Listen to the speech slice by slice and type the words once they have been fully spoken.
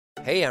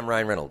Hey, I'm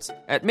Ryan Reynolds.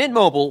 At Mint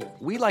Mobile,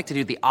 we like to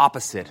do the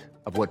opposite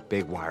of what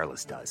Big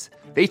Wireless does.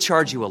 They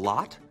charge you a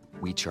lot,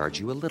 we charge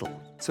you a little.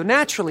 So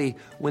naturally,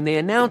 when they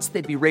announced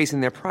they'd be raising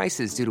their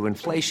prices due to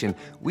inflation,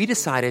 we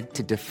decided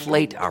to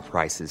deflate our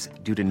prices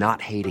due to not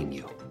hating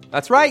you.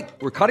 That's right.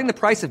 We're cutting the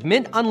price of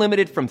Mint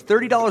Unlimited from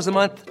 $30 a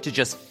month to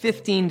just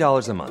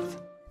 $15 a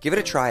month. Give it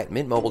a try at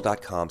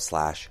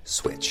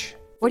mintmobile.com/switch.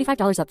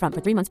 $45 up front for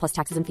 3 months plus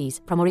taxes and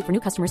fees. Promo rate for new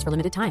customers for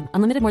limited time.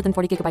 Unlimited more than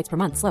 40 gigabytes per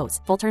month. Slows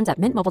full terms at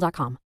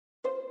mintmobile.com.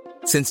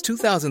 Since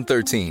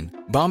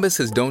 2013, Bombas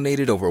has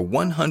donated over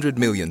 100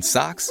 million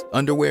socks,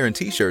 underwear, and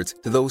T-shirts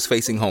to those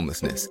facing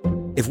homelessness.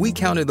 If we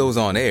counted those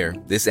on air,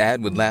 this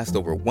ad would last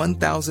over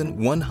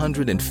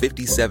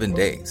 1,157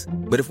 days.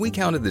 But if we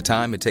counted the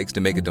time it takes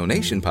to make a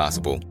donation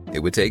possible, it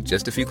would take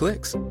just a few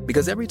clicks.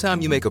 Because every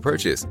time you make a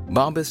purchase,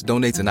 Bombas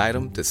donates an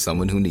item to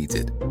someone who needs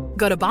it.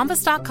 Go to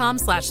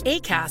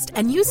bombas.com/ACAST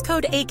and use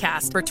code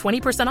ACAST for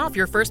 20% off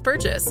your first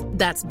purchase.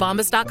 That's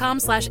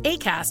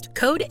bombas.com/ACAST,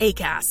 code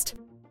ACAST.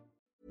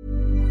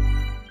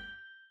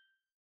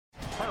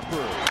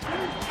 Harper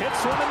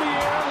hits one in the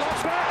air,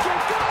 left back,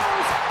 it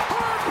goes!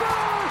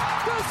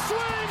 Harper, the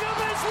swing of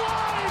his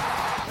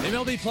life!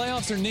 MLB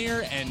playoffs are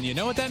near, and you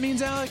know what that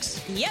means,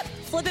 Alex? Yep,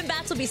 Flippin'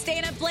 Bats will be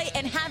staying up late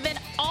and having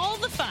all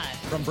the fun.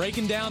 From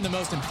breaking down the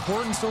most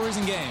important stories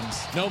in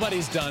games,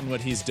 nobody's done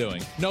what he's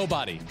doing.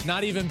 Nobody,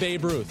 not even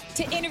Babe Ruth.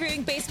 To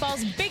interviewing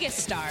baseball's biggest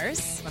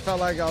stars. I felt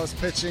like I was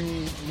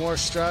pitching more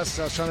stressed.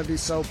 I was trying to be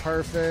so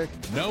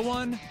perfect. No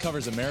one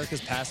covers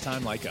America's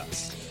pastime like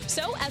us.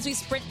 So as we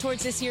sprint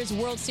towards this year's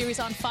World Series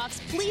on Fox,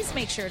 please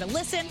make sure to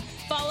listen,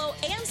 follow,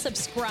 and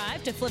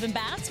subscribe to Flippin'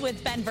 Bats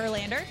with Ben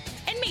Verlander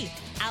and me,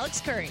 Alex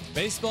Curry.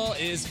 Baseball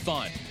is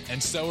fun,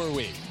 and so are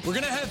we. We're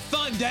going to have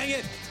fun, dang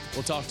it!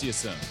 We'll talk to you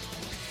soon.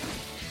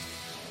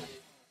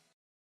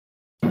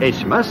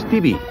 Smash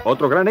TV,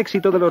 otro gran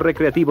éxito de los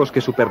recreativos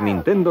que Super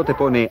Nintendo te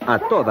pone a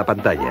toda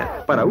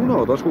pantalla. Para 1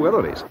 o 2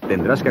 jugadores.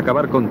 Tendrás que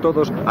acabar con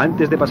todos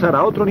antes de pasar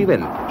a otro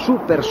nivel.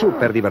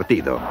 Súper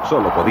divertido.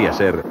 Solo podía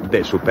ser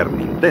de Super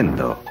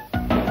Nintendo.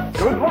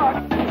 Good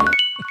luck!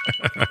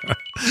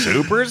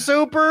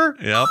 Super?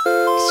 Yep.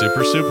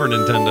 Super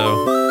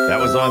Nintendo. That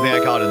was the only thing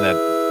I caught in that.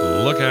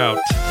 Look out.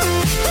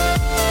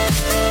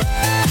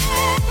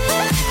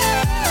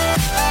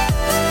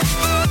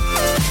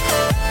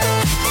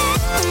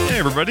 Hey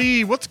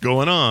everybody, what's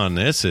going on?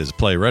 This is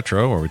Play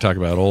Retro, where we talk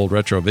about old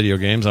retro video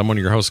games. I'm one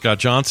of your hosts, Scott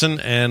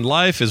Johnson, and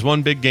life is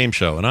one big game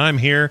show, and I'm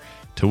here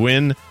to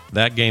win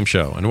that game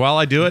show. And while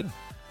I do it,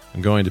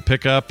 I'm going to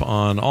pick up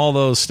on all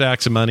those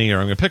stacks of money, or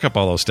I'm going to pick up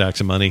all those stacks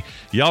of money.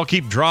 Y'all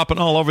keep dropping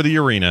all over the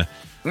arena.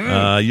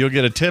 You'll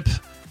get a tip,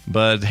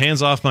 but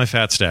hands off my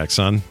fat stacks,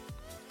 son.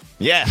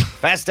 Yeah,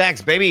 fat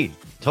stacks, baby.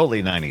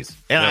 Totally 90s.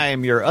 And I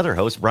am your other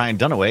host, Brian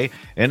Dunaway,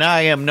 and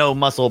I am no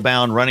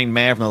muscle-bound running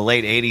man from the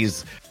late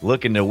 80s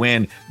looking to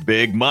win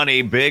big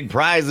money, big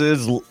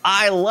prizes.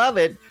 I love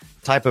it.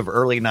 Type of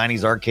early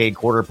 90s arcade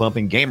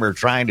quarter-pumping gamer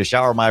trying to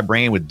shower my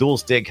brain with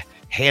dual-stick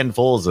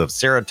handfuls of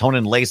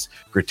serotonin-laced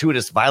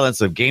gratuitous violence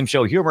of game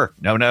show humor.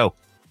 No.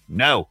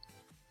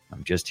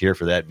 I'm just here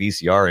for that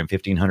VCR and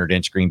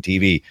 1,500-inch screen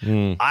TV.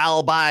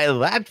 I'll buy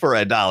that for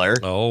 $1.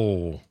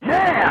 Oh.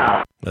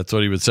 Yeah! That's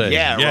what he would say.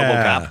 Yeah.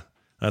 RoboCop.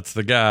 That's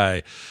the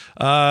guy.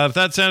 If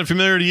that sounded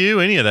familiar to you,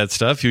 any of that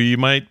stuff, you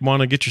might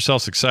want to get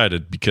yourselves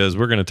excited because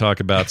we're going to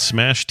talk about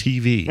Smash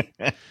TV.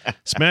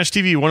 Smash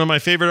TV, one of my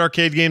favorite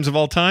arcade games of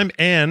all time,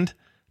 and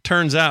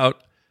turns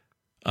out,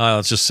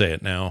 let's just say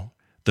it now,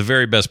 the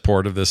very best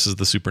port of this is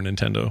the Super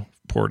Nintendo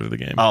port of the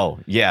game. Oh,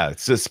 yeah.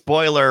 It's a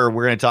spoiler.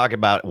 We're going to talk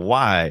about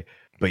why.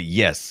 But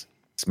yes,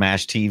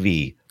 Smash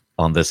TV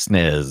on the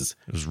SNES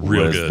was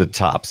real good. The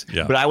tops.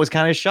 Yeah. But I was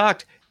kind of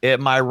shocked at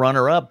my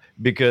runner-up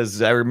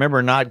because I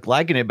remember not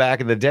liking it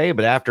back in the day,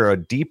 but after a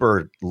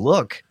deeper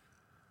look,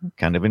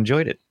 kind of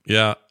enjoyed it.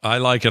 Yeah, I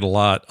like it a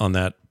lot on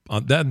that.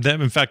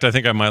 In fact, I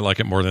think I might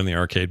like it more than the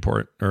arcade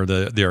port or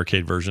the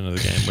arcade version of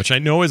the game, which I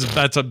know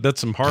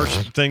that's some harsh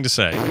thing to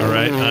say. All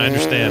right, I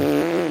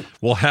understand.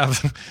 We'll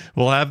have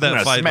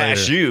that fight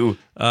smash later. You,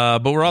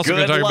 but we're also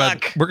going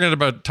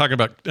to talk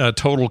about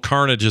Total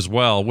Carnage as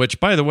well. Which,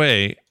 by the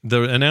way,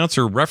 the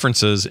announcer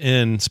references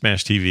in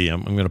Smash TV.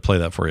 I'm going to play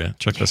that for you.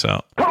 Check this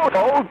out.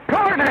 Total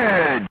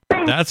Carnage!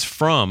 That's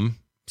from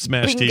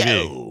Smash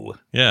TV.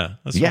 Yeah,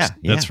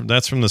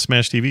 that's from the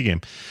Smash TV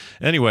game.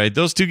 Anyway,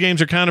 those two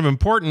games are kind of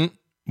important.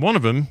 One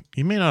of them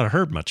you may not have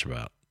heard much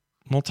about.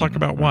 We'll talk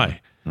about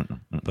why.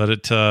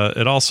 But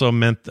it also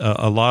meant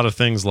a lot of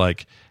things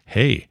like,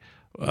 hey,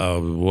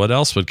 what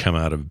else would come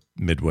out of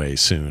Midway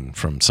soon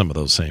from some of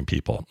those same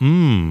people?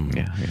 Well,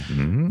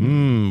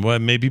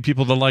 maybe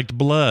people that liked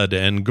blood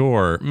and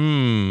gore.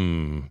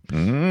 We're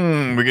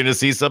going to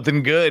see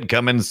something good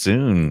coming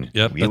soon.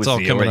 Yep, that's all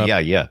coming up.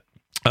 Yeah.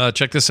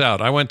 Check this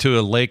out. I went to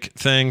a lake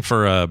thing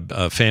for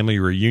a family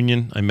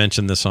reunion. I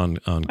mentioned this on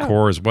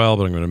Core as well,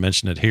 but I'm going to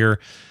mention it here.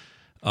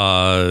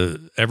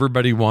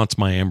 Everybody wants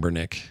my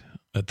Embernick.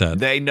 at that.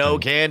 They know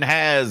Ken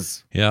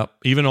has. Yeah,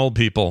 even old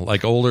people,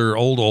 like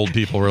old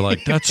people were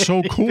like, "That's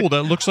so cool.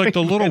 That looks like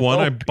the little one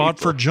I bought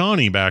for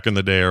Johnny back in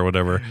the day or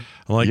whatever."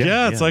 I'm like,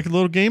 "Yeah, it's like a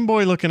little Game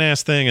Boy looking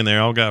ass thing," and they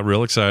all got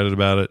real excited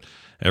about it.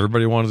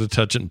 Everybody wanted to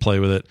touch it and play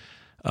with it.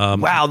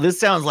 Wow, this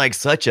sounds like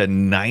such a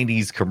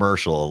 90s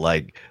commercial.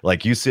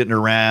 Like you sitting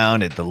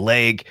around at the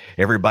lake,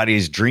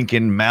 everybody's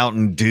drinking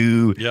Mountain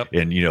Dew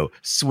and,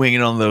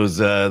 swinging on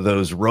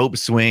those rope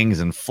swings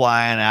and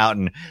flying out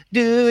and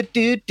do. And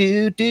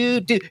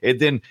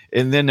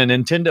then a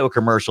Nintendo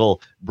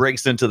commercial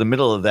breaks into the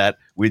middle of that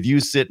with you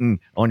sitting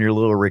on your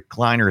little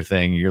recliner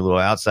thing, your little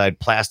outside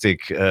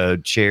plastic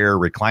chair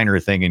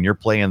recliner thing, and you're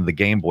playing the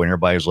Game Boy, and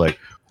everybody's like,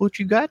 "What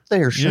you got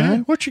there, son? Yeah,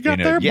 what you got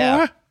there,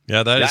 boy?"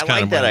 Yeah, that is kind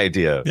like of that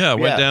idea. Yeah, it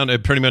went down.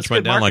 It pretty much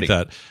went down marketing.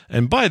 like that.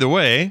 And by the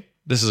way,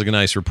 this is a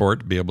nice report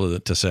to be able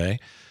to say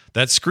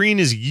that screen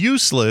is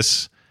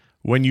useless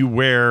when you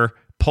wear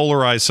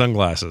polarized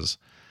sunglasses.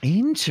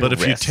 Interesting. But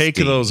if you take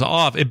those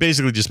off, it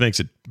basically just makes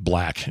it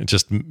black. It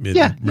just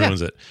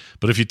ruins it.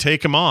 But if you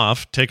take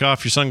off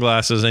your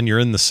sunglasses, and you're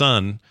in the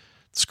sun,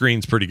 the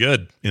screen's pretty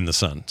good in the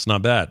sun. It's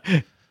not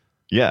bad.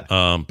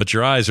 Yeah. But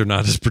your eyes are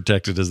not as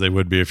protected as they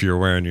would be if you were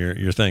wearing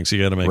your thing. So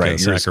you got to make a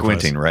sacrifice. You're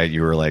squinting, right?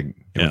 You were like,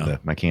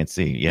 I can't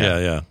see.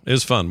 Yeah. It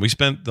was fun. We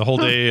spent the whole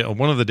day,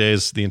 one of the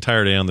days, the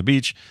entire day on the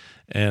beach,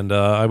 and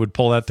I would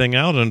pull that thing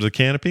out under the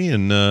canopy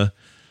and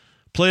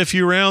play a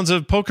few rounds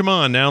of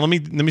Pokemon. Now, let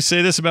me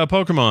say this about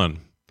Pokemon.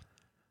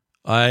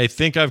 I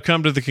think I've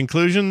come to the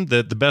conclusion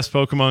that the best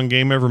Pokemon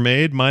game ever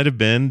made might have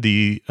been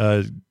the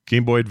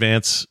Game Boy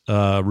Advance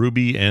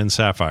Ruby and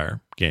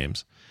Sapphire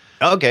games.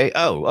 Okay.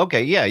 Oh,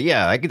 okay.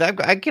 Yeah. I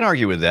can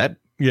argue with that.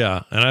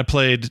 Yeah, and I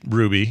played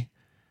Ruby,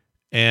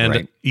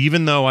 and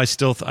even though I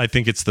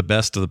think it's the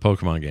best of the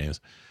Pokemon games,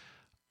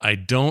 I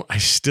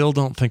still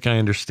don't think I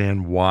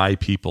understand why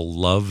people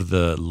love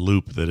the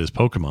loop that is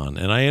Pokemon.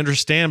 And I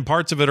understand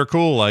parts of it are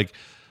cool, like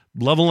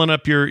leveling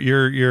up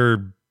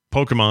your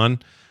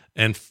Pokemon,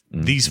 and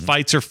these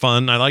fights are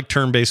fun. I like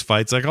turn-based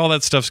fights, like all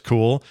that stuff's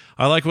cool.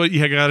 I like what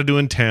you got to do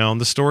in town.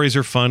 The stories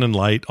are fun and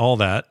light, all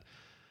that.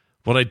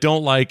 What I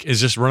don't like is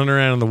just running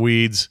around in the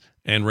weeds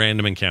and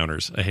random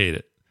encounters. I hate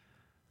it.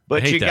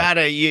 But you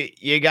gotta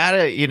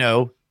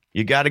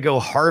go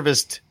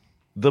harvest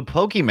the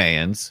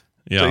Pokemans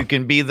so you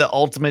can be the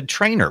ultimate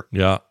trainer.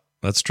 Yeah,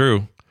 that's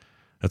true.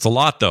 That's a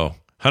lot though.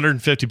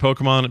 150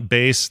 Pokemon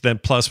base, then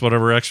plus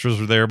whatever extras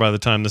were there by the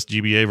time this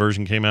GBA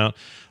version came out.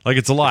 Like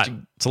it's a lot.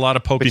 It's a lot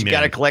of Pokemon. But you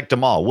got to collect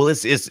them all. Well,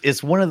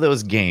 it's one of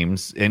those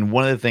games, and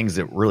one of the things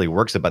that really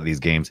works about these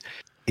games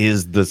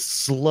is the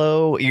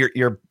slow.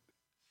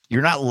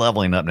 You're not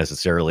leveling up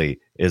necessarily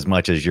as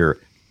much as you're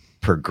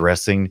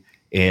progressing,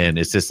 and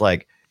it's just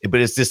like,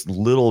 but it's just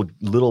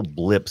little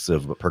blips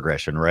of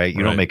progression, right?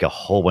 You don't make a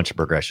whole bunch of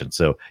progression,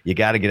 so you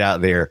got to get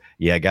out there.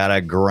 You got to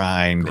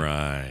grind,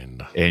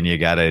 and you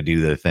got to do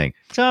the thing.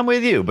 So I'm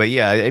with you, but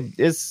yeah,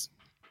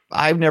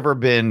 I've never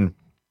been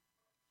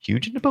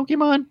huge into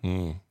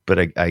Pokemon, but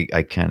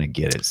I kind of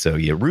get it. So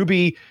yeah,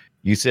 Ruby.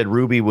 You said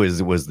Ruby was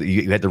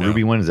you had the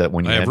Ruby one? Is that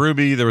one you had? I have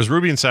Ruby. There was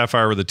Ruby and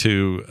Sapphire were the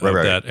two of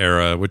that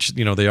era, which,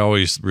 they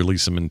always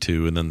release them in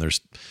two, and then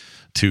there's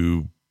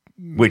two.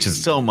 Which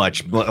is so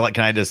much. Like,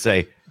 can I just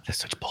say, that's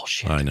such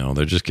bullshit. I know.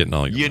 They're just getting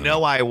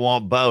all I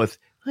want both.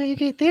 Well, you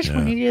get this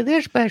one, you get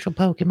this special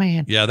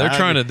Pokemon. Yeah, they're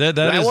trying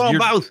to. I want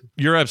both.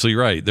 You're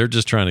absolutely right. They're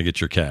just trying to get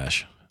your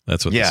cash.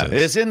 That's what this is.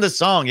 It's in the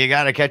song. You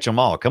got to catch them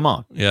all. Come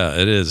on. Yeah,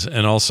 it is.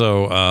 And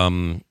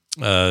also,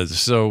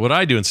 so what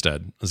I do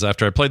instead is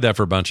after I played that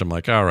for a bunch, I'm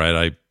like, all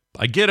right,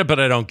 I get it, but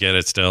I don't get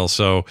it still.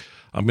 So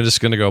I'm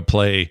just going to go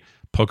play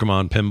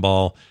Pokemon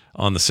Pinball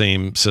on the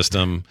same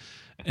system.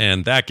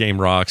 And that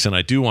game rocks. And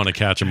I do want to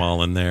catch them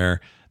all in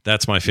there.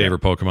 That's my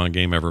favorite Pokemon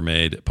game ever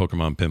made.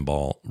 Pokemon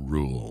Pinball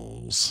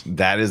rules.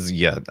 That is,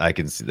 I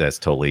can see that's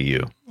totally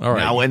you. All right.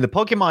 Now, in the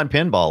Pokemon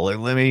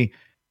Pinball,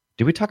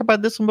 did we talk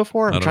about this one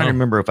before? I'm trying to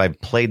remember if I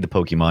played the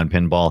Pokemon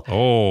Pinball.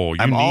 Oh,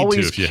 I'm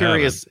always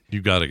curious.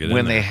 You got to get in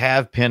when there. they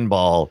have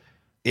pinball,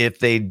 if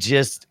they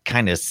just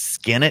kind of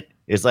skin it.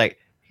 It's like,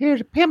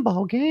 here's a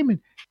pinball game, and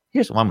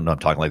I'm not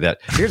talking like that.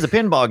 Here's a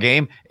pinball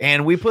game,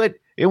 and we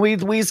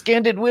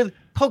skinned it with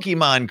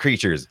Pokemon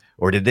creatures.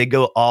 Or did they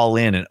go all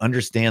in and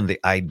understand the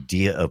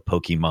idea of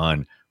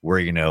Pokemon,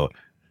 where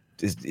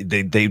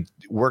they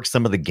work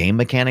some of the game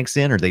mechanics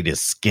in, or they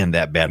just skinned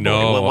that bad boy?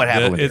 No, what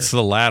happened? It's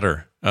the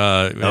latter.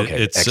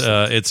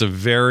 It's a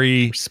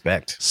very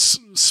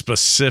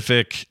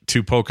specific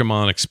to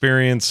Pokemon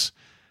experience.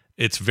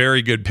 It's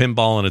very good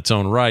pinball in its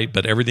own right,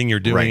 but everything you're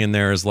doing in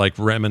there is like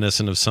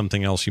reminiscent of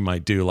something else you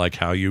might do, like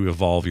how you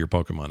evolve your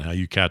Pokemon, how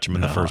you catch them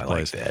in the first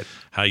place,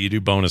 how you do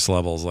bonus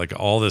levels, like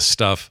all this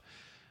stuff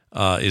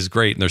is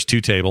great. And there's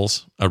two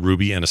tables, a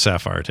Ruby and a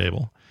Sapphire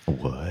table.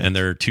 What? And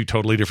they're two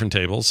totally different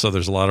tables, so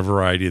there's a lot of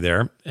variety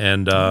there.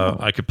 And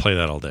I could play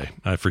that all day.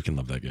 I freaking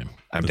love that game.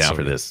 I'm down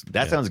for this.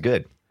 That sounds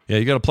good. Yeah,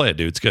 you got to play it,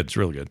 dude. It's good. It's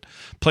really good.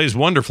 Plays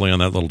wonderfully on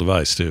that little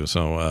device, too.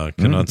 So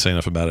cannot say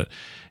enough about it.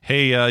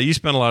 Hey, you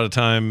spent a lot of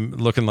time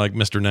looking like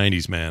Mr.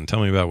 90s man.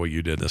 Tell me about what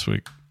you did this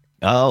week.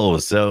 Oh,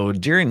 so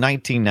during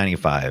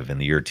 1995 in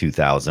the year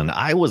 2000,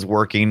 I was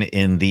working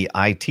in the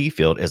IT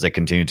field as I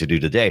continue to do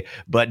today.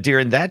 But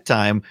during that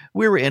time,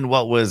 we were in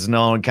what was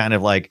known kind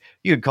of like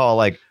you'd call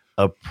like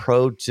a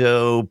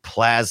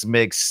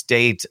protoplasmic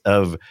state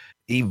of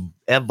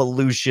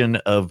evolution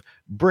of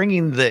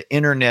bringing the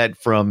internet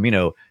from,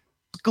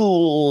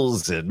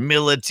 schools and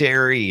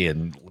military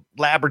and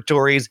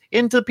laboratories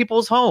into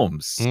people's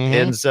homes. Mhm.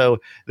 And so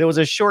there was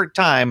a short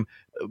time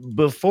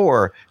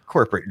before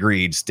corporate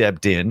greed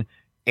stepped in,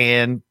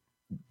 and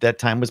that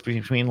time was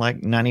between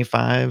like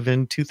 95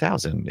 and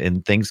 2000,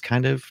 and things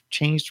kind of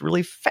changed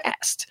really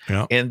fast.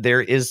 Yeah. And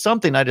there is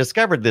something I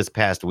discovered this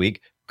past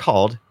week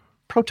called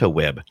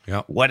ProtoWeb.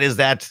 Yeah. What is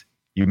that,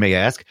 you may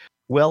ask?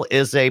 Well,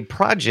 it's a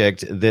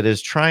project that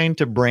is trying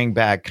to bring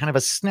back kind of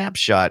a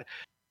snapshot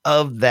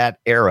of that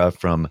era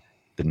from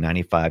the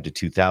 95 to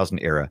 2000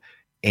 era.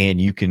 And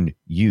you can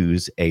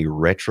use a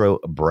retro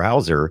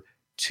browser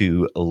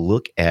to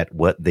look at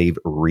what they've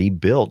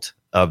rebuilt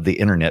of the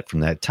internet from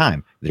that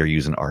time. They're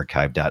using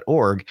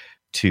archive.org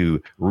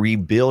to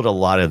rebuild a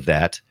lot of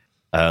that.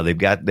 They've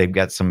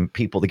got some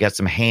people, they got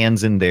some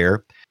hands in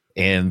there,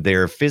 and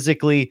they're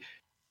physically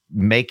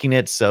making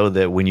it so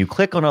that when you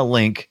click on a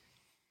link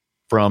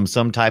from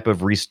some type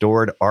of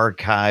restored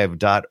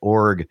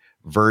archive.org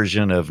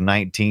version of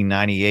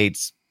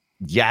 1998's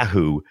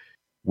Yahoo,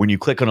 when you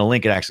click on a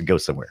link, it actually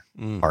goes somewhere.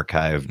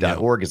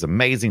 Archive.org is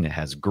amazing. It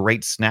has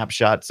great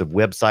snapshots of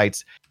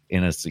websites,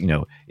 and it's,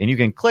 and you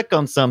can click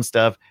on some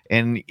stuff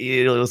and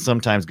it'll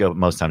sometimes go,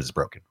 most times it's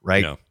broken,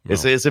 right? Yeah,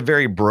 It's a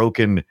very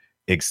broken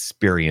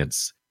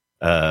experience.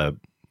 But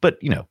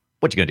what you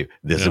gonna do?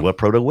 This is what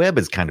ProtoWeb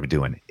is kind of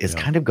doing. It's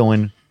kind of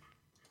going,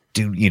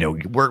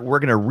 dude, we're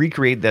going to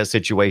recreate that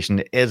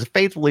situation as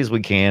faithfully as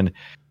we can.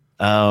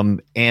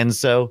 And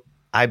so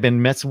I've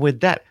been messing with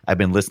that. I've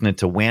been listening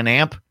to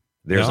Winamp.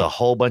 There's a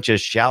whole bunch of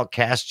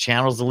Shoutcast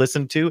channels to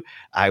listen to.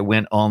 I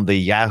went on the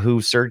Yahoo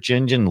search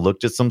engine,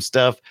 looked at some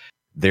stuff.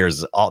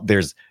 There's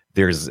the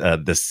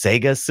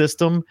Sega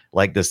system,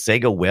 like the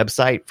Sega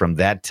website from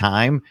that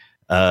time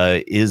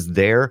is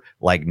there.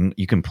 Like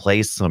you can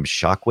play some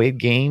Shockwave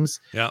games,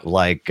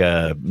 like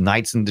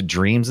Nights into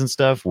Dreams and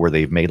stuff, where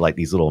they've made like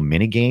these little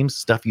mini games,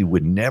 stuff you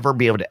would never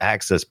be able to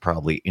access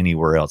probably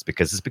anywhere else,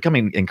 because it's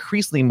becoming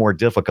increasingly more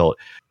difficult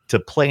to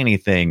play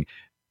anything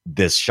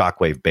this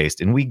Shockwave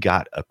based. And we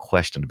got a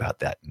question about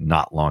that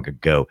not long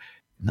ago.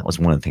 And that was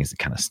one of the things that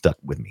kind of stuck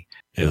with me.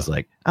 It was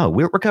like, oh,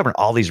 we're covering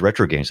all these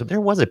retro games. So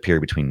there was a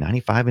period between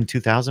 95 and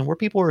 2000 where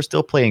people were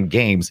still playing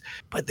games,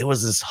 but there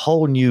was this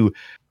whole new,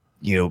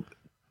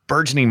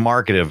 burgeoning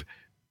market of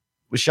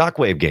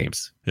Shockwave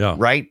games. Yeah.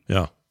 Right.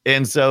 Yeah.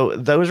 And so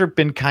those have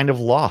been kind of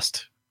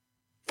lost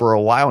for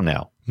a while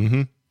now.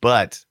 Mm-hmm.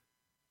 But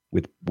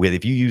with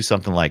if you use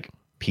something like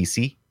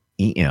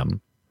PCEM,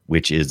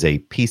 which is a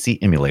PC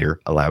emulator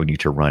allowing you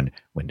to run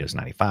Windows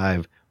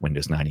 95,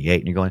 Windows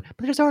 98. And you're going,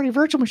 but there's already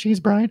virtual machines,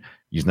 Brian.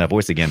 Using that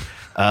voice again.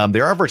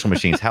 There are virtual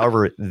machines.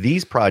 However,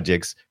 these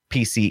projects,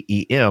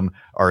 PCEM,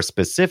 are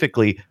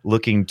specifically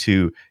looking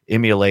to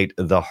emulate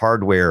the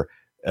hardware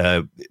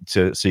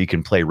so you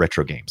can play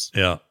retro games.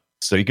 Yeah.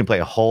 So you can play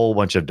a whole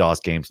bunch of DOS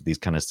games with these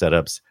kind of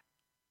setups.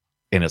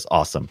 And it's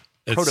awesome.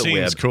 It ProtoWeb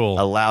seems cool.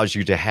 Allows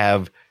you to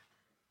have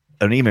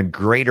an even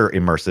greater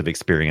immersive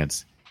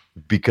experience,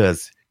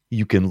 because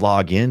you can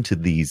log into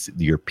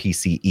your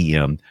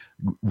PCEM,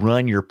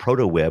 run your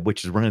ProtoWeb,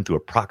 which is running through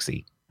a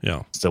proxy.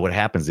 Yeah. So what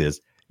happens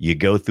is you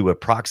go through a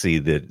proxy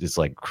that is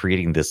like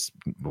creating this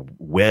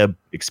web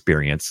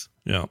experience.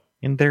 Yeah.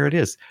 And there it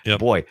is. Yep.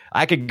 Boy,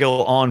 I could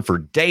go on for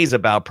days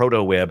about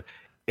ProtoWeb,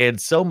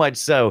 and so much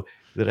so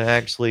that I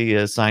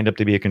actually signed up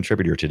to be a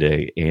contributor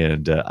today.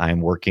 And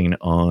I'm working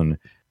on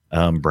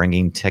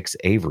bringing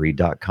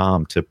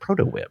TexAvery.com to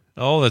ProtoWeb.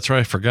 Oh, that's right.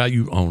 I forgot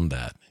you owned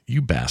that.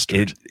 You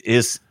bastard.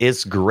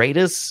 Its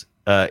greatest,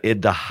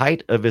 the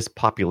height of its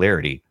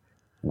popularity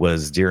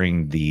was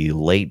during the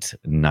late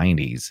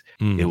 90s.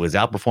 It was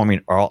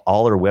outperforming all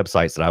other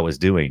websites that I was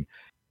doing.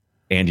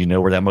 And you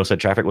know where that most of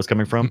the traffic was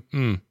coming from?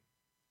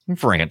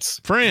 France.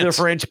 The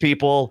French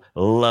people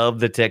love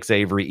the Tex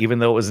Avery, even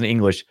though it was in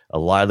English. A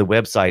lot of the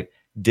website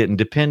didn't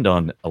depend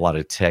on a lot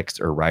of text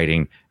or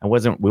writing. And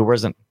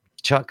wasn't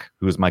Chuck,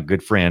 who was my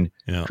good friend,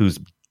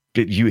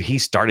 he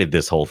started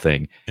this whole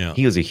thing. Yeah.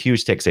 He was a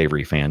huge Tex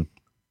Avery fan,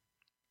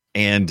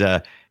 and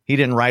he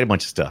didn't write a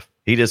bunch of stuff.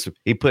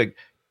 He put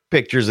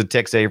pictures of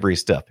Tex Avery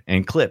stuff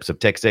and clips of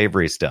Tex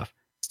Avery stuff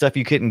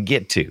you couldn't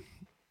get to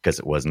because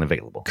it wasn't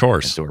available. Of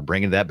course. And so we're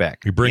bringing that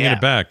back. You're bringing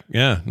it back.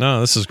 Yeah. No,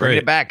 this is great. Bring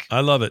it back.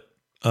 I love it.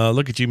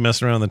 Look at you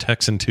messing around the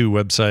Texan 2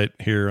 website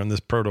here on this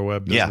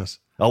ProtoWeb business.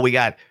 Oh, we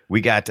got.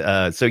 You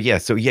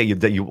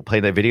play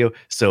that video.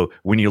 So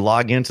when you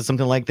log into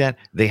something like that,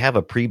 they have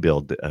a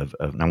pre-build of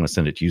and I'm going to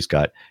send it to you,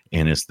 Scott.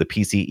 And it's the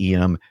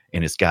PCEM,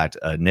 and it's got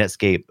a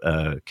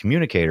Netscape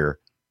communicator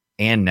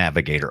and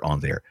navigator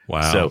on there.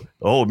 Wow. So,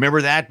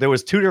 remember that there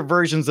was 2 different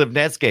versions of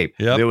Netscape.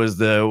 Yep. There was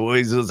it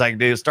was like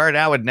they started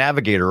out with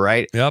navigator,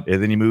 right? Yep.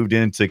 And then you moved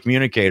into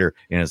communicator,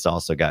 and it's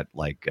also got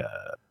like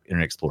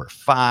Internet Explorer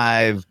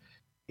 5.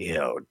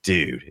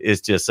 dude,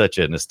 it's just such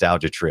a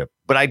nostalgia trip.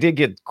 But I did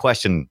get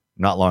questioned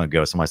not long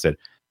ago. Somebody said,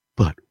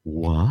 but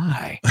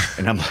why?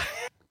 And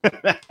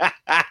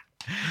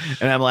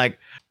I'm like,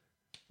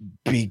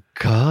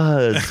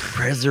 because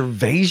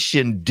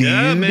preservation, dude.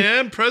 Yeah,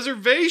 man,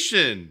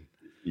 preservation.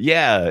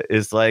 Yeah,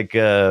 it's like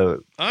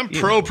I'm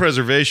pro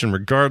preservation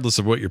regardless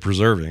of what you're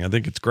preserving. I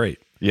think it's great.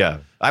 Yeah.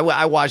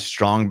 I watched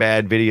Strong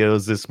Bad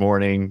videos this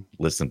morning,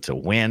 listened to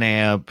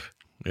Winamp.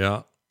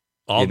 Yeah.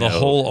 The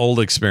whole old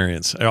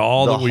experience.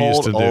 All that we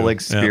used to do. The whole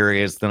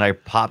experience. Yeah. Then I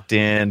popped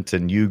into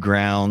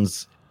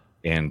Newgrounds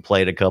and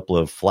played a couple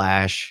of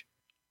Flash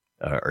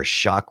or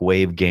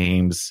Shockwave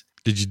games.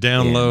 Did you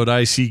download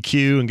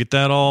ICQ and get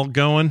that all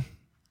going?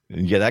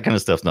 Yeah, that kind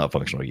of stuff's not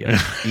functional yet.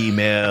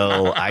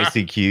 Email,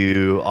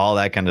 ICQ, all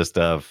that kind of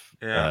stuff.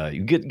 Yeah.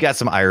 You got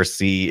some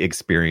IRC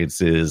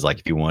experiences, like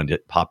if you wanted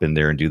to pop in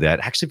there and do that.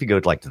 Actually, if you go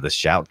to the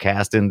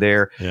Shoutcast in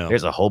there,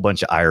 there's a whole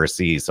bunch of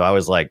IRC. So I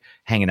was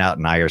hanging out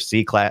in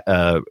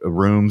IRC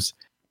rooms,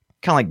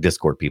 kind of like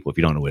Discord people, if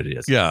you don't know what it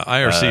is. Yeah,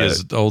 IRC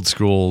is old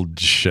school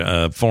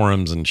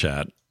forums and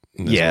chat.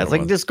 Yeah, it's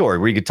like Discord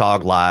where you could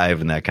talk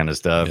live and that kind of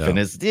stuff, and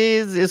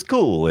it's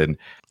cool. And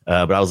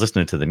but I was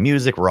listening to the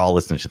music. We're all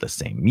listening to the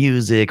same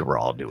music. We're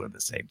all doing the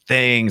same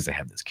things. They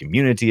have this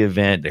community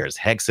event. There's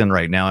Hexen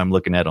right now. I'm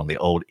looking at on the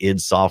old id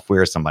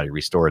software. Somebody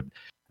restored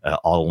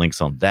all the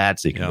links on that,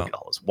 so you can look at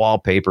all those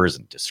wallpapers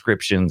and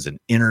descriptions and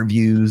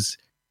interviews,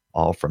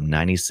 all from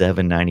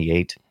 97,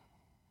 98.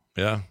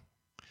 Yeah.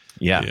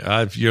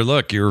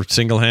 You're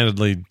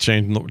single-handedly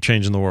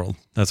changing the world.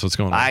 That's what's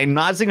going on. I'm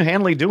not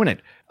single-handedly doing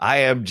it. I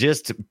am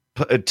just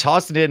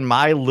tossing in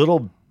my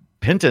little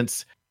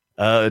pittance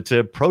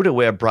to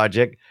ProtoWeb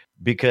project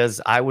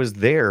because I was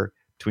there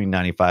between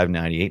 95 and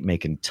 98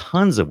 making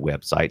tons of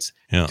websites,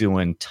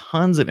 doing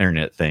tons of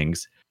internet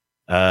things,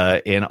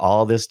 and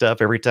all this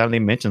stuff. Every time they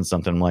mention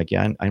something, I'm like,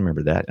 yeah, I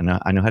remember that, and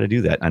I know how to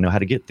do that. I know how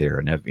to get there,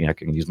 and I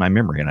can use my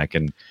memory, and I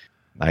can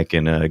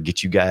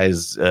get you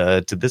guys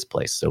to this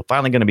place. So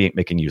finally going to be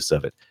making use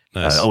of it.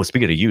 Nice.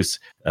 Speaking of use,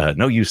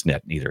 no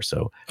Usenet either.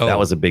 So that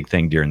was a big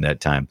thing during that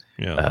time.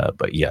 Yeah.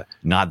 But yeah,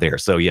 not there.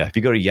 So yeah, if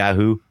you go to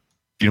Yahoo,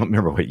 if you don't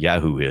remember what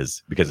Yahoo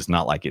is, because it's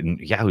not like it.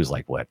 Yahoo's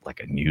like what? Like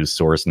a news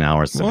source now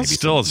or something? Well, it's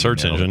still a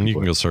search engine. You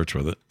can go search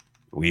with it.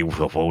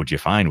 What would you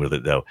find with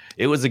it though?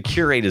 It was a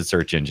curated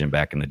search engine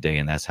back in the day,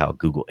 and that's how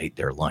Google ate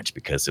their lunch,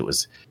 because it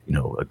was,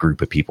 a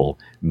group of people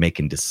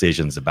making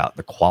decisions about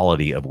the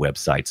quality of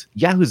websites.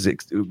 Yahoo's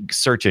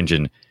search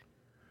engine,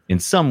 in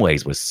some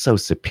ways, was so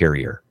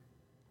superior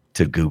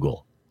to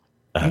Google.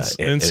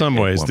 In some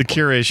ways, the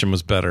curation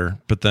was better,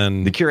 but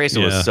then the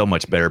curation was so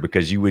much better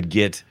because you would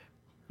get,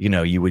 there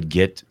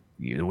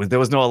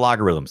was no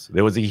logarithms.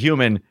 There was a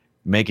human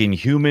making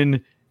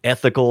human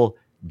ethical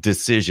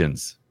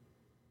decisions.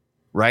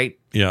 Right?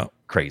 Yeah.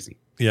 Crazy.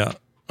 Yeah.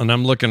 And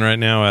I'm looking right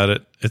now at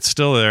it. It's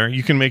still there.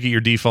 You can make it your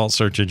default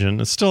search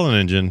engine. It's still an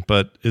engine,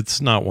 but it's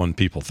not one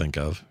people think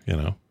of,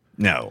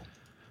 No.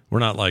 We're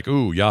not like,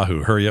 ooh,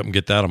 Yahoo, hurry up and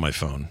get that on my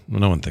phone.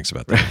 No one thinks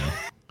about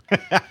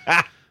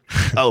that.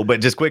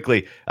 But just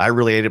quickly, I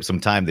really ate up some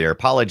time there.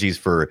 Apologies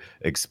for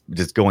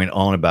just going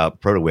on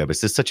about ProtoWeb. It's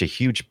just such a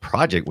huge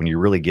project when you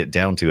really get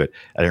down to it.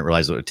 I didn't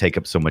realize it would take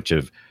up so much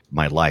of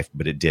my life,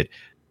 but it did.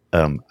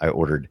 I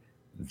ordered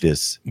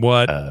this.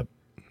 What?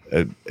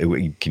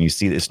 Can you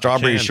see this?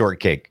 Strawberry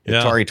Shortcake,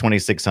 Atari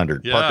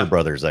 2600, Parker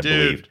Brothers, I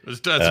believe.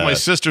 That's my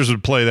sisters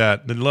would play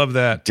that. They'd love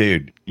that.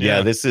 Dude.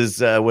 Yeah, this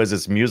is was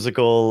this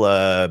musical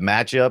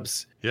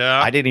matchups.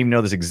 Yeah. I didn't even know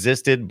this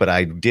existed, but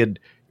I did.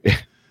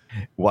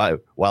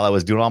 While I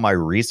was doing all my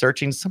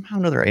researching, somehow or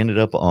another I ended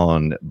up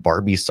on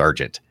Barbie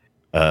Sargent.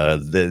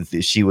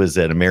 She was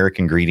an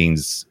American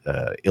Greetings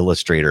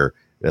illustrator.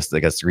 That's the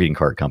greeting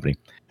card company.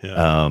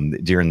 Yeah.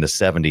 During the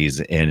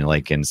 70s, and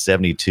in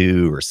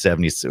 72 or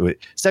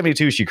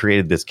 72, she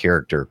created this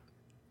character.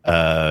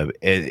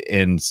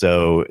 And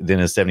so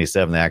then in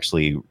 77, they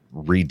actually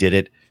redid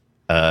it.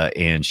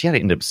 And she had to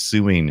end up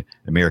suing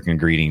American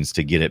Greetings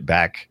to get it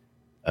back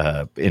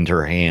into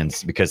her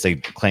hands, because they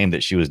claimed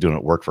that she was doing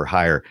it work for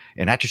hire.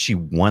 And after she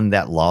won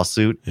that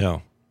lawsuit,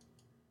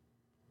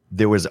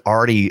 there was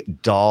already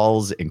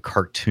dolls and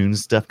cartoon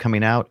stuff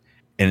coming out.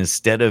 And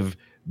instead of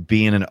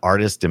being an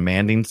artist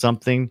demanding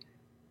something,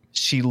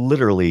 she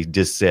literally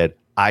just said,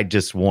 I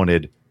just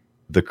wanted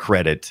the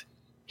credit.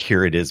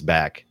 Here it is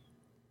back.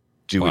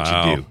 Do what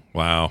you do.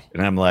 Wow.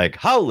 And I'm like,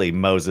 holy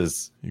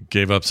Moses. You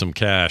gave up some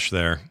cash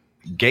there.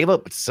 Gave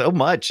up so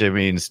much. I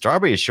mean,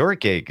 Strawberry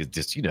Shortcake is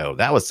just,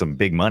 that was some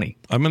big money.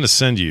 I'm going to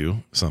send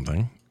you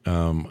something.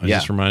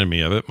 Just reminded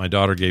me of it. My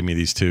daughter gave me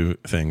these two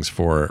things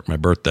for my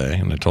birthday,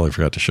 and I totally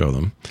forgot to show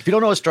them. If you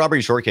don't know what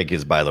Strawberry Shortcake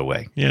is, by the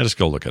way. Yeah, just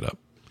go look it up.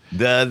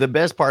 The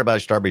best part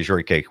about Strawberry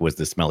Shortcake was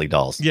the smelly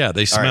dolls. Yeah,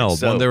 they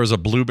smelled. When there was a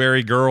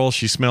blueberry girl,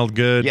 she smelled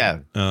good.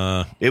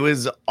 Yeah. It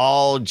was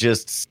all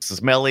just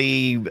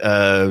smelly,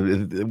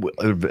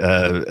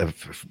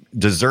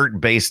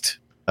 dessert-based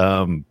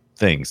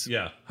things.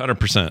 Yeah,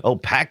 100%. Oh,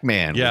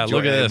 Pac-Man. Yeah,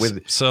 look at this.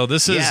 So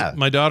this is,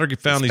 my daughter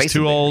found these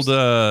two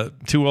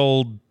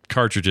old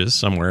cartridges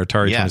somewhere,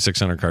 Atari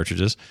 2600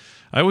 cartridges.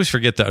 I always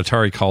forget that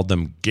Atari called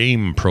them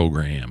game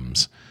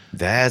programs.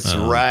 That's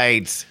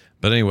right.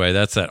 But anyway,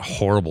 that's that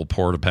horrible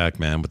port of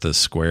Pac-Man with the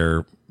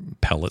square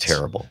pellets.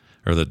 Terrible.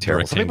 Or the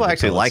terrible. Some people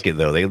actually like it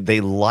though. They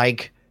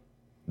like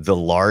the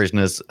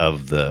largeness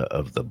of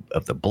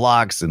the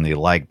blocks, and they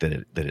like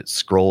that it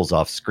scrolls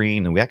off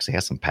screen. And we actually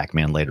have some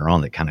Pac-Man later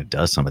on that kind of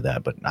does some of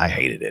that, but I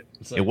hated it.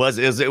 It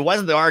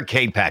wasn't the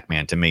arcade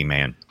Pac-Man to me,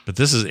 man. But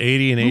this is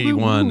 80 and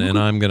 81, and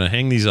I'm going to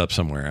hang these up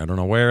somewhere. I don't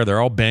know where. They're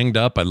all banged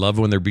up. I love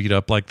when they're beat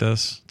up like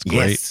this. It's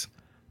great. Yes.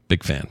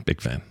 Big fan. Big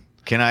fan.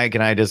 Can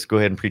I just go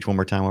ahead and preach one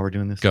more time while we're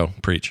doing this? Go,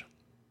 preach.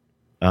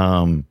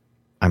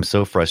 I'm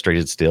so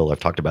frustrated still. I've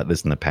talked about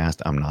this in the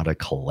past. I'm not a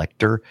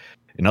collector.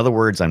 In other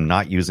words, I'm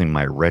not using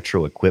my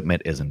retro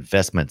equipment as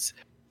investments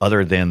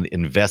other than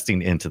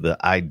investing into the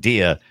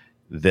idea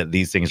that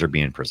these things are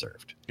being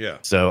preserved. Yeah.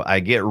 So I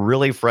get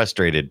really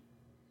frustrated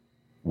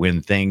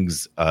when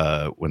things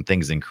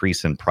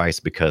increase in price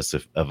because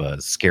of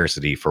a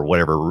scarcity for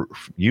whatever.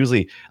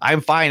 Usually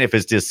I'm fine if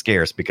it's just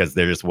scarce because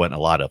there just wasn't a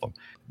lot of them.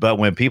 But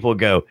when people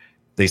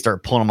they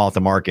start pulling them off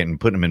the market and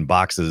putting them in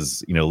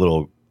boxes,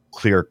 little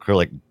clear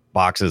acrylic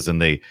boxes,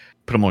 and they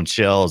put them on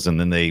shelves, and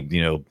then they,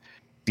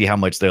 see how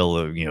much they'll,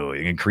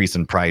 increase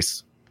in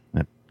price.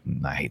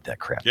 I hate that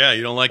crap. Yeah,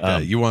 you don't like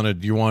that. You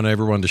want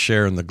everyone to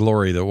share in the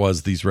glory that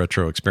was these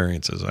retro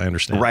experiences. I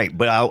understand. Right,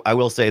 but I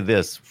will say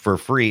this. For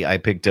free, I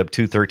picked up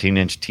two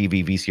 13-inch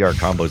TV VCR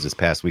combos this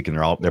past week, and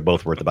they're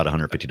both worth about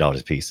 $150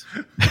 a piece.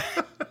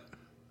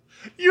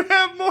 You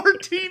have more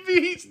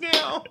TVs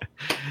now.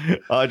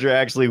 Audra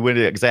actually went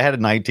in because I had a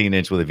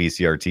 19-inch with a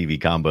VCR TV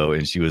combo,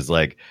 and she was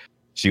like,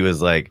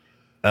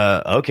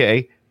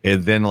 okay.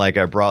 And then I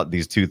brought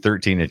these two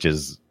 13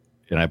 inches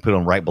and I put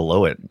them right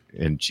below it.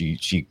 And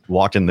she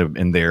walked in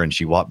there and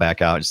she walked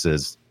back out and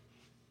says,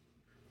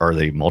 "Are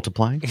they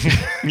multiplying?"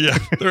 Yeah,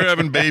 they're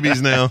having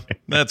babies now.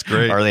 That's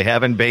great. Are they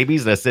having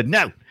babies? And I said,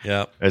 no.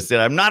 Yeah. I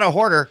said, I'm not a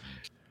hoarder.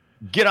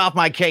 Get off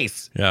my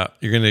case. Yeah,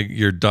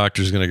 your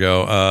doctor's gonna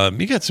go.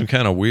 You got some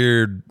kind of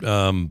weird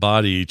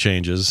body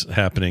changes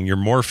happening. You're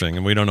morphing,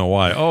 and we don't know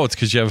why. Oh, it's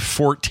because you have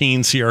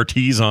 14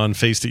 CRTs on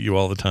faced at you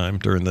all the time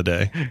during the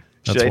day.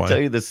 That's Should I why. tell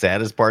you the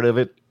saddest part of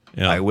it?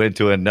 Yeah. I went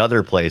to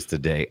another place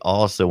today,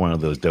 also one of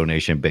those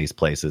donation-based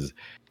places,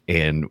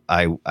 and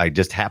I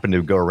just happened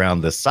to go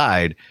around the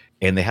side,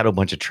 and they had a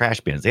bunch of trash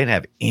bins. They didn't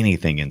have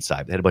anything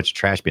inside. They had a bunch of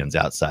trash bins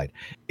outside,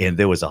 and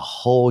there was a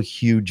whole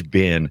huge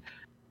bin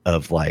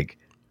of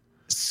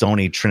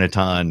Sony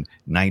Triniton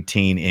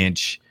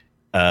 19-inch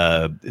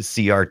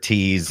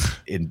CRTs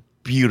in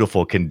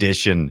beautiful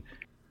condition.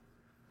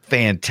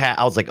 Fantastic.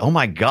 I was like, oh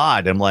my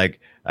God.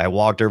 I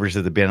walked over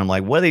to the bin. I'm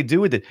like, what do they do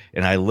with it?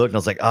 And I looked and I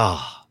was like,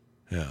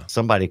 yeah,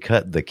 somebody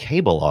cut the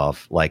cable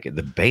off,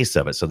 the base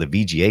of it. So the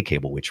VGA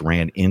cable, which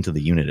ran into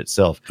the unit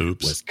itself,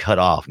 was cut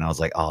off. And I was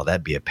like, oh,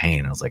 that'd be a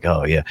pain. I was like,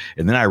 oh yeah.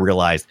 And then I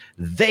realized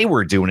they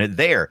were doing it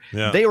there.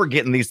 Yeah. They were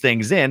getting these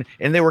things in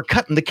and they were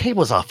cutting the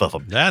cables off of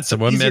them. That's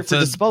what easier for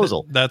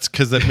disposal. That's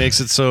because that makes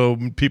it so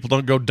people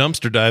don't go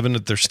dumpster diving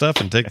at their stuff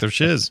and take their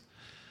shiz.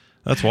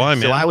 That's why,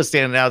 man. So I was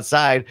standing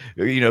outside,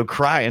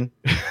 crying.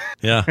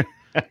 Yeah.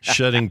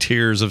 Shedding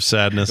tears of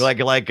sadness.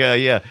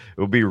 Yeah, it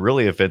would be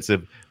really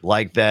offensive.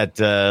 Like that,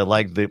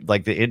 like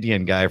the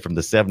Indian guy from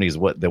the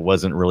 70s. That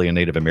wasn't really a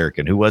Native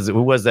American. Who was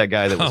that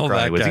guy that was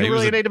crying? Was he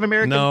really a Native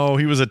American? No,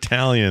 he was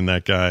Italian.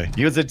 That guy.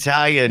 He was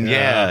Italian.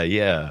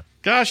 Yeah.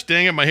 Gosh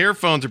dang it, my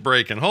earphones are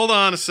breaking. Hold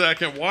on a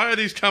second. Why are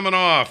these coming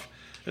off?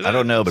 I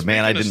don't know, but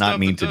man, I did not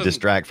mean to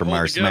distract from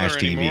our Smash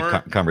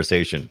TV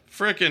conversation.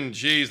 Frickin'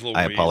 jeez Louise.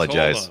 I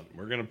apologize. Hold on.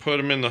 We're going to put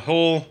them in the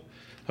hole.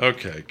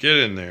 Okay, get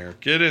in there.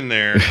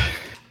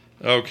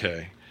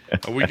 Okay.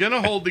 Are we going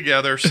to hold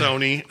together,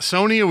 Sony?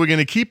 Sony, are we going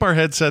to keep our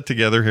headset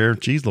together here?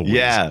 Jeez Louise.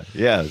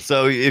 Yeah.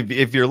 So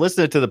if you're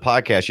listening to the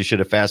podcast, you should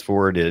have fast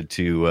forwarded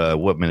to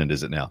what minute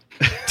is it now?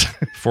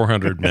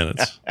 400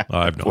 minutes.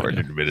 I have no 400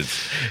 idea.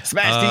 minutes.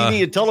 Smash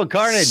TV and Total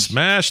Carnage.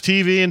 Smash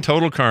TV and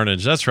Total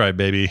Carnage. That's right,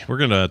 baby. We're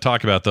going to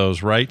talk about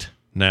those right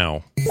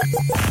now.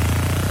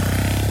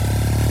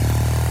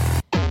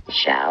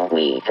 Shall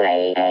we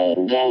play a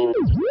game?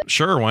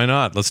 Sure, why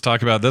not? Let's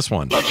talk about this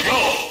one. Let's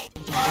go!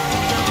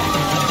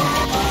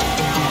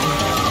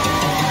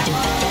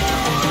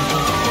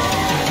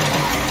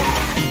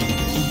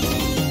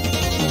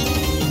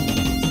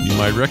 You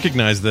might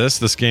recognize this.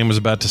 This game was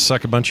about to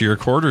suck a bunch of your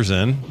quarters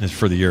in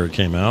for the year it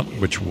came out,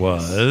 which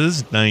was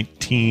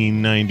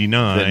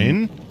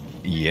 1999.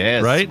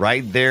 Yes,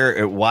 right there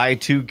at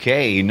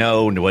Y2K.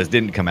 No, it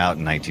didn't come out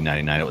in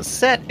 1999. It was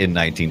set in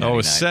 1999. Oh, it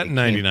was set in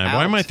 99.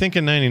 Why am I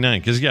thinking 99?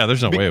 Because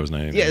there's no way it was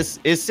 99. Yes,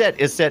 it's set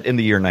in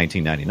the year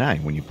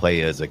 1999 when you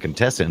play as a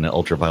contestant in an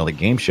ultraviolet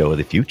game show of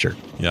the future.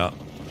 Yeah,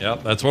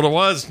 that's what it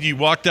was. You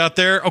walked out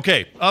there.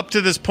 Okay, up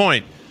to this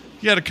point,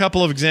 you had a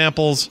couple of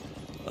examples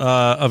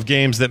of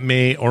games that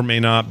may or may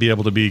not be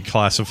able to be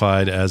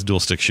classified as dual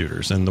stick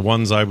shooters, and the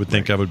ones I would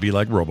think of would be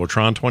like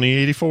Robotron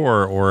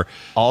 2084, or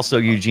also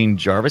Eugene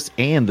Jarvis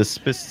and the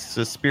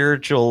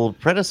spiritual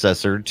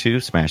predecessor to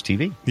Smash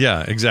TV.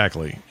 Yeah,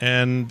 exactly,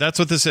 and that's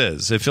what this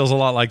is. It feels a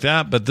lot like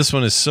that, but this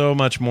one is so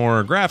much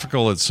more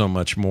graphical. It's so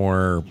much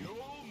more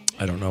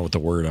I don't know what the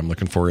word I'm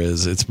looking for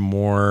is. It's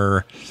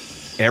more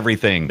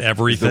everything. The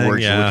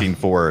word you're looking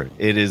for.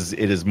 It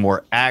is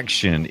more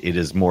action. It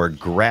is more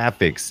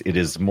graphics. It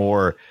is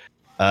more.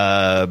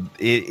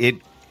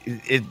 It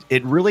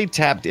really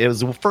tapped. It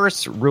was the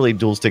first really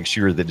dual stick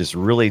shooter that just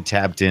really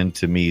tapped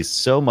into me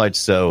so much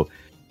so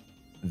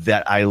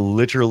that I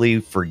literally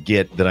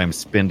forget that I'm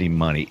spending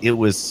money. It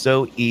was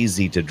so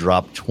easy to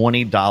drop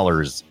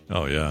 $20.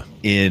 Oh yeah,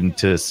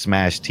 into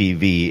Smash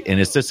TV, and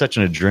it's just such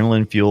an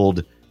adrenaline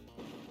fueled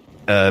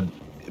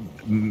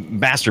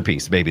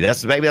masterpiece. Maybe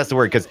that's the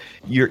word, because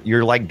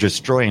you're like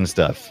destroying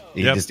stuff.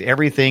 Just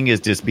everything is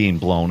just being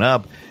blown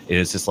up.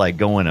 It's just like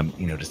going,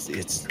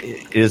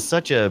 it is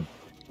such a.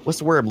 What's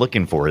the word I'm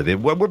looking for?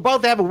 We're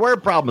both having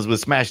word problems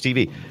with Smash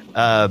TV.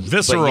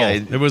 Visceral. Yeah,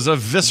 it was a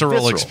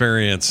visceral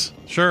experience.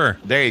 Sure.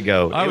 There you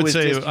go. I would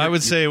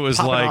say it was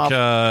like,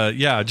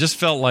 it just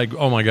felt like,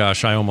 oh my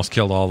gosh, I almost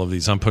killed all of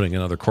these. I'm putting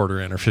another quarter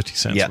in or 50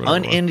 cents. Yeah,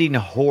 unending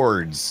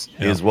hordes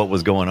is what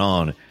was going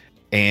on.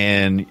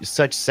 And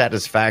such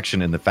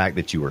satisfaction in the fact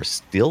that you were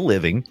still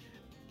living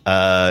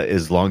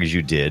as long as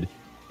you did.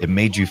 It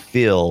made you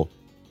feel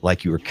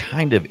like you were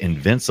kind of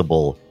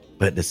invincible,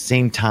 but at the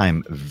same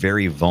time,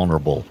 very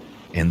vulnerable.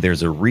 And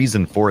there's a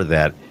reason for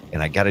that.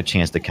 And I got a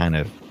chance to kind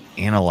of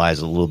analyze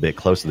a little bit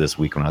closer this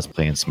week when I was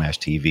playing Smash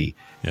TV.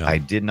 Yeah. I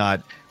did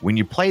not, when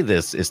you play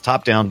this, it's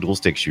top-down dual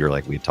stick shooter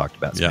like we had talked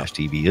about Smash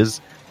TV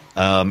is.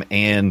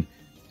 And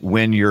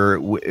when you're,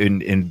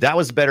 and that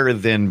was better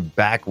than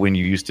back when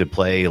you used to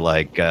play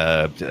like,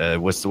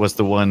 what's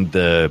the one,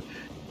 the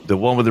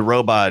one with the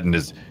robot and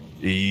is,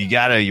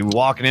 you're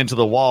walking into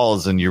the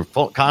walls and you're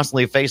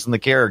constantly facing the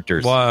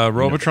characters.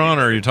 Robotron,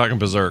 or are you talking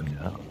Berserk?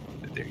 No.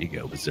 There you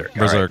go, Berserk.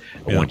 Berserk.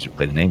 Right. I want you to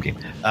play the name game.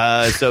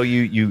 So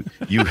you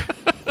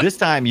this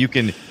time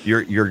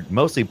you're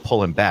mostly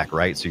pulling back,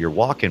 right? So you're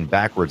walking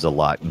backwards a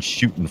lot and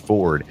shooting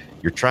forward.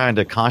 You're trying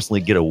to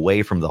constantly get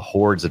away from the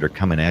hordes that are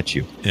coming at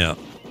you. Yeah.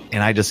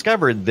 And I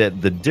discovered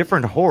that the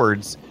different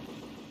hordes,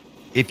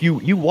 if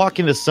you walk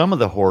into some of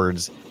the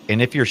hordes,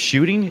 and if you're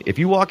shooting, if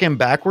you walk in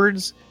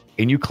backwards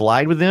and you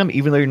collide with them,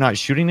 even though you're not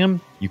shooting them,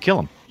 you kill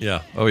them.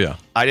 Yeah. Oh, yeah.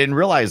 I didn't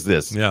realize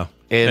this. Yeah.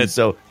 And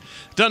so...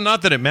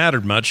 Not that it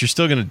mattered much. You're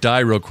still going to die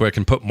real quick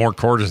and put more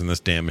quarters in this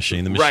damn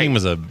machine. The machine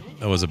was a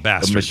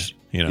bastard.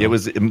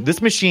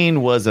 This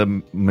machine was a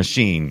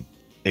machine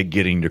at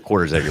getting your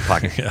quarters out of your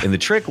pocket. Yeah. And the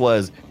trick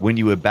was when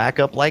you would back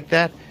up like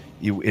that,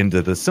 you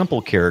into the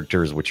simple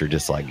characters, which are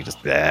just like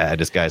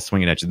this guy's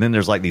swinging at you. Then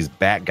there's like these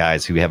bat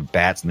guys who have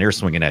bats and they're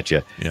swinging at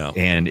you. Yeah.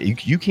 And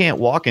you can't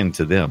walk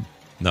into them.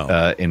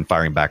 No. In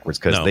firing backwards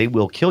because they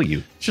will kill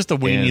you. It's just the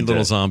weenie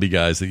little zombie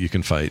guys that you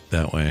can fight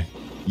that way.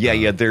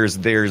 Yeah. There's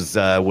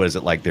what is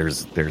it like?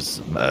 There's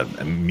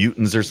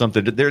mutants or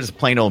something. There's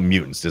plain old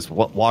mutants just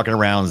walking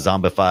around,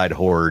 zombified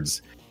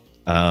hordes,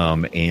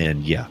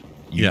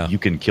 you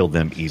can kill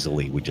them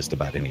easily with just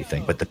about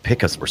anything. But the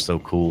pickups were so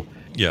cool.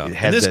 Yeah, it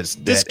has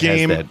this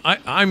game.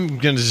 I'm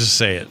going to just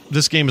say it.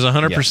 This game is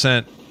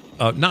 100%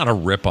 not a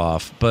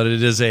ripoff, but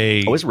it is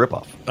it's a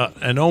ripoff,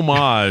 an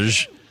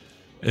homage.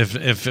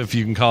 If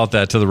you can call it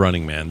that, to the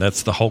Running Man.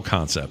 That's the whole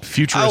concept.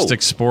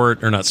 Futuristic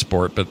sport, or not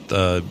sport,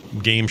 but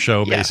game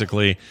show,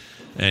 basically.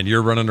 And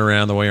you're running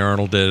around the way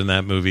Arnold did in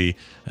that movie.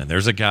 And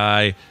there's a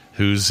guy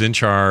who's in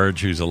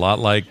charge, who's a lot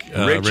like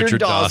Richard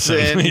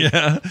Dawson.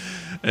 Yeah.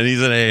 And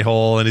he's an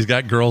a-hole, and he's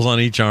got girls on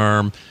each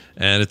arm.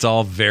 And it's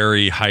all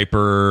very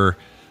hyper,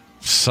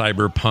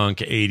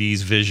 cyberpunk, 80s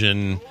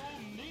vision,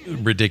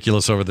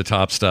 ridiculous, over the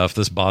top stuff.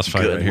 This boss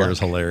fight here is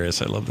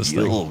hilarious. I love this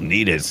thing. You'll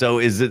need it. So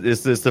is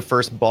this the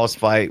first boss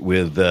fight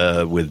with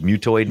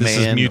Mutoid Man? This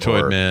is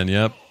Mutoid Man.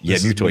 Yep. Yeah,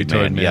 Mutoid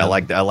Man. Yeah,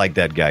 I like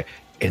that guy.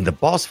 And the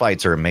boss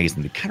fights are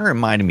amazing. They kind of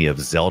reminded me of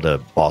Zelda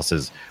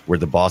bosses, where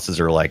the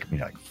bosses are like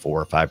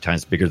 4 or 5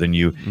 times bigger than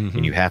you,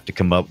 and you have to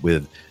come up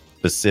with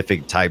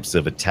specific types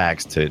of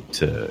attacks to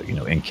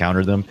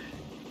encounter them,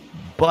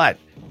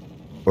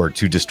 or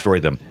to destroy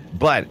them.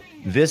 But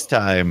this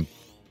time,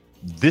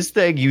 this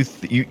thing,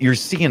 you're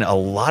seeing a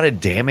lot of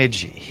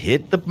damage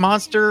hit the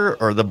monster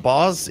or the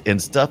boss,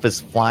 and stuff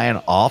is flying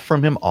off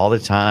from him all the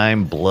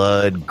time.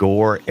 Blood,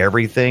 gore,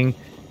 everything.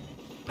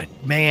 But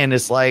man,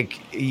 it's like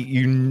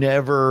you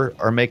never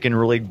are making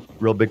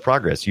real big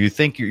progress. You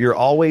think you're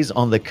always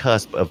on the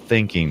cusp of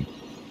thinking,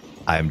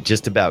 I'm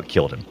just about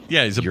killed him.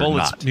 Yeah, he's a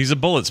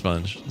bullet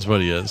sponge. That's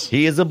what he is.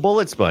 He is a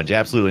bullet sponge,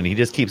 absolutely. And he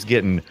just keeps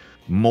getting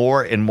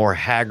more and more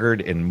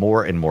haggard and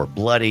more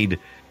bloodied.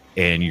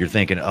 And you're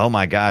thinking, oh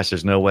my gosh,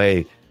 there's no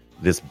way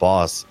this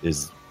boss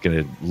is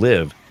going to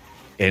live.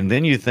 And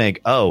then you think,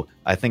 oh,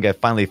 I think I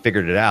finally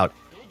figured it out.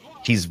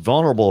 He's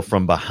vulnerable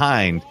from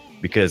behind,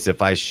 because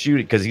if I shoot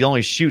it, because he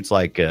only shoots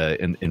like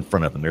in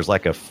front of him. There's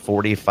like a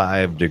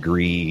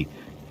 45-degree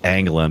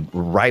angle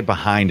right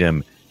behind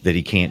him that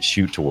he can't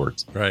shoot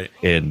towards. Right.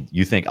 And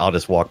you think, I'll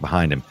just walk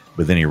behind him,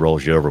 but then he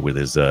rolls you over with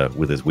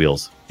his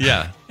wheels.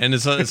 Yeah, and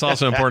it's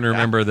also important to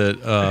remember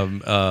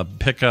that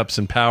pickups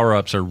and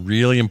power-ups are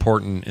really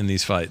important in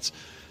these fights.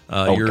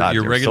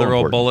 Your regular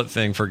old bullet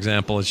thing, for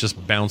example, is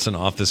just bouncing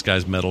off this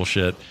guy's metal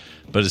shit.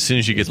 But as soon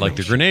as you get like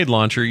the grenade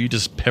launcher, you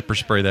just pepper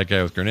spray that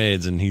guy with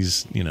grenades, and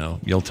he's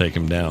you'll take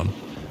him down,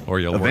 or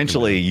you'll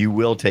eventually you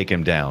will take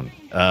him down.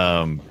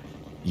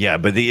 Yeah,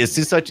 but it's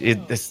just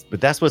but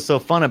that's what's so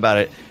fun about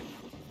it.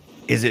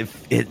 Is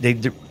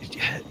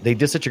they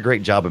did such a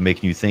great job of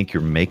making you think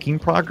you're making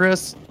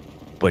progress,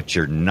 but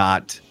you're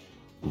not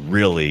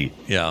really.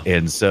 Yeah.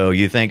 And so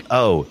you think,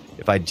 oh,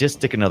 if I just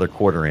stick another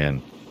quarter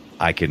in,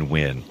 I can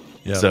win.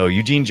 Yeah. So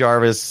Eugene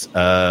Jarvis,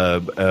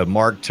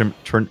 Mark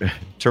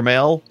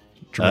Turmel,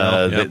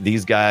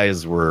 these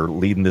guys were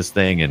leading this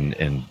thing,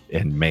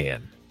 and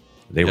man,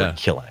 they were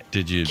killing it.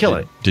 Did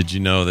you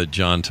know that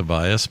John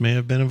Tobias may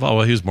have been involved?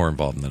 Well, he was more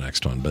involved in the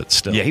next one, but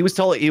still. Yeah, he was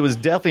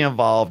definitely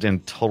involved in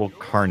Total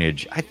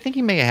Carnage. I think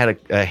he may have had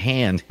a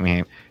hand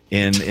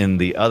in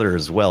the other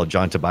as well.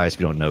 John Tobias, if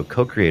you don't know,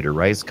 co-creator,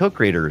 right? His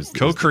co-creator is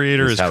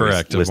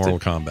correct of Mortal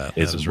Kombat.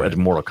 It's right.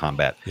 Mortal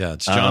Kombat. Yeah,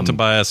 it's John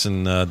Tobias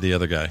and the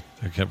other guy.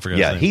 I can't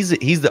forget his name.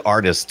 He's the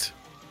artist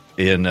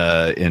in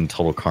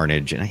Total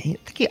Carnage, and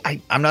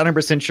I'm not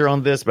 100% sure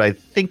on this, but I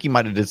think he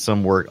might have did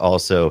some work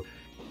also.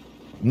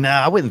 No,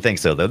 I wouldn't think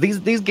so though.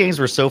 These games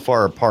were so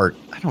far apart.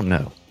 I don't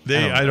know.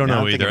 I don't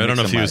know either. I don't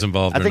know if he was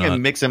involved. I think or not.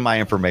 I'm mixing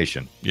my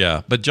information.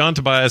 Yeah, but John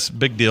Tobias,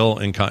 big deal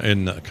in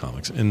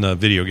comics, in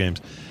video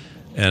games,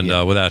 and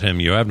without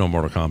him, you have no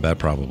Mortal Kombat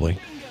probably.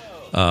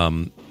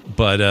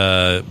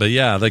 But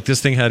yeah, like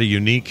this thing had a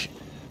unique.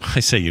 I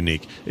say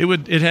unique.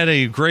 It had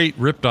a great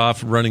ripped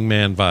off Running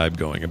Man vibe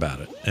going about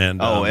it.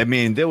 And I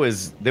mean, there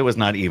was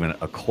not even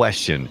a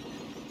question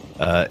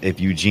if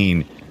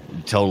Eugene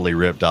totally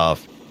ripped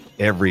off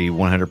every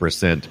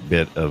 100%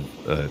 bit of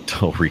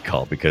Total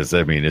Recall, because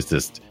I mean it's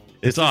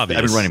obvious.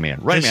 I mean, Running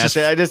Man.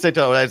 I just said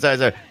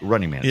Total.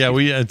 Running Man. Yeah,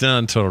 we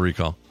done Total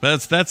Recall.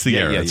 That's the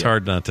era. It's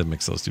hard not to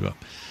mix those two up.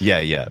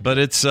 Yeah. But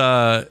it's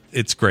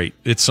great.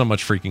 It's so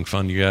much freaking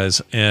fun, you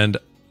guys. And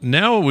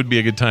now it would be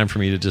a good time for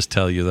me to just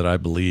tell you that I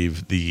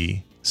believe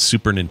the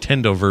Super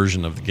Nintendo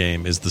version of the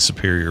game is the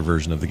superior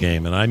version of the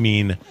game, and I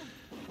mean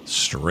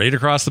straight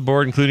across the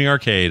board, including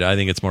arcade. I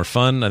think it's more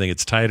fun. I think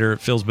it's tighter. It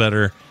feels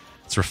better.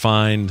 It's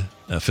refined.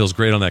 Feels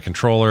great on that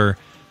controller.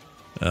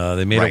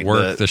 They made it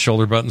work. The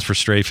shoulder buttons for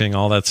strafing,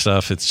 all that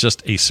stuff. It's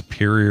just a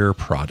superior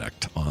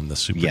product on the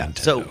Super Nintendo.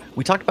 So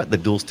we talked about the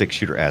dual stick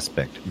shooter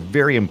aspect.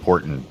 Very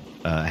important.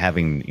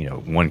 Having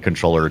one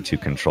controller to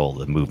control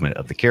the movement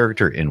of the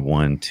character and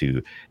one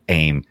to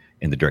aim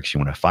in the direction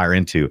you want to fire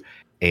into.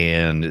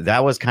 And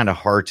that was kind of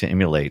hard to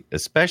emulate,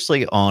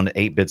 especially on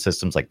 8-bit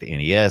systems like the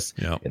NES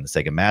and the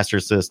Sega Master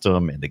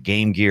System and the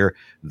Game Gear.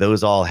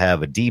 Those all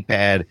have a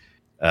D-pad.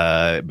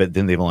 But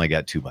then they've only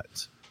got 2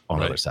 buttons on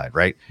the other side,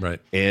 right? Right.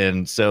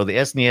 And so the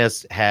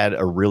SNES had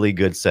a really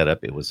good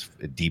setup. It was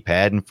a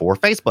D-pad and 4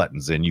 face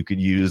buttons, and you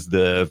could use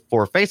the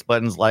 4 face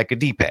buttons like a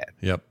D-pad.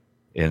 Yep.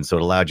 And so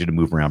it allowed you to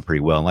move around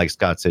pretty well. And like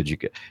Scott said,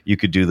 you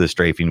could do the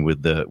strafing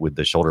with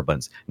the shoulder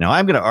buttons. Now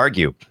I'm going to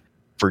argue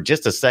for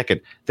just a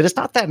second that it's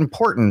not that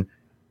important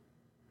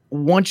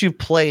once you've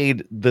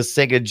played the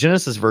Sega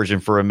Genesis version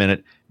for a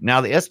minute.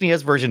 Now the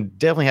SNES version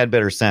definitely had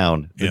better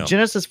sound. The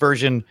Genesis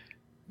version,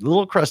 a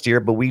little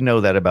crustier, but we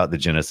know that about the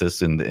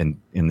Genesis in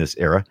this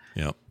era.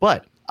 Yeah.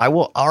 But I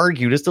will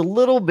argue just a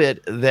little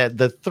bit that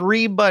the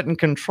 3-button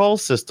control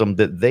system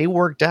that they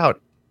worked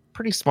out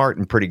pretty smart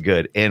and pretty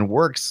good and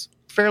works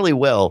fairly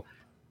well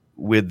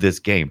with this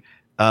game.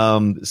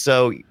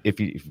 So if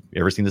you've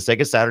ever seen the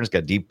Sega Saturn, it's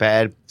got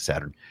D-pad.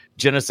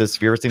 Genesis,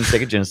 if you've ever seen the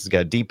Sega Genesis, it's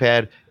got a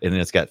D-pad, and then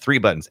it's got 3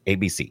 buttons,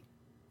 ABC.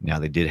 Now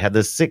they did have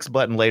the 6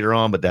 button later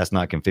on, but that's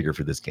not configured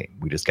for this game.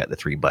 We just got the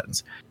 3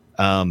 buttons.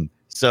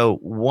 So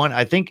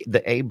I think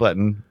the A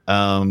button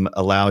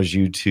allows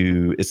you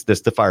to, it's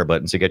the fire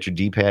button. So you got your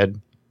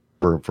D-pad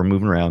for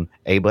moving around,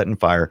 A button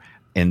fire,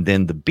 and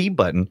then the B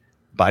button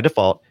by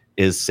default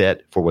is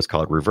set for what's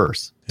called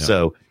reverse. Yeah.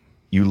 So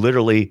you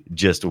literally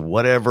just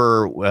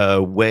whatever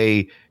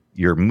way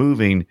you're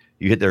moving,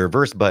 you hit the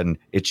reverse button,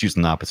 it shoots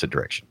in the opposite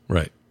direction.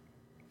 Right.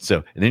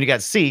 So, and then you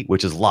got C,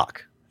 which is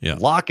lock. Yeah.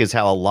 Lock is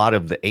how a lot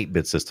of the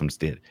 8-bit systems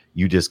did.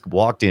 You just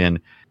walked in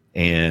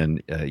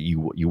and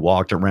you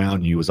walked around,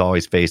 and you was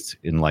always faced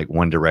in like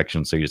one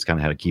direction. So you just kind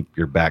of had to keep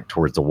your back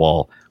towards the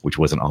wall, which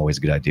wasn't always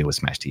a good idea with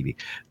Smash TV.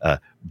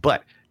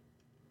 But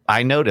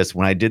I noticed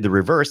when I did the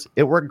reverse,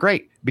 it worked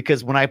great,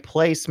 because when I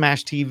play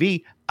Smash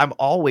TV, I'm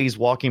always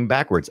walking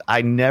backwards.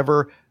 I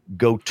never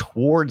go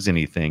towards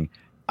anything.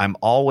 I'm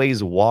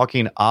always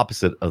walking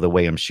opposite of the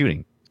way I'm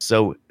shooting.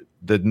 So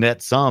the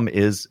net sum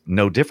is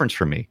no difference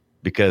for me,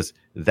 because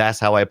that's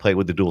how I play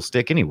with the dual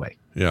stick anyway.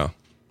 Yeah.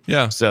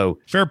 Yeah. So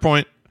fair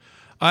point.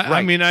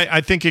 I mean,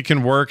 I think it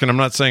can work, and I'm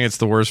not saying it's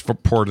the worst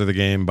port of the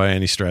game by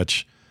any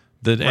stretch.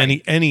 The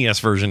NES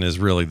version is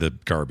really the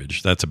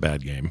garbage. That's a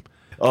bad game.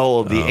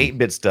 Oh, the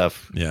 8-bit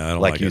stuff. Yeah, I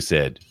don't like you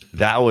said.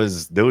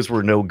 Those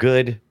were no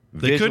good.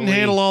 They couldn't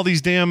handle all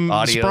these damn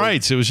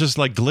sprites. It was just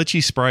like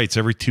glitchy sprites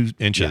every 2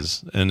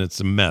 inches, and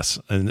it's a mess.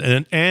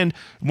 And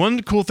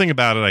one cool thing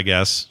about it, I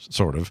guess,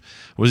 sort of,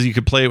 was you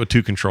could play it with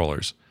 2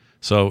 controllers.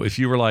 So if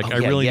you were like, I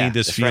really need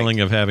this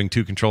feeling of having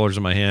 2 controllers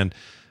in my hand,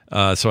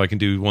 So I can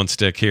do one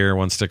stick here,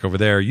 one stick over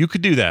there. You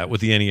could do that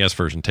with the NES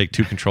version. Take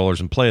 2 controllers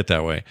and play it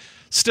that way.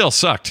 Still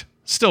sucked.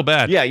 Still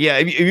bad. Yeah.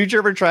 Have you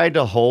ever tried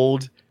to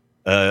hold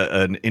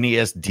an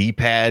NES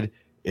D-pad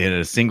in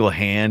a single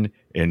hand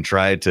and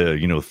try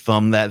to,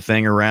 thumb that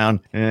thing around?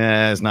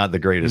 It's not the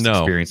greatest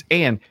experience.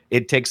 And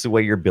it takes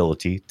away your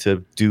ability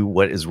to do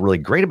what is really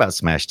great about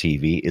Smash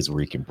TV is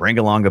where you can bring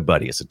along a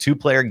buddy. It's a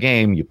 2-player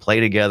game. You play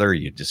together.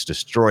 You just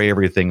destroy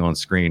everything on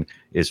screen.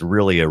 It's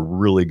really a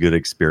really good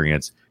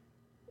experience.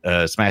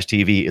 Smash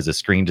TV is a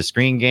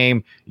screen-to-screen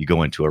game. You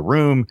go into a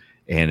room,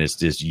 and it's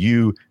just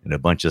you and a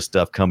bunch of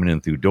stuff coming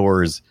in through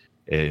doors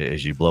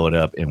as you blow it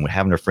up. And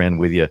having a friend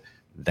with you,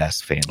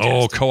 that's fantastic.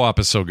 Oh, co-op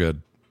is so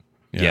good.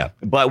 Yeah.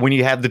 But when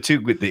you have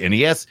the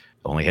NES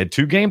only had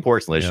 2 game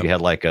ports, unless you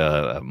had like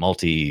a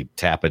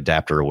multi-tap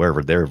adapter or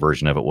whatever their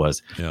version of it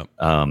was. Yeah.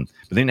 But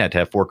then you had to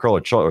have 4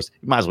 controllers.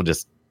 You might as well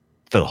just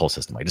throw the whole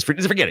system away. Just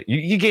forget it.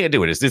 You can't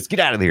do it. It's get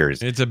out of here.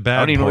 It's a bad port. I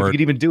don't even know if you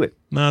could even do it.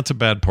 No, it's a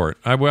bad port.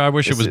 I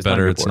wish it was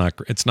better.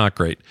 It's not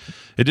great.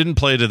 It didn't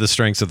play to the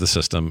strengths of the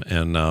system,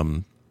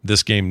 and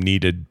this game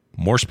needed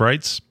more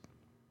sprites.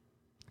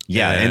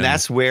 Yeah, and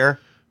that's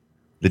where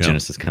the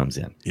Genesis comes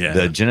in. Yeah.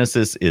 The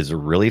Genesis is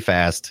really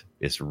fast.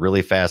 It's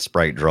really fast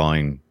sprite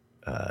drawing.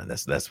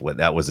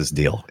 That was his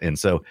deal. And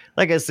so,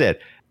 like I said,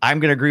 I'm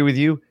going to agree with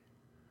you.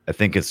 I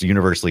think it's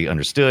universally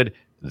understood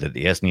that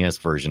the SNES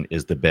version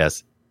is the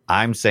best.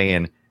 I'm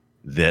saying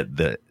that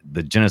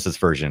the Genesis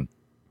version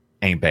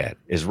ain't bad.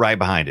 It's right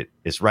behind it.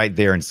 It's right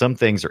there. And some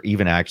things are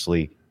even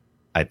actually,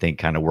 I think,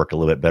 kind of work a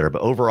little bit better.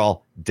 But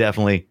overall,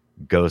 definitely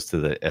goes to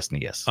the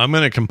SNES. I'm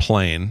going to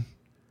complain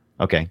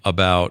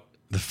about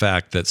the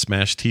fact that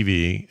Smash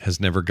TV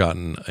has never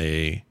gotten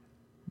a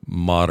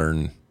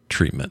modern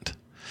treatment.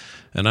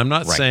 And I'm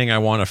not saying I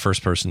want a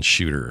first-person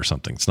shooter or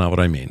something. It's not what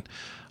I mean.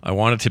 I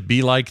want it to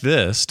be like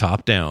this,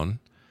 top-down,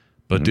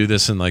 but do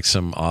this in like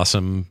some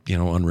awesome,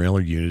 Unreal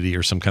or Unity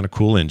or some kind of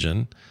cool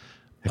engine.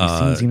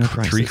 Have you seen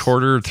Xenocrisis?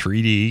 3/4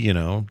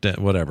 3D,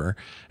 whatever.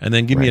 And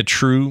then give me a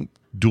true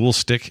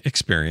dual-stick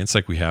experience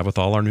like we have with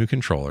all our new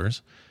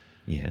controllers.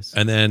 Yes.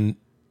 And then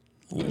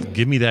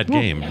give me that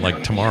game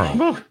like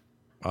tomorrow.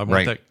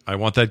 I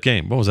want that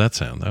game. What was that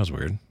sound? That was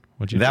weird.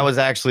 That was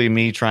actually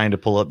me trying to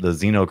pull up the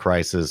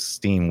Xenocrisis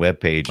Steam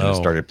webpage and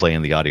started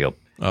playing the audio.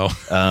 Oh.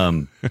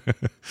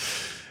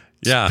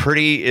 Yeah.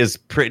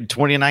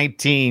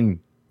 2019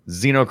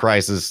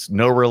 Xenocrisis,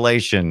 no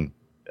relation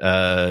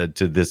to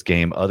this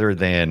game other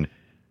than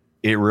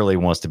it really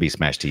wants to be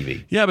Smash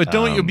TV. Yeah, but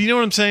you know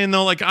what I'm saying,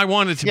 though? Like, I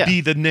want it to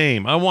be the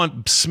name. I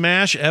want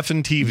Smash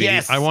effing TV.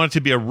 Yes. I want it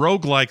to be a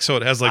roguelike, so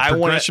it has like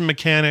progression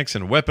mechanics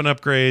and weapon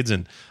upgrades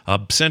and a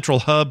central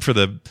hub for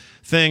the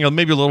thing, or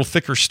maybe a little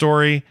thicker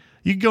story.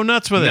 You can go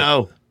nuts with it.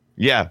 No.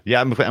 Yeah,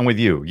 I'm with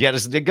you. Yeah,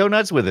 just go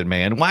nuts with it,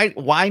 man.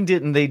 Why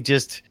didn't they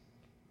just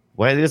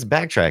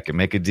backtrack and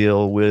make a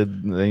deal with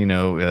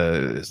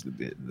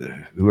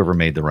whoever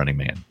made the Running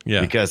Man?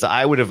 Yeah, because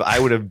I would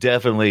have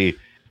definitely,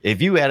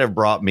 if you had have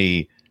brought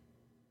me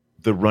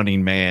the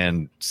Running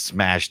Man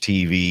Smash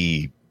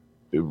TV,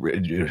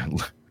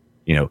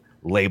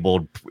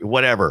 labeled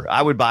whatever,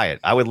 I would buy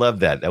it. I would love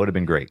that. That would have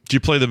been great. Do you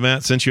play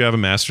since you have a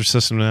Master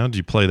System now? Do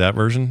you play that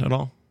version at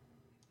all?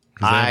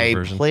 I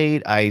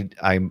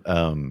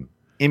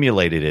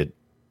emulated it.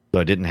 So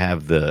I didn't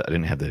have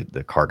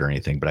the card or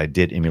anything, but I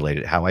did emulate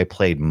it. How I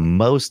played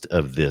most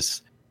of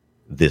this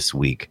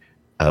week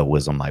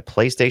was on my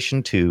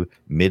PlayStation 2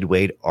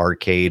 Midway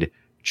Arcade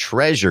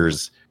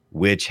Treasures,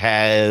 which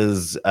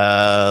has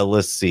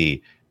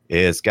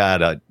it's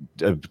got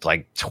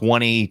like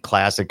 20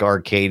 classic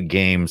arcade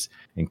games,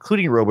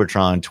 including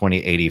Robotron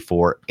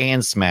 2084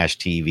 and Smash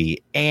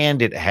TV,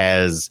 and it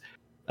has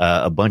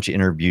a bunch of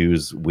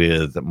interviews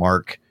with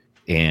Mark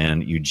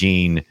and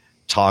Eugene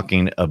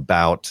talking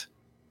about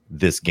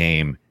this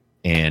game,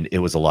 and it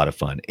was a lot of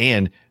fun.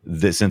 And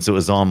since it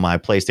was on my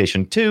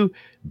PlayStation 2,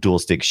 dual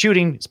stick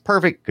shooting is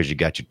perfect because you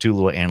got your 2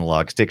 little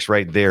analog sticks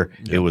right there.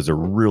 Yep. It was a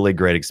really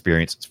great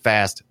experience. It's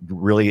fast,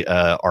 really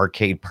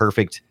arcade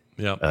perfect.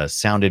 Yeah,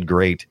 sounded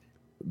great.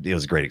 It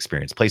was a great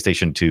experience.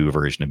 PlayStation 2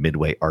 version of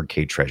Midway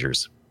Arcade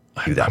Treasures.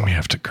 I may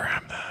have to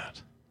grab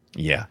that.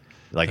 Yeah,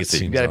 like I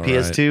said, you got a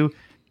PS2.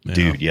 Right.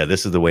 Dude, yeah,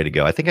 this is the way to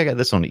go. I think I got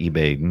this on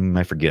eBay.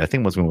 I forget. I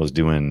think it was when I was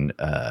doing,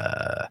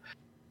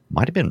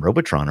 might have been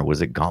Robotron, or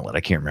was it Gauntlet?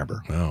 I can't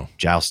remember. Oh.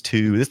 Joust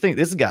 2. This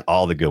has got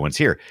all the good ones.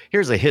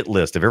 Here's a hit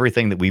list of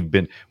everything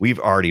that we've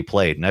already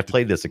played, and I've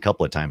played this a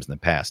couple of times in the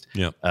past.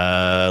 Yeah.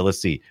 Let's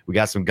see. We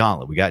got some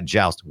Gauntlet. We got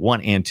Joust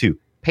 1 and 2.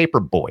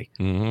 Paperboy.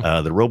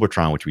 Mm-hmm. The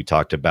Robotron, which we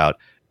talked about.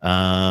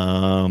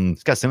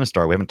 It's got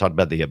Sinistar. We haven't talked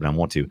about that yet, but I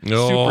want to.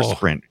 No. Super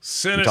Sprint.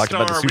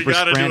 Sinistar. We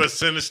got to do a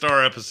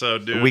Sinistar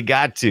episode, dude. We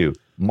got to.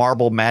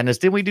 Marble Madness.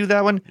 Didn't we do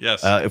that one?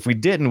 Yes. If we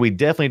didn't, we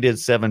definitely did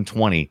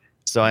 720.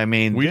 So I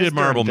mean, we did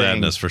Marble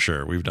Madness for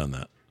sure. We've done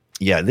that.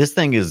 Yeah, this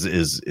thing is a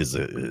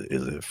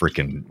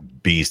freaking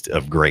beast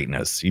of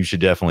greatness. You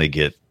should definitely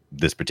get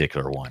this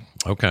particular one.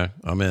 Okay,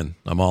 I'm in.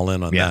 I'm all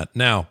in on that.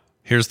 Now,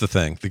 Here's the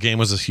thing. The game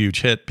was a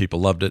huge hit.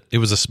 People loved it. It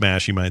was a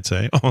smash, you might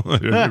say.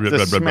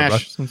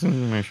 Smash.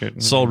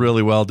 Sold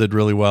really well, did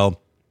really well.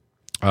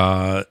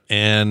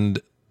 And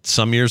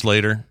some years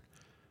later,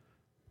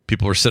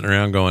 people were sitting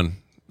around going,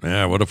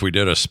 yeah, what if we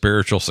did a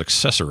spiritual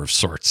successor of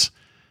sorts?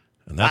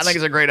 And I think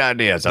it's a great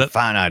idea. It's a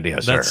fine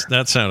idea, sir.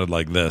 That sounded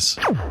like this.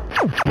 He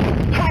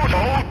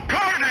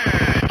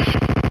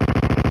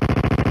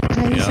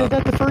said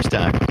that the first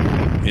time.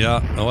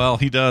 Yeah, well,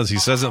 he does. He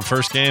says it in the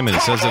first game, and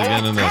he says it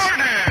again in this.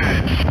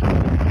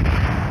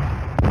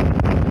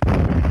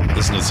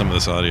 Listen to some of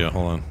this audio.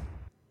 Hold on.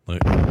 Hold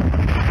on.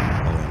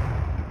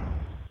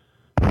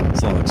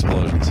 It's a lot of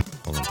explosions.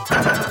 Hold on.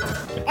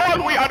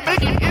 All we are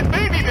making is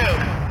baby milk.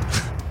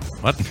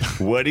 What?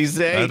 What'd he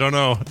say? I don't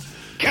know.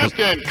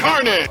 Captain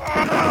Carnage.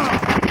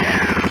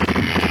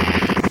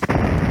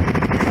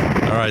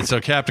 All right,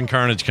 so Captain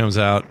Carnage comes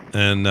out,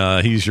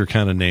 and he's your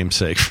kind of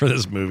namesake for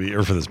this movie,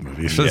 for this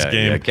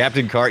game. Yeah,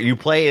 Captain You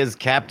play as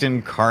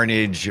Captain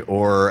Carnage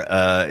or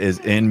is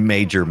in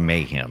Major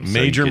Mayhem. So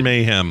Major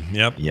Mayhem,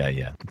 yep.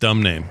 Yeah.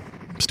 Dumb name.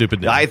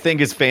 Stupid name. I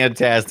think it's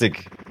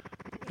fantastic.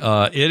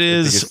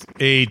 This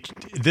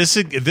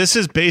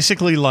is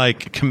basically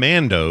like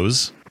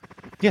Commandos.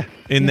 Yeah.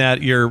 In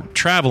that you're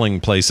traveling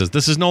places.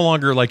 This is no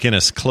longer like in a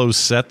closed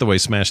set the way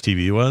Smash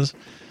TV was.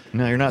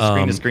 No, you're not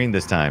screen to screen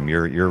this time.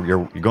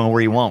 You're going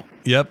where you want.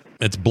 Yep,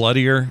 it's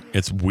bloodier.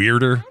 It's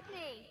weirder.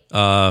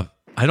 I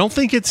don't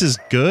think it's as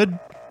good.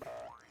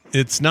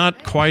 It's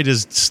not quite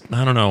as It's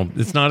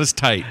not as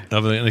tight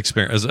of an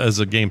experience as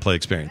a gameplay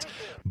experience.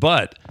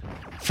 But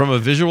from a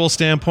visual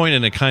standpoint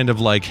and a kind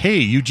of like, hey,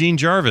 Eugene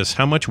Jarvis,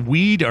 how much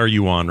weed are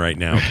you on right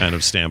now? Kind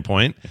of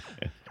standpoint.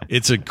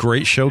 It's a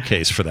great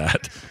showcase for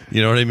that.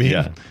 You know what I mean?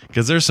 Yeah.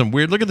 Because there's some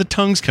weird... Look at the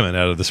tongues coming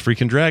out of this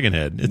freaking dragon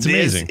head. It's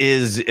amazing.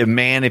 This is...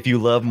 Man, if you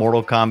love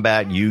Mortal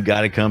Kombat, you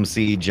got to come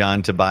see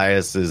John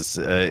Tobias's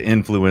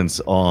influence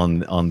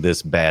on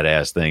this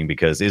badass thing,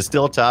 because it's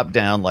still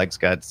top-down, like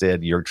Scott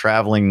said. You're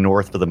traveling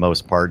north for the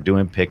most part,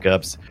 doing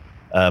pickups,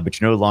 but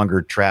you're no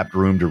longer trapped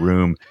room to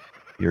room.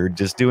 You're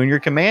just doing your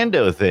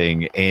commando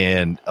thing.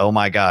 And, oh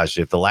my gosh,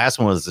 if the last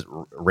one was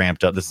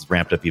ramped up, this is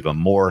ramped up even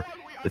more.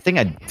 The thing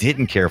I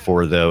didn't care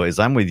for, though, is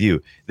I'm with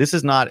you. This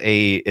is not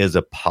a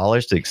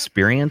polished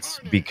experience,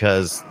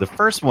 because the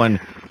first one,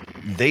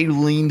 they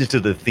leaned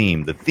to the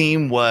theme. The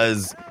theme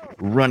was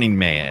Running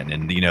Man,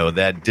 and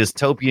that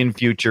dystopian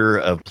future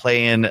of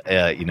playing,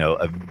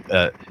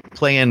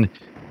 playing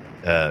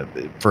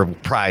for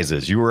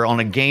prizes. You were on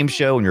a game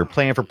show and you're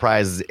playing for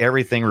prizes.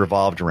 Everything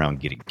revolved around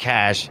getting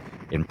cash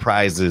and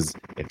prizes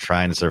and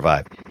trying to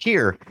survive.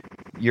 Here,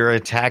 you're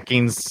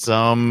attacking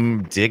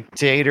some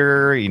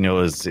dictator. It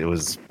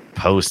was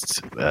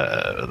post.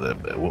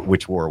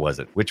 Which war was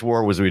it? Which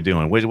war was we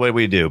doing? What did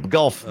we do?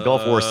 Gulf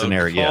War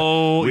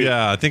scenario.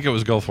 I think it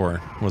was Gulf War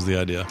was the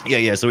idea.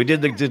 Yeah. So we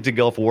did the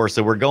Gulf War.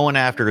 So we're going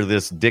after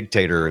this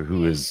dictator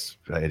who is,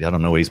 I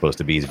don't know what he's supposed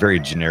to be. He's very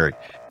generic.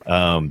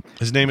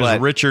 His name is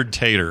Richard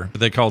Tater, but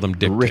they called him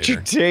Dictator.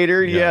 Richard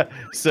Tater, yeah.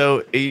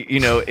 So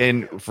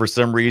and for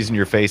some reason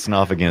you're facing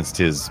off against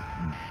his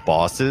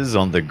bosses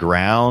on the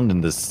ground in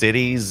the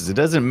cities. It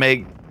doesn't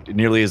make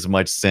nearly as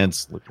much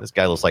sense. Look, this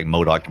guy looks like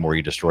MODOK the more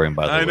you destroy him,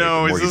 by the way. I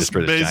know, he's just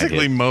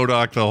basically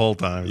MODOK the whole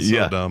time. It's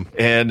so dumb.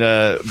 And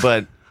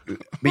but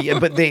they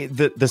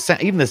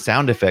even the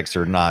sound effects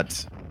are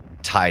not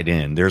tied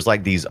in. There's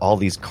like all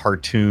these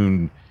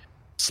cartoon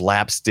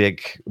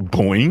slapstick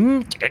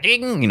boing,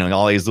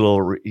 all these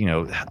little,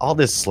 all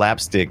this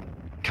slapstick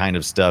kind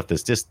of stuff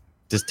that's just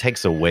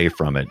takes away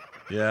from it.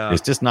 Yeah,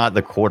 it's just not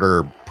the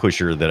quarter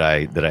pusher that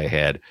I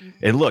had.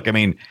 And look, I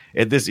mean,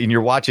 if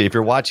you're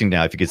watching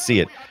now, if you could see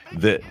it,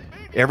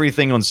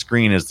 everything on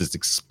screen is just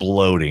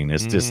exploding.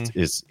 It's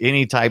it's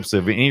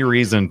any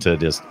reason to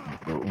just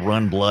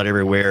run blood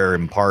everywhere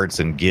and parts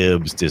and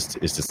gibs. It's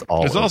just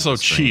all. It's also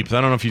cheap. I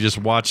don't know if you just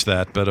watched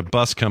that, but a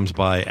bus comes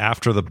by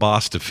after the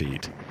boss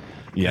defeat.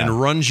 Yeah.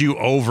 And runs you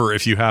over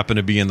if you happen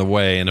to be in the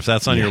way. And if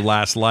that's on your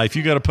last life,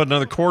 you got to put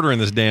another quarter in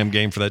this damn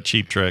game for that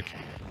cheap trick.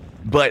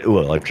 But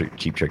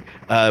cheap trick.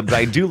 But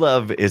I do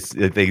love is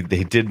that they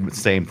did the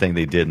same thing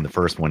they did in the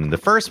first one. In the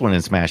first one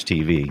in Smash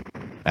TV,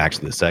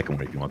 actually the second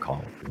one, if you want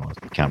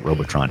to count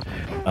Robotron,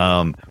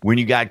 when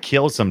you got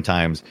killed,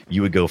 sometimes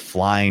you would go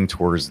flying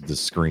towards the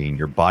screen.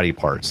 Your body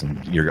parts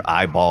and your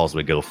eyeballs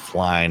would go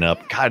flying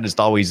up. God,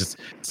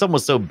 someone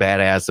was so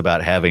badass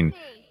about having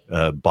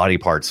body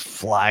parts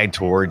fly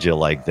towards you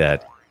like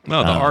that.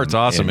 No, the art's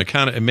awesome.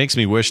 It makes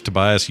me wish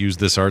Tobias used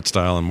this art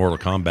style in Mortal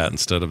Kombat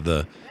instead of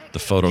the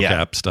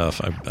photocap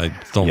stuff. I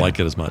don't like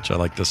it as much. I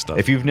like this stuff.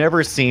 If you've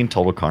never seen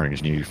Total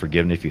Carnage, and you're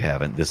forgiven if you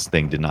haven't, this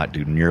thing did not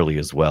do nearly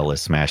as well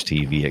as Smash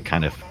TV. It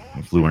kind of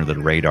flew under the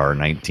radar in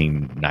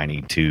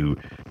 1992.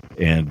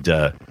 And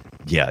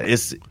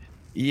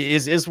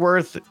it's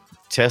worth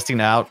testing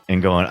out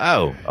and going,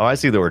 oh, I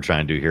see what we're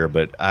trying to do here,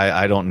 but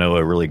I don't know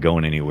it really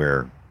going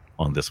anywhere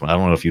on this one. I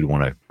don't know if you'd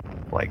want to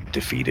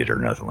defeat it or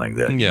nothing like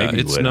that. Yeah,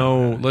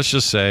 let's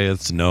just say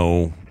it's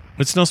no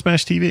It's no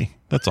Smash TV.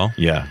 That's all.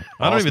 Yeah,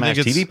 I don't even Smash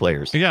think it's TV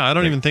players. Yeah, I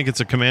don't even think it's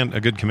a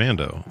good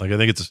commando. Like I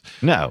think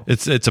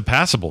it's a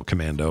passable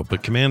commando,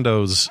 but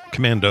commandos,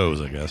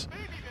 I guess.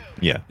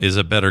 Yeah, is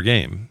a better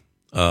game.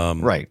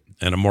 Right.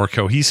 And a more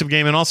cohesive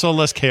game, and also a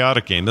less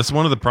chaotic game. That's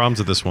one of the problems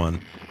with this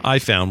one. I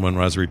found when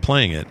I was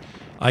replaying it,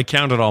 I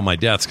counted all my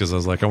deaths because I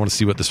was like, I want to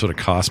see what this would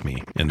have cost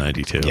me in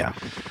 92. Yeah.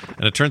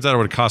 And it turns out it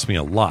would have cost me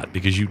a lot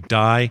because you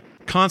die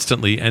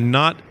constantly and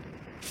not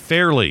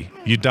fairly.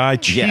 You die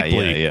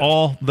cheaply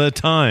all the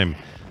time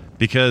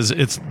because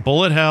it's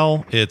bullet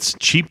hell, it's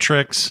cheap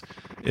tricks,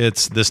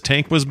 it's this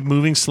tank was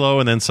moving slow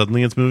and then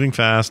suddenly it's moving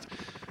fast.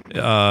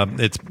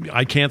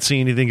 I can't see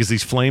anything because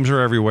these flames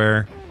are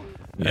everywhere.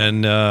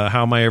 And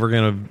how am I ever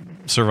going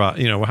to survive?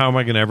 How am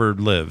I going to ever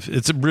live?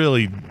 It's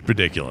really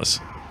ridiculous.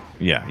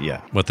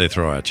 Yeah. What they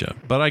throw at you.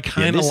 But I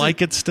kind of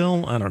like it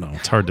still. I don't know.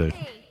 It's hard to.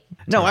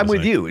 No, I'm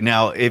with you.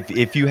 Now,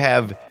 if you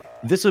have,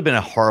 this would have been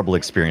a horrible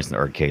experience in the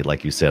arcade,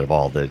 like you said, of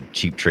all the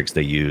cheap tricks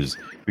they use,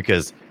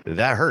 because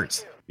that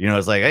hurts.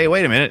 It's like, hey,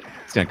 wait a minute.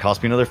 It's going to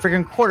cost me another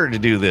freaking quarter to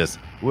do this.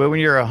 Well,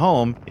 when you're at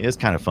home, it's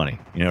kind of funny,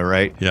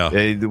 right?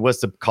 Yeah. What's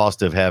the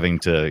cost of having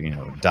to,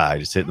 die?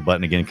 Just hit the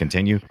button again and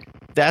continue.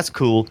 That's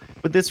cool,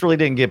 but this really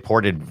didn't get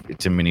ported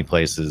to many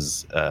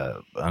places,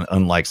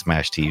 unlike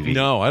Smash TV.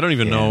 No, I don't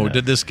even know.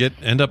 Did this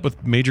end up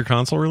with major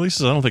console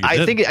releases? I don't think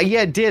it did.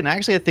 It did. And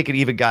actually, I think it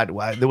even got.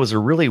 There was a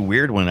really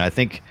weird one. I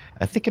think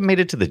it made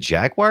it to the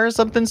Jaguar or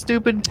something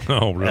stupid.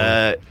 Oh,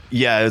 really?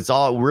 Yeah, it's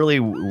all really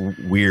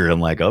weird.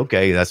 I'm like,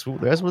 okay, that's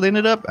where they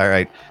ended up. All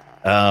right,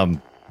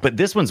 but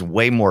this one's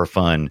way more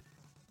fun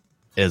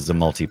as a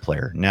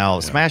multiplayer. Now,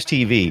 Smash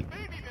TV.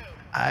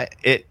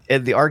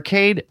 At the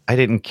arcade, I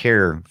didn't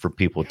care for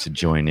people to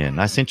join in.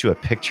 I sent you a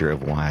picture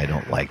of why I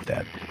don't like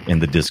that in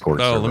the Discord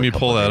server. Let me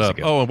pull that up.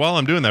 Oh, while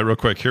I'm doing that real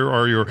quick, here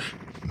are your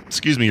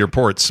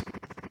ports.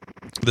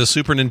 The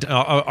Super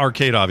Nintendo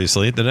arcade,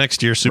 obviously. The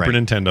next year, Super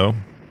Nintendo.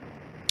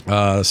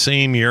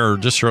 Same year, or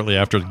just shortly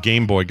after,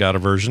 Game Boy got a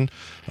version.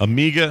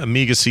 Amiga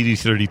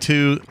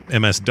CD32,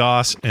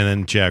 MS-DOS, and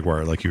then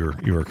Jaguar. Like you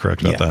were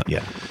correct about that.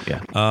 Yeah.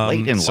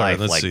 Late in life.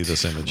 Let's see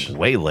this image.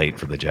 Way late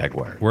for the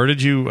Jaguar. Where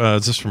did you?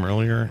 Is this from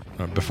earlier,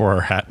 before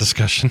our hat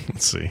discussion?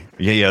 Let's see.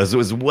 Yeah. It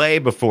was way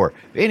before.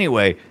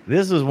 Anyway,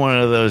 this was one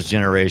of those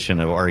generation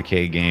of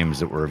arcade games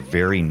that were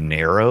very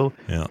narrow.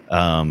 Yeah.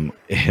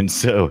 And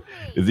so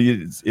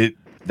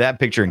that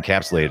picture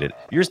encapsulated it.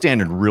 You're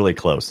standing really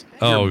close.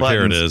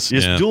 Here it is.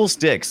 It's dual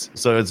sticks.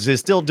 So it's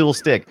still dual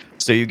stick.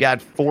 So you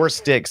got 4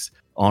 sticks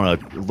on a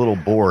little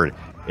board.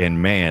 And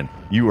man,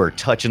 you are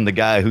touching the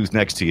guy who's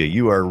next to you.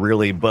 You are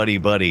really buddy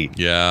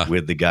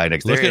with the guy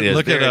next to you.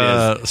 Look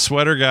at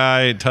sweater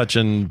guy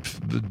touching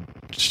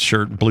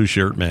blue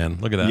shirt man.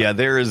 Look at that. Yeah,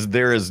 there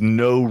is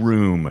no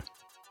room.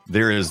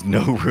 There is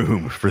no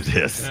room for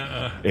this.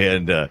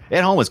 And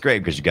at home it's great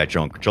because you got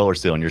your own controller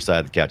still on your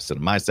side of the couch, still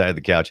on my side of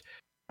the couch.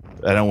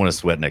 I don't want to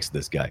sweat next to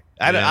this guy.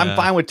 I'm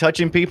fine with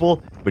touching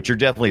people, but you're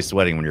definitely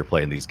sweating when you're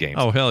playing these games.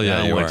 Oh, hell yeah.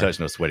 I don't want to touch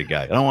no sweaty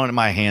guy. I don't want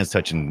my hands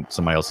touching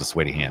somebody else's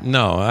sweaty hand.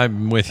 No,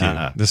 I'm with you.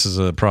 This is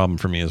a problem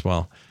for me as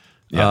well.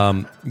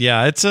 Yeah.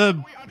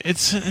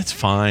 It's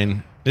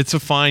fine. It's a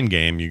fine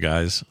game, you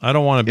guys. I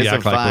don't want to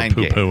act like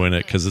we're poo-poo in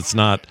it because it's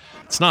not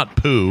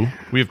poo.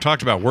 We have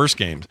talked about worse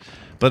games,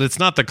 but it's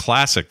not the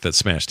classic that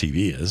Smash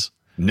TV is.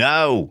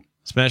 No.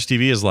 Smash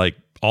TV is like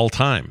all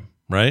time,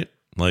 right?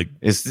 Like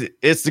it's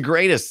the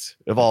greatest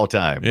of all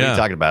time. What are you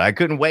talking about? I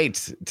couldn't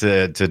wait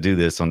to do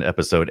this on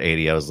episode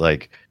 80. I was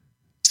like,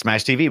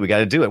 Smash TV, we got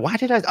to do it. Why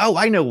did I? Oh,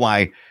 I know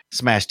why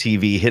Smash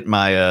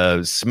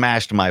TV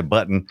smashed my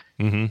button.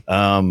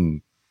 Mm-hmm.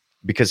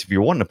 Because if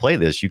you're wanting to play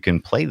this, you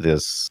can play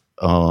this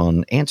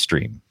on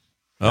Antstream.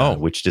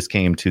 Which just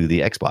came to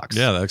the Xbox.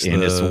 Yeah,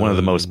 it's one of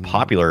the most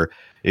popular.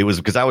 It was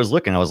because I was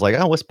looking. I was like,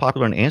 what's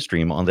popular on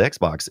Antstream on the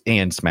Xbox?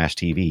 And Smash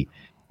TV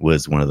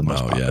was one of the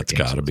most popular. Yeah, it's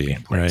got to be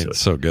right. It's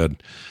so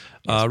good.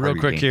 Real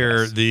quick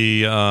here,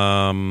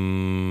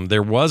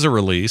 there was a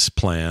release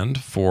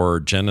planned for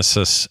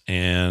Genesis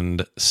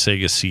and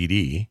Sega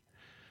CD,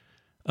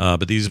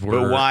 but these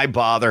were. But why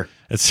bother?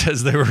 It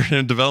says they were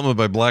in development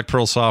by Black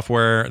Pearl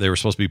Software. They were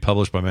supposed to be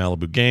published by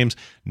Malibu Games.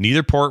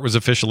 Neither port was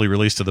officially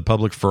released to the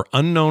public for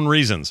unknown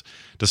reasons,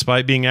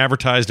 despite being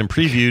advertised and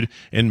previewed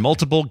in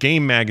multiple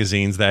game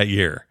magazines that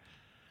year.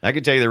 I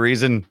can tell you the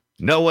reason.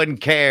 No one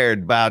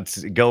cared about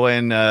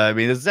going.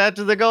 It's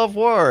after the Gulf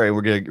War, and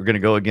we're gonna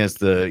go against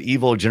the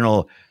evil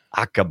General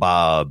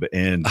Akabab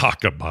and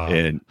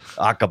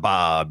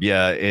Akabab.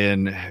 Yeah,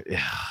 and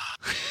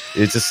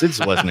it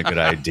just wasn't a good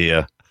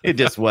idea. It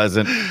just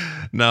wasn't.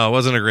 No, it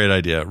wasn't a great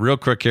idea. Real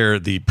quick here,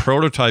 the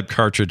prototype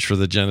cartridge for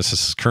the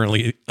Genesis is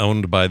currently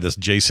owned by this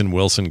Jason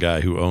Wilson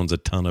guy who owns a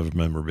ton of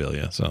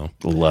memorabilia. So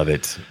love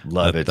it.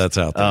 That's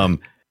out there.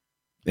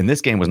 And this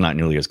game was not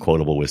nearly as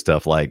quotable with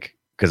stuff like.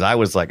 Because I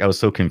was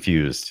so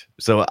confused.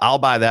 So I'll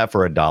buy that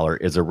for $1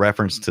 is a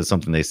reference to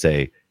something they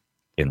say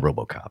in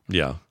RoboCop.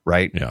 Yeah.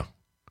 Right? Yeah.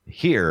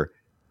 Here,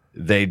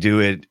 they do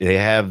it. They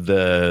have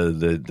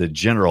the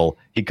general.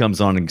 He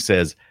comes on and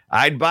says,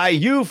 I'd buy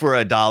you for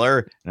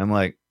 $1. And I'm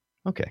like,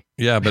 Okay.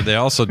 Yeah, but they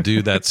also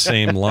do that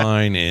same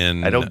line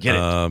in I don't get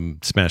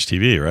it. Smash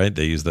TV, right?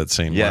 They use that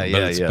same line.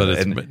 But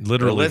it's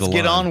literally let's the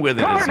get line. on with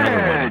it. It's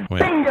another one.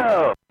 Wait.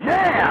 Bingo!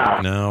 Yeah!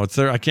 No, it's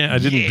there. I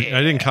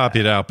didn't copy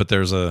it out, but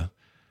there's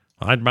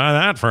I'd buy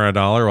that for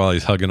 $1 while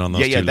he's hugging on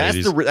those two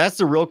ladies. That's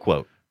the real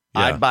quote.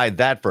 Yeah. I'd buy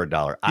that for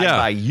 $1. I'd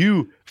buy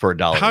you for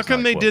 $1. How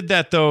come they did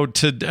that though?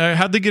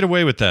 How'd they get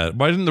away with that?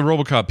 Why didn't the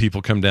RoboCop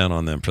people come down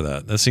on them for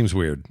that? That seems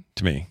weird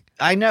to me.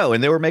 I know,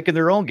 and they were making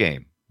their own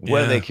game.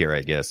 What do they care?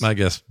 I guess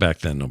back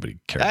then nobody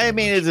cared. I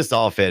mean, it's just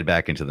all fed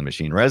back into the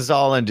machine. It's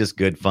all in just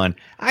good fun.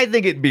 I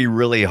think it'd be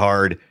really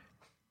hard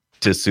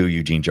to sue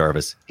Eugene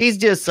Jarvis. He's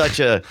just such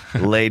a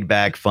laid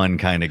back, fun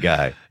kind of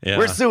guy. Yeah.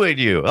 We're suing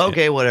you.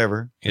 Okay,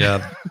 whatever.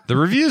 Yeah. The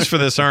reviews for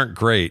this aren't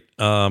great.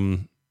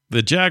 The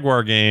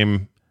Jaguar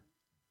game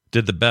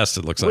did the best.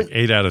 It looks like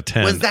 8 out of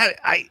 10. Was that?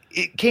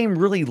 It came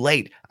really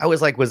late. I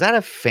was like, was that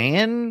a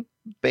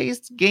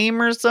fan-based game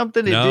or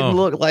something? It didn't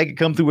look like it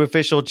come through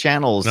official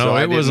channels. No, so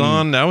it was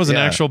on. That was an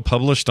actual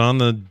published on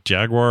the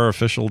Jaguar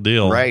official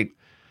deal, right?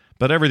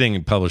 But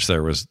everything published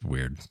there was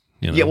weird.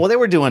 Yeah, well, they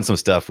were doing some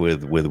stuff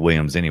with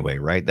Williams anyway,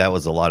 right? That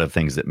was a lot of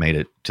things that made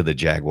it to the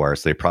Jaguar,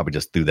 so they probably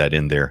just threw that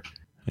in there.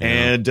 Yeah.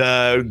 And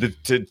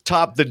to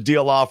top the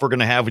deal off we're going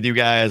to have with you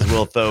guys,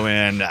 we'll throw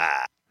in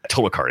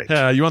Total Carnage.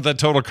 Yeah, you want that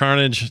Total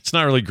Carnage? It's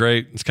not really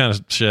great. It's kind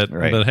of shit.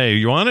 Right. But hey,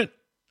 you want it?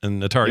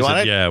 And Atari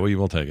said, yeah,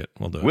 we'll take it.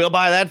 We'll do it. We'll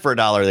buy that for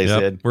 $1, they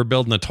said. We're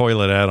building a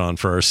toilet add-on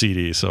for our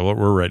CD, so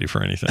we're ready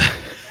for anything.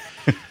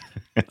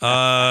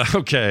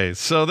 Okay,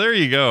 so there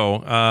you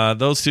go.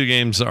 Those two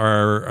games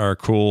are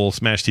cool.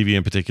 Smash TV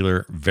in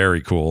particular,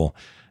 very cool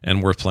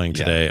and worth playing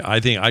today. I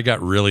think I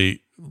got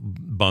really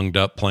bunged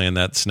up playing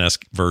that SNES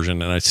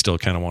version, and I still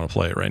kind of want to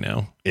play it right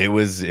now. It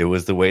was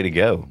the way to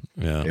go.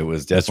 Yeah, it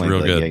was definitely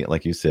real good.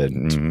 Like you said,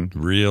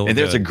 real. And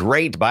there's good. a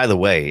great, by the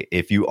way,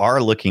 if you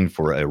are looking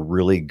for a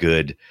really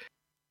good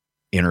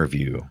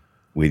interview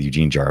with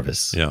Eugene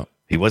Jarvis. Yeah,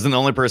 he wasn't the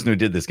only person who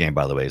did this game,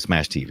 by the way,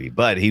 Smash TV,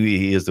 but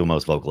he is the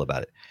most vocal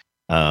about it.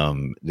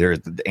 There's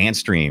the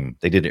Antstream.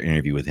 They did an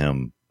interview with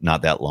him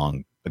not that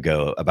long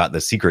ago about the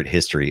secret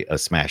history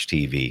of Smash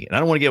TV, and I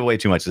don't want to give away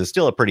too much. It's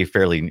still a pretty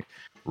fairly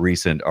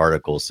recent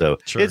article, so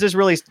it's just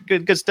really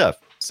good stuff.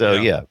 So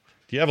yeah.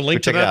 Do you have a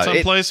link to that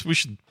someplace? We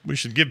should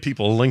give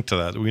people a link to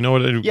that. We know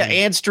what it is. Yeah,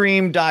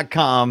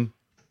 Antstream.com,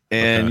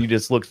 and you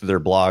just look through their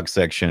blog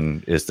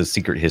section. It's the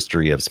secret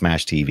history of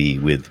Smash TV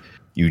with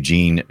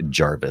Eugene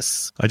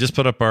Jarvis. I just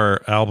put up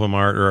our album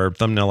art or our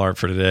thumbnail art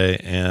for today,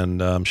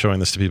 and I'm showing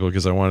this to people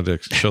because I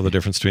wanted to show the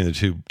difference between the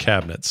two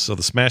cabinets. So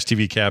the Smash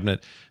TV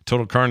cabinet,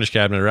 Total Carnage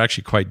cabinet are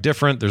actually quite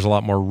different. There's a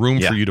lot more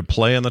room for you to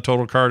play on the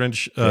Total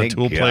Carnage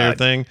tool player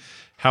thing.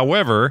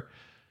 However,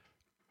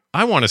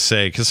 I want to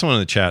say, because someone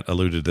in the chat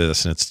alluded to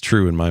this, and it's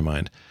true in my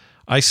mind,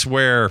 I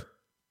swear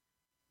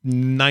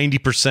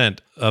 90%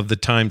 of the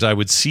times I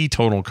would see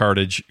Total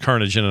Carnage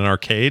in an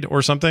arcade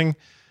or something,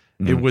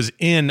 it was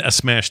in a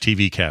Smash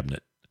TV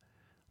cabinet.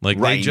 Like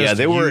right,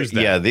 they were.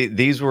 Yeah,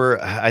 these were.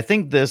 I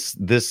think this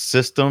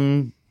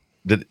system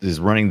that is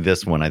running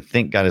this one, I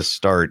think, got to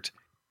start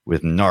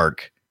with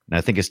Narc, and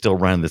I think it's still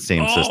running the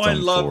same system. I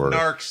love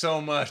Narc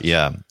so much.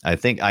 Yeah, I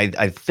think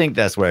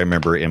that's what I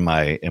remember in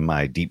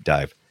my deep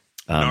dive.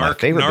 My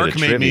favorite bit of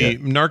trivia.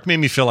 Narc made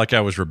me feel like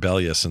I was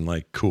rebellious and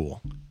like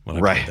cool when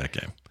I played that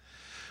game.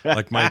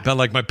 Like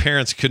my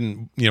parents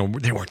couldn't, they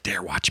weren't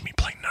there watching me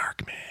play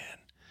Narc, man.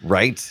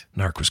 Right,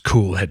 Narc was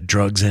cool. Had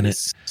drugs in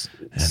it,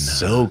 and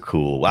so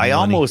cool. I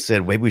almost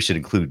said maybe we should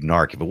include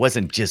Narc if it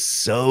wasn't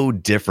just so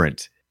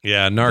different.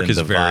 Yeah, Narc is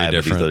very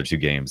different. These other two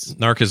games,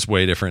 Narc is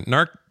way different.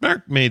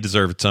 Narc may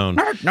deserve its own.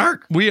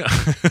 Narc.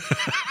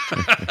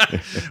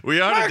 We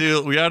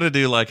ought to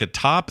do like a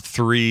top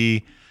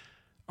 3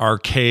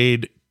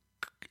 arcade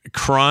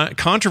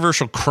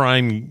controversial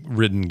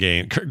crime-ridden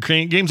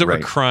games that were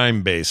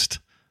crime-based.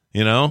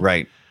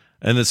 Right?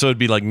 And then so it'd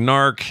be like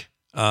Narc.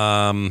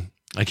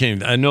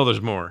 I know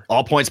there's more.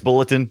 All Points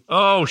Bulletin.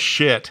 Oh,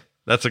 shit.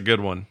 That's a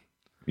good one.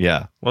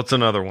 Yeah. What's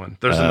another one?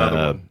 There's another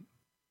one.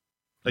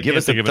 Give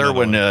us a third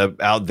one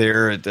out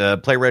there at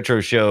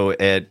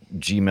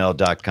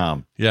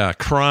playretroshow@gmail.com. Yeah.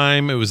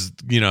 Crime. It was,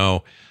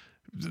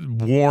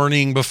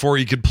 warning before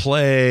you could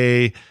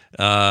play.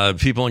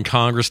 People in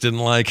Congress didn't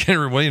like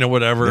it,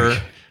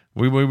 whatever.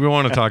 we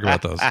want to talk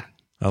about those. I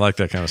like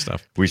that kind of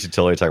stuff. We should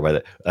totally talk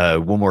about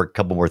that.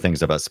 Couple more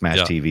things about Smash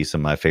TV.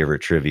 Some of my favorite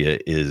trivia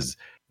is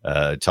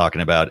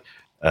talking about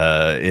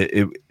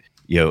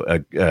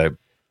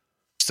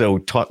so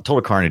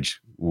Total Carnage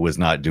was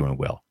not doing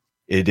well.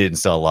 It didn't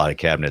sell a lot of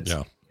cabinets,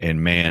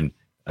 and man,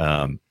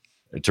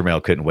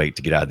 Termel couldn't wait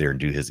to get out there and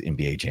do his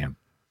NBA Jam.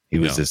 He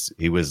was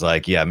he was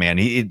like, yeah, man.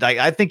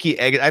 I think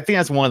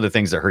that's one of the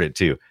things that hurt it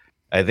too.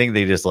 I think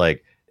they just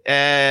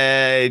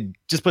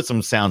just put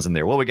some sounds in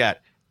there. What we got?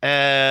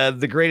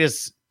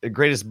 The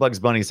greatest Bugs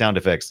Bunny sound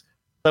effects.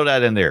 Throw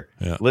that in there.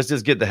 Yeah. Let's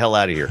just get the hell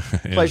out of here.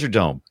 Pleasure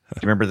Dome. Do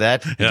you remember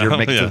that? Did you ever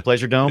make it to the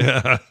Pleasure Dome?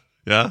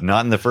 Yeah.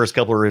 Not in the first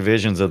couple of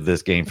revisions of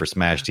this game for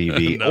Smash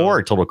TV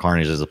or Total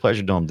Carnage. There's a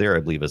Pleasure Dome there, I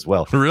believe, as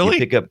well. Really? You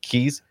pick up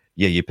keys.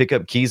 you pick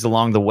up keys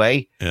along the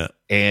way. Yeah.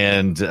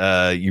 And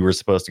you were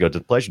supposed to go to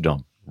the Pleasure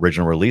Dome.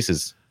 Original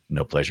releases,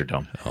 no Pleasure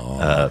Dome. Oh,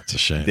 that's a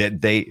shame.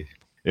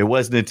 It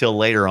wasn't until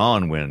later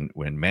on when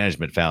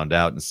management found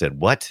out and said,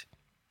 "What?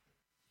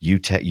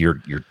 You're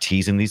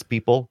teasing these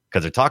people?"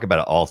 Because they're talking about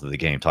it all through the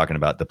game, talking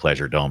about the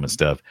Pleasure Dome and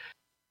stuff.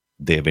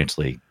 They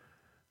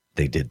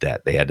did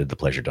that. They added the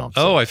Pleasure Dome.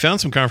 So. Oh, I found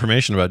some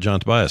confirmation about John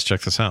Tobias.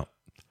 Check this out.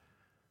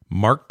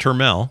 Mark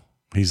Turmel,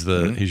 he's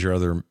your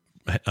other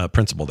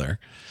principal there.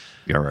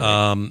 Yeah,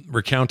 right.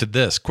 Recounted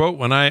this quote: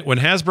 when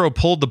Hasbro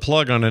pulled the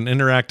plug on an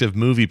interactive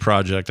movie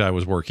project I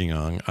was working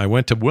on, I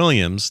went to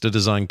Williams to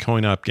design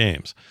coin-op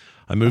games.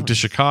 I moved to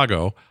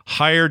Chicago,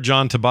 hired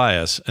John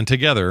Tobias, and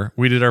together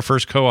we did our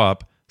first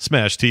co-op,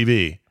 Smash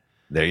TV.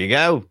 There you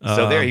go.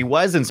 So there he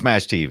was in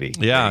Smash TV.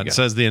 Yeah, it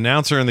says the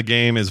announcer in the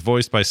game is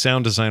voiced by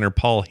sound designer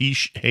Paul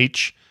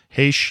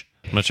Heish.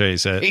 I'm not sure how you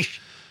say it.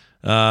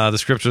 The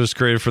script was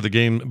created for the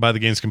game by the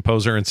game's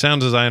composer and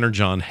sound designer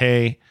John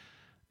Hay.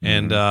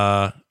 And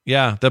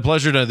the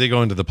Pleasure Dome, they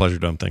go into the Pleasure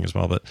Dome thing as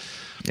well. But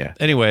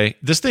anyway,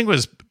 this thing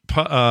was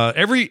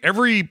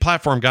every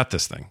platform got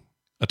this thing.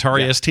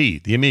 Atari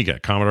ST, the Amiga,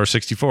 Commodore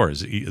 64,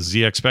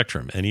 ZX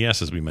Spectrum,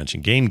 NES, as we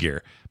mentioned, Game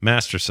Gear,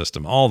 Master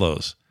System, all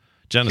those.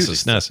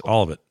 Genesis, NES,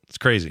 all of it. It's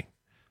crazy.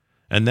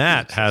 And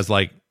that has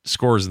like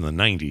scores in the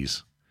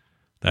 90s.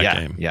 That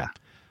game. Yeah.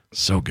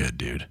 So good,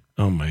 dude.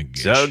 Oh my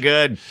gosh.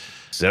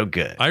 So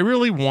good. I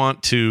really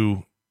want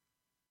a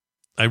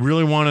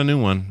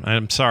new one.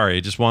 I'm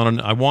sorry.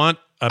 I want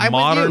a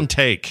modern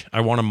take. I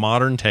want a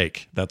modern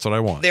take. That's what I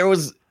want. There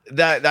was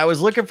that I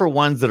was looking for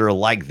ones that are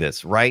like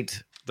this,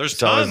 right? There's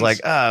so tons. I was like,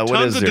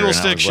 tons of dual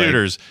stick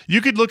shooters.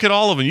 You could look at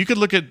all of them. You could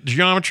look at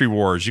Geometry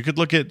Wars. You could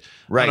look at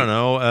I don't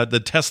know, the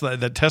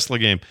Tesla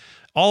game.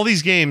 All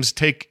these games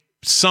take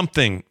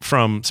something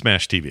from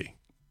Smash TV.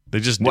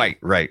 They just do.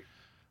 Right.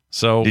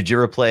 So did you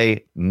ever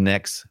play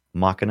Nex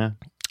Machina?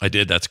 I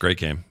did. That's a great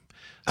game.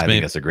 I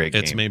think that's a great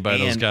game. It's made by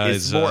those guys.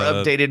 It's more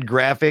updated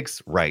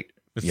graphics, right?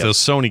 It's those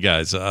Sony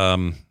guys.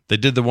 They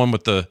did the one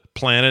with the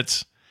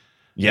planets.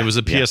 Yeah, it was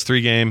a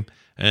PS3 game.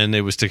 And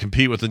it was to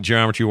compete with the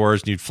Geometry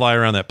Wars, and you'd fly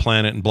around that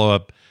planet and blow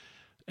up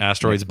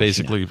asteroids,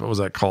 basically. What was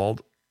that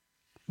called?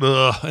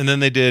 And then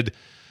they did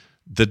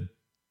the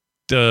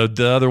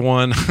other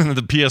one,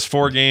 the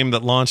PS4 game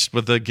that launched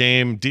with the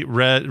game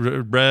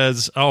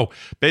Res. Oh,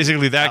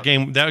 basically that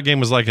game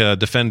was like a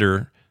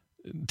Defender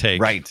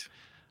take. Right.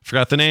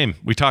 Forgot the name.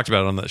 We talked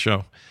about it on that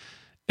show.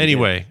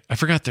 Anyway, I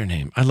forgot their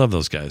name. I love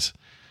those guys.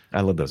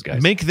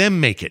 Make them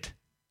make it.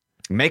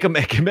 Make them.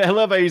 I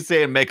love how you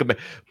say it. Make them.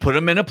 Put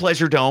them in a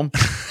Pleasure Dome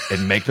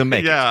and make them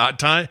make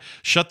it.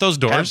 Shut those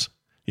doors.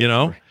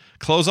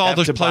 Close all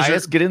the pleasure.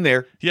 Get in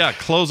there. Yeah,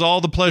 close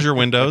all the pleasure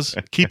windows.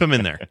 Keep them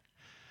in there.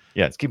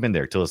 Yeah, let's keep them in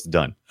there till it's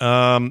done.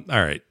 All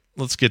right,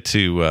 let's get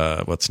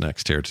to what's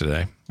next here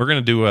today. We're going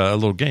to do a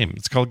little game.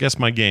 It's called Guess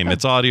My Game.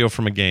 It's audio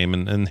from a game,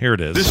 and here it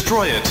is.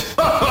 Destroy it.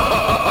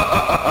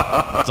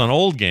 It's an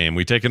old game.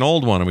 We take an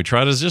old one and we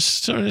try to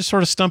just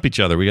sort of stump each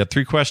other. We got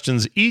 3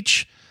 questions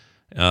each.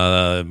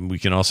 We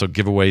can also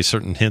give away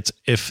certain hints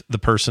if the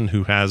person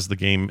who has the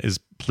game is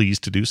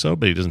pleased to do so,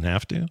 but he doesn't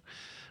have to.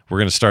 We're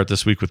going to start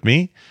this week with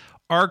me.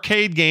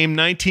 Arcade game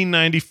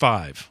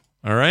 1995.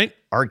 All right.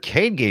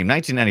 Arcade game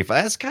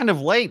 1995. That's kind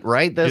of late,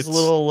 right? It's a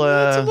little late.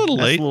 That's a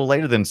little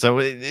later than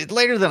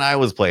later than I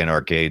was playing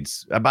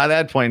arcades. By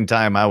that point in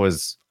time, I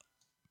was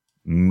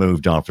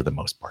moved on for the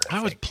most part.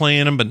 I was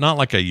playing them, but not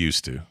like I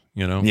used to.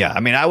 Yeah, I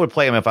mean, I would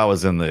play them if I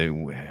was I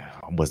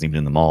wasn't even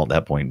in the mall at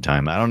that point in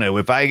time. I don't know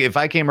if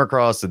I came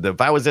across if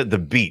I was at the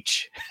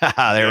beach.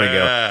 There we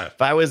go.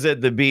 If I was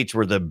at the beach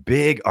where the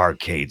big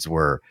arcades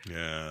were,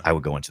 I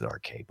would go into the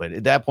arcade. But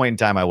at that point in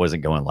time, I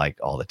wasn't going like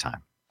all the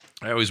time.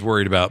 I always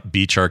worried about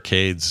beach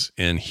arcades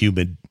in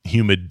humid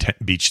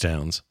beach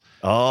towns.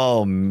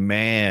 Oh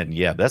man,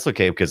 yeah, that's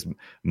okay because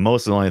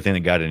most of the only thing that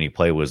got any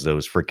play was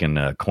those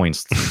freaking coin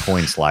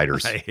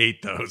sliders. I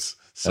hate those.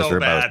 That's where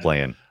everybody was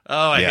playing.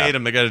 Oh, I hate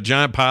them. They got a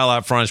giant pile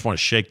out front. I just want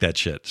to shake that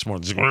shit. Yep,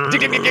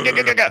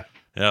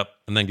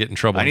 and then get in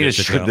trouble. I need a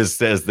shirt that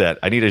says that.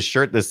 I need a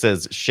shirt that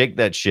says "shake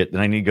that shit."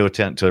 Then I need to go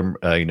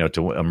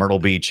to Myrtle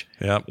Beach,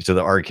 to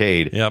the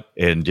arcade,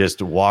 and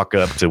just walk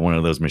up to one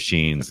of those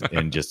machines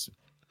and just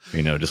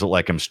look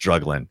like I'm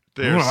struggling.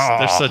 They're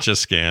such a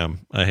scam.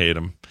 I hate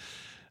them.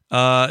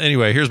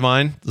 Anyway, here's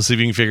mine. Let's see if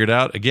you can figure it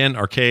out. Again,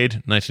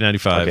 arcade,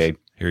 1995. Arcade.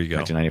 Here you go.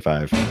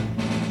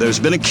 1995. There's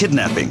been a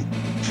kidnapping.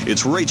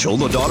 It's Rachel,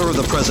 the daughter of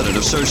the president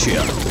of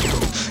Sertia.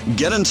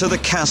 Get into the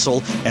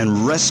castle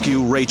and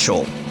rescue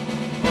Rachel.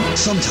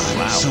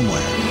 Sometime,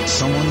 somewhere,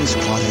 someone is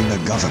plotting a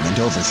government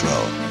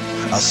overthrow.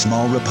 A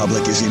small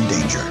republic is in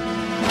danger.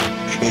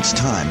 It's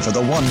time for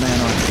the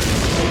one-man army.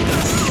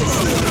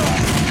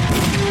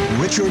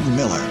 Richard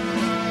Miller.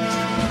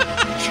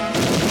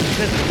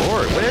 Good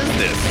Lord, what is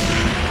this?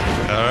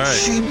 All right.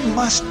 She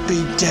must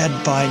be dead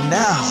by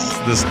now.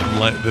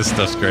 This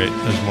stuff's great.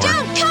 There's more.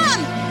 Don't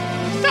come!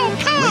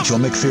 Rachel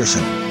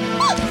McPherson.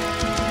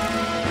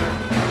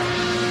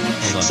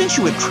 Since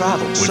you had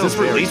traveled Was so this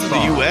very released in the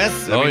far,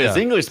 U.S.? I mean, it's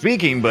English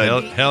speaking,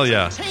 but hell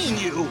yeah.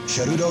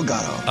 Sharudo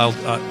Gato.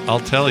 I'll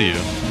tell you,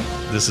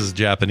 this is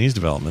Japanese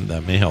development.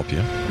 That may help you.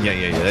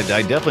 Yeah.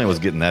 I definitely was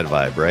getting that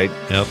vibe, right?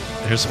 Yep.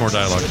 Here's some more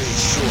dialogue.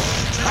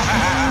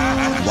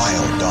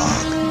 Wild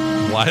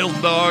Dog.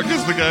 Wild Dog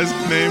is the guy's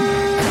name.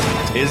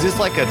 Is this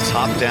like a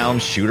top-down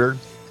shooter?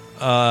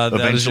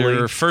 That is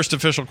your first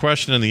official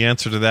question, and the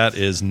answer to that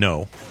is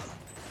no.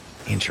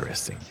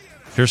 Interesting.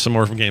 Here's some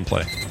more from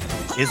gameplay.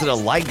 Is it a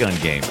light gun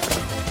game?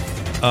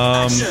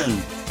 Get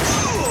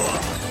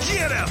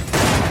him!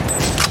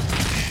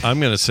 I'm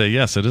going to say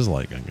yes, it is a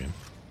light gun game.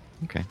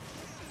 Okay.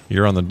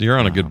 You're on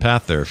a good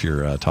path there if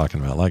you're talking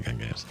about light gun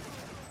games.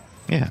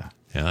 Yeah.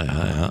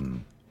 Yeah.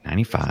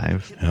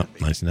 95.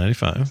 Yep,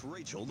 1995.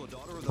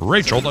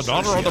 Rachel, the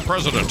daughter of the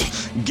president.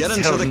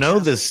 I don't know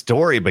this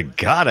story, but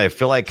God, I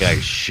feel like I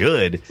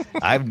should.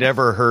 I've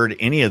never heard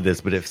any of this,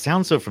 but it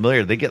sounds so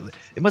familiar. They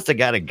must have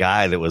got a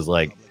guy that was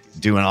like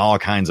doing all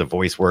kinds of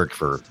voice work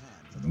for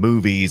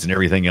movies and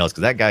everything else,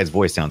 because that guy's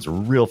voice sounds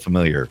real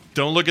familiar.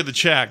 Don't look at the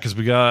chat because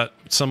we got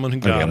someone who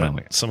got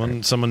it.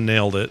 Someone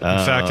nailed it. In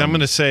fact, I'm going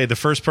to say the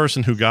first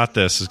person who got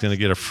this is going to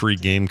get a free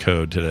game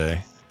code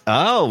today.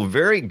 Oh,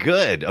 very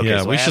good. Okay,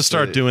 yeah, so we should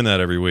start doing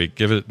that every week.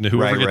 Give it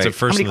whoever gets it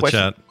first in the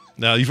chat.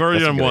 Now you've already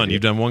done one.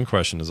 You've done one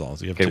question is all.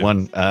 So you have two.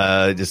 One.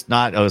 Just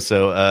not. Oh,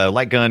 so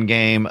light gun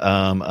game.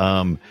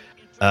 Does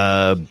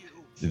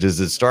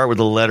it start with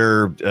the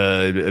letter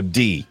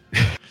D?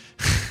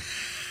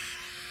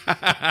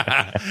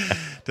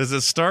 Does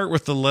it start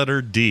with the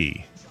letter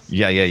D?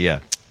 Yeah.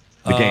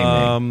 The game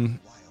name.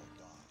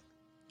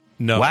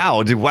 No.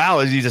 Wow, dude!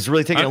 Wow, you just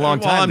really taking a long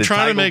time. Well, I'm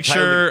trying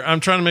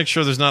to make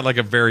sure there's not like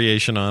a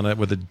variation on it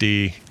with a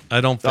D. I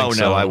don't think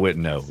so. Oh no, I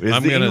wouldn't know.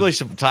 Is the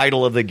English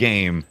title of the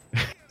game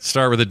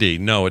start with a D?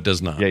 No, it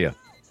does not. Yeah.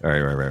 All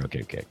right.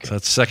 Okay. So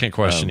that's the second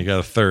question. You got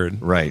a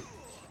third. Right.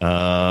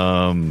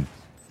 Oh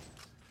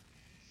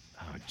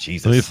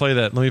Jesus! Let me play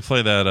that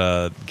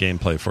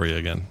gameplay for you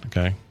again.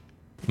 Okay.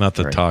 Not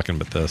the talking,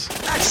 but this.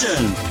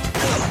 Action!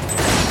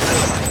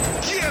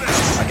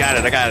 I got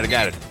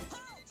it.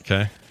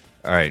 Okay.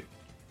 All right.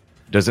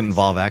 Does it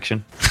involve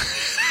action?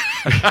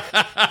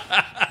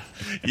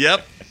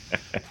 Yep,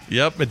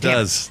 it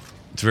does.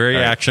 It's very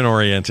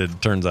action-oriented,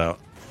 turns out.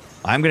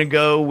 I'm going to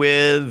go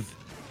with...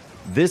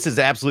 This is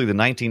absolutely the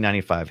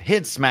 1995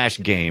 hit smash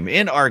game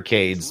in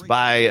arcades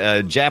by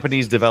a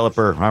Japanese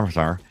developer,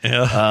 Harmasar.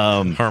 Yeah,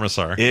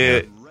 Harmasar.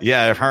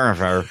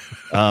 Harmasar.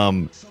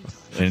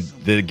 And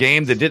the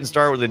game that didn't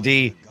start with a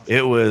D,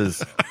 it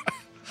was...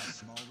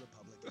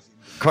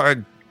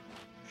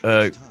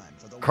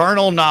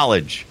 Carnal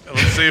Knowledge.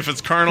 Let's see if it's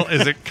carnal.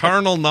 Is it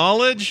Carnal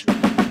Knowledge?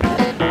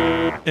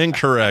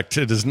 Incorrect.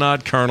 It is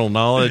not Carnal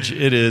Knowledge.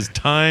 It is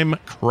Time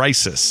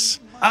Crisis.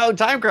 Oh,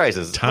 Time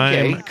Crisis.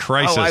 Time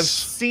Crisis. Oh, I've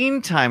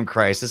seen Time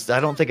Crisis. I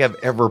don't think I've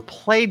ever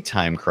played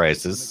Time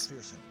Crisis.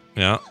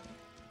 Yeah.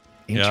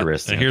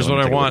 Interesting. And here's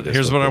what I want.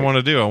 Here's what I want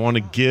to do. I want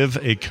to give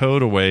a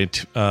code away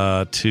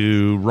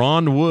to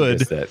Ron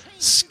Wood.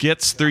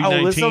 Skits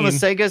 319. Oh, this on the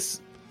Sega's.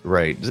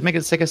 Right. Does it make it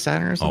Sega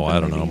Saturn or something? Oh, I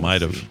don't know.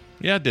 Might have.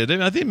 Yeah, it did.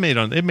 I think it made it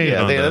on.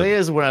 That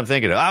is what I'm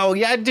thinking of. Oh,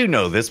 yeah, I do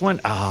know this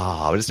one. Oh,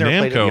 I just never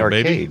played it in the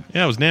arcade. Baby.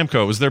 Yeah, it was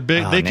Namco. It was their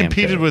big. They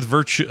competed with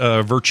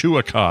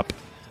Virtua Cop.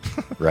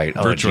 Right.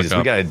 Oh, Jesus.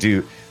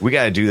 We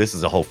gotta do this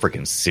as a whole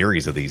freaking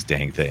series of these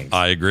dang things.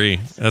 I agree.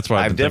 That's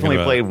why I've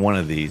definitely played one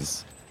of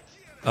these.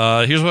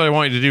 Here's what I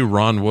want you to do,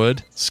 Ron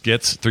Wood,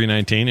 Skits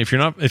 319. If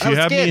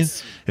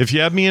you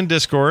have me in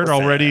Discord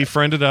already,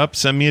 friend it up,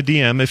 send me a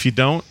DM. If you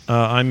don't,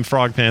 I'm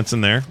Frog Pants in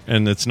there,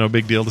 and it's no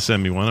big deal to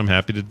send me one. I'm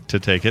happy to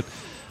take it,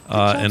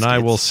 and I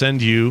will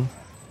send you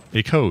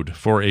a code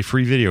for a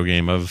free video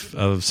game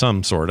of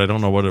some sort. I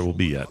don't know what it will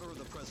be yet,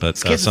 but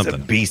Skits something.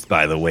 is a beast,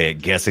 by the way, at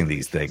guessing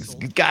these things.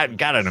 Got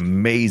an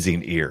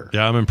amazing ear.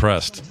 Yeah, I'm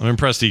impressed. I'm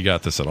impressed you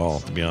got this at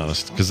all, to be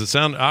honest, because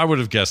I would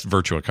have guessed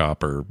Virtua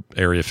Cop or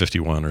Area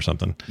 51 or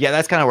something. Yeah,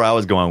 that's kind of where I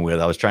was going with.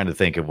 I was trying to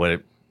think of what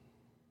it.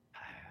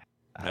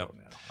 I don't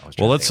know.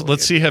 Well,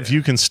 let's see if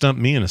you can stump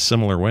me in a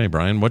similar way,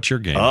 Brian. What's your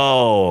game?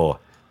 Oh,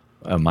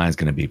 mine's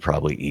going to be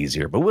probably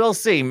easier, but we'll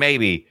see.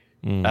 Maybe.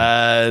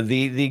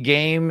 The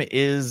game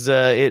is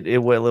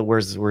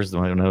where's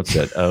my notes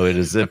at? Oh, it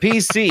is a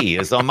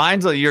PC. So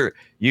mine's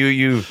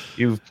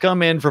you've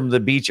come in from the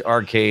beach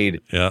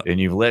arcade, and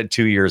you've let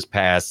 2 years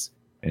pass,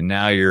 and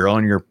now you're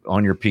on your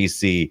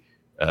PC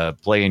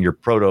playing your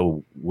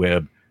proto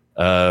web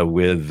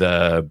with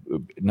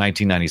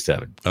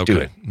 1997. Okay, do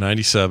it.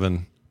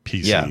 97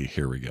 PC. Yeah.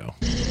 Here we go.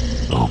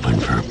 Open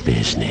for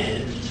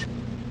business.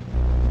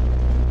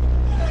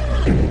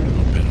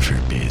 Open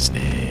for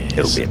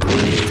business.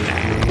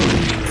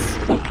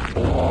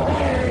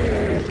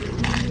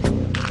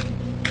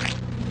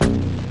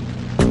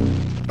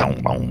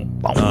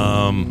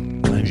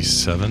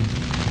 97.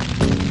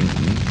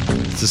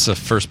 Is this a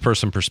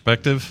first-person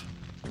perspective?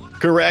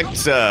 Correct.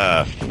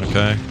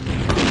 Okay.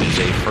 It's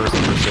a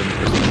first-person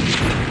perspective.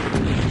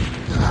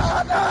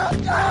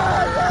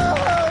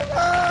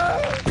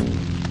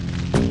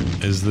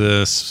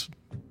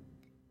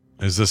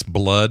 Is this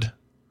blood?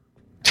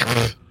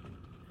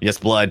 Yes,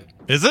 Blood.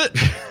 Is it?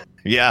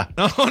 Yeah.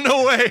 Oh,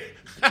 no way.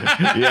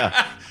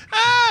 Yeah.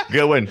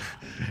 Good one.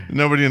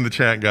 Nobody in the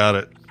chat got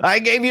it. I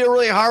gave you a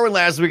really hard one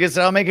last week,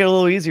 so I'll make it a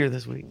little easier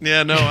this week.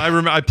 Yeah, no, I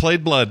remember. I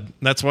played Blood.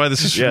 That's why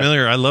this is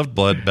familiar. I loved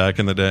Blood back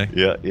in the day.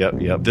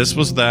 Yeah. This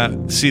was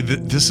that. See,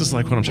 this is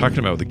like what I'm talking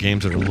about with the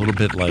games that are a little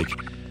bit like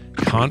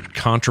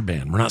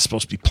contraband. We're not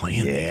supposed to be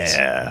playing these.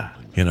 Yeah.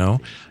 You know,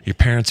 your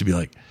parents would be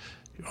like,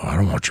 oh, I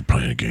don't want you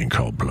playing a game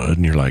called Blood.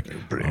 And you're like,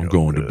 I'm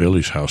going to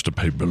Billy's house to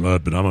play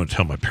Blood, but I'm going to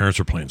tell my parents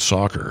we're playing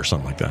soccer or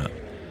something like that.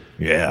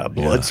 Yeah,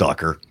 Blood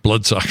Soccer.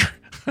 Blood Soccer.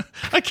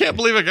 I can't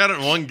believe I got it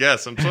in one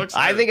guess. I'm so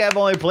excited. I think I've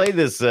only played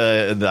this.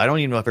 I don't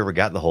even know if I ever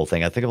got the whole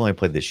thing. I think I've only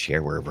played the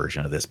shareware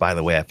version of this. By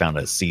the way, I found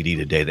a CD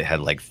today that had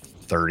like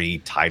 30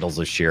 titles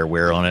of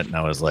shareware on it. And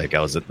I was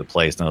at the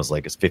place and I was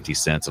like, it's 50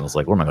 cents. And I was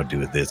like, what am I going to do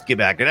with this?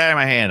 Get out of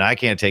my hand. I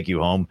can't take you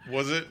home.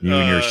 Was it? You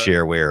and your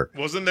shareware.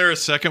 Wasn't there a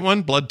second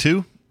one? Blood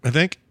 2, I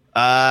think?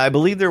 I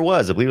believe there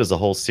was. I believe it was a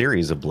whole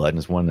series of Blood. And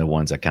it's one of the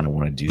ones I kind of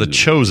want to do. The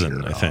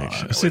Chosen, I think.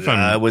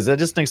 Was that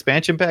just an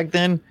expansion pack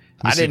then?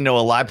 I didn't know a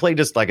lot. I played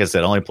just, like I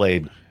said, only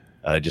played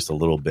just a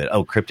little bit.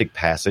 Oh, Cryptic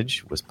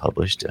Passage was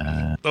published.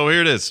 Here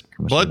it is.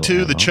 Blood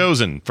 2, The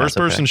Chosen.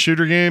 First-person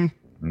shooter game.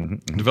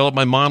 Mm-hmm. Developed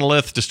by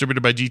Monolith,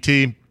 distributed by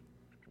GT.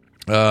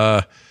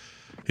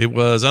 It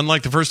was,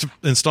 unlike the first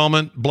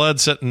installment, Blood,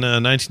 set in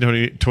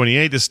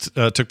 1928. This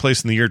took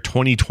place in the year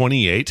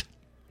 2028.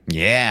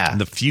 Yeah. In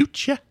the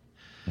future.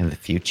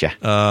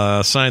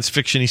 Science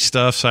fiction-y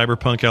stuff,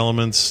 cyberpunk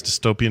elements,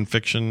 dystopian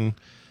fiction,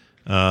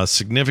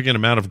 significant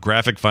amount of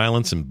graphic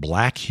violence, and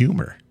black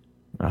humor.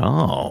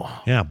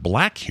 Oh. Yeah,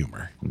 black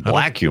humor.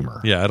 Black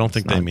humor. Yeah, I don't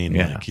think they mean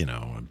black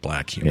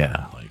humor.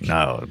 Yeah. Like,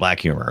 no, black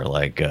humor.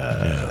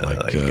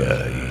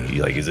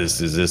 Is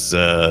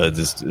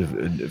this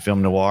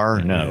film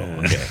noir? No.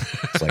 Okay.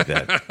 It's like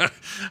that.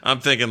 I'm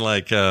thinking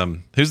like,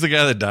 who's the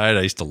guy that died?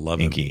 I used to love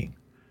Inky. him.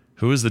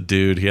 Who was the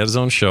dude? He had his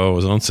own show,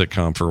 his own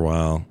sitcom for a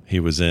while. He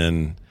was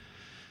in,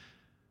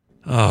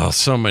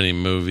 so many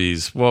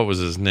movies. What was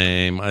his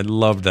name? I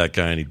loved that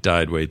guy, and he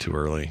died way too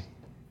early.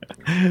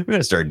 We're going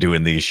to start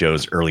doing these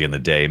shows early in the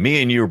day. Me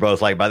and you were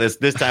both like, by this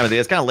time of the day,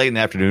 it's kind of late in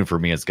the afternoon for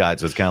me and Scott,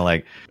 so it's kind of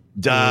like,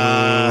 duh.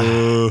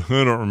 I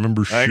don't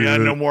remember shit. I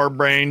got no more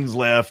brains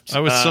left. I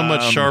was so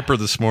much sharper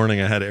this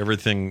morning. I had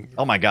everything.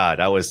 Oh, my God.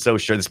 I was so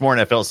sure. This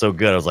morning I felt so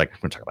good. I was like, I'm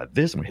going to talk about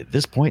this. I'm going to hit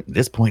this point.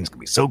 This point is going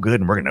to be so good,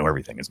 and we're going to know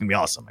everything. It's going to be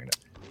awesome.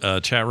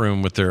 Chat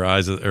room with their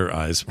Rise of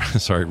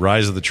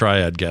the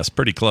Triad guest.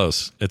 Pretty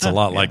close. It's a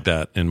lot like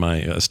that in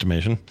my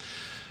estimation.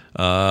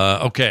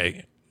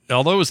 Okay.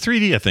 Although it was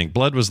 3D, I think.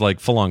 Blood was like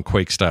full-on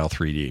Quake-style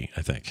 3D,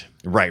 I think.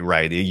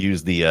 Right. They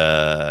used the,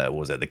 what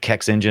was that, the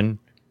Kex engine?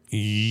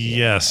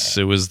 Yes,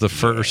 it was the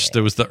first.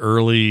 It was the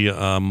early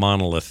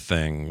Monolith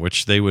thing,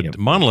 which they would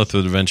Monolith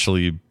would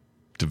eventually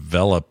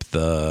develop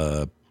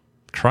the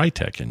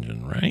Crytek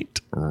engine, right?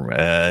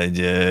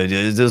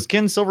 Those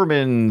Ken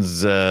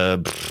Silverman's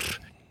build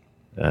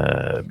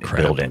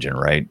engine,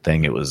 right?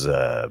 Thing. It was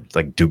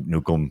like Duke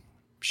Nukem,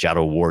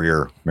 Shadow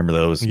Warrior. Remember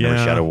those? Yeah.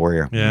 Remember Shadow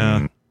Warrior?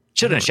 Yeah.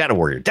 Should have done Shadow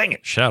Warrior. Dang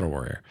it. Shadow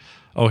Warrior.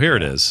 Oh, here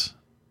it is.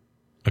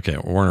 Okay,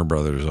 Warner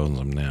Brothers owns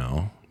them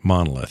now.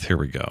 Monolith. Here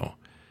we go.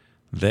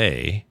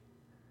 Jace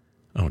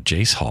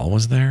Hall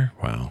was there?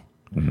 Wow.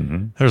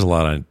 Mm-hmm. There's a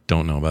lot I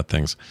don't know about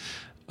things.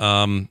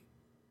 I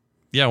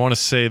want to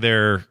say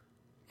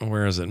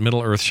where is it?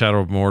 Middle Earth, Shadow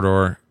of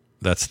Mordor.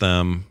 That's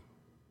them.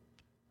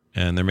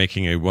 And they're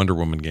making a Wonder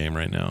Woman game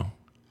right now.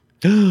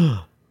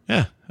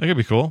 Yeah, that could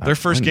be cool. Their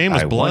first game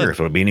was Blood. I wonder if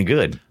it'll be any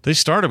good. They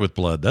started with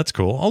Blood. That's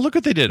cool. Oh, look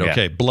what they did. Yeah.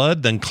 Okay,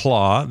 Blood, then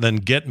Claw, then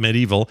Get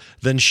Medieval,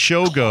 then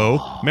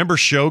Shogo. Remember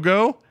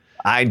Shogo?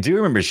 I do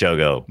remember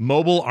Shogo.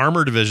 Mobile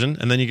Armor Division,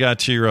 and then you got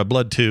to your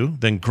Blood 2,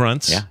 then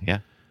Grunts. Yeah.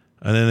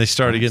 And then they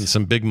started getting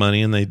some big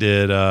money, and they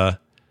did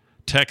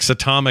Tex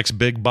Atomic's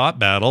Big Bot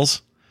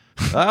Battles.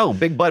 Oh,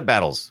 Big Butt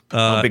Battles.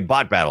 Big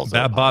Bot Battles.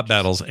 Bot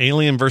Battles.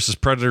 Alien versus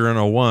Predator in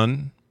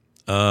 01.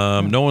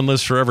 No One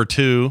Lives Forever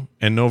 2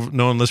 and No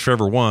One Lives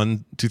Forever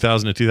 1,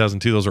 2000 to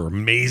 2002. Those are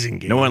amazing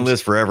games. No One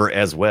Lives Forever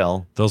as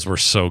well. Those were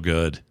so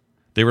good.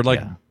 They were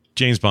like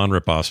James Bond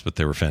ripoffs, but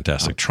they were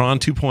fantastic. Tron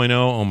 2.0.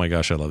 Oh my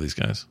gosh, I love these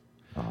guys.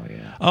 Oh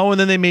yeah. Oh, and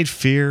then they made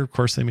Fear. Of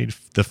course, they made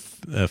the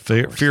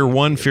Fear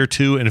 1, Fear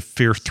 2, and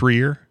Fear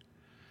 3.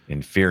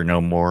 And Fear No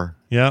More.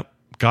 Yep.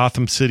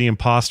 Gotham City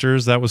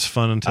Imposters. That was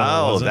fun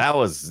until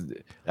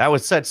that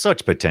was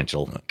such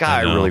potential.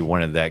 God, I really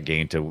wanted that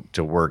game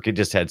to work. It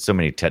just had so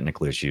many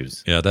technical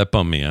issues. Yeah, that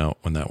bummed me out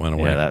when that went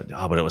away.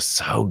 Yeah, but it was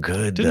so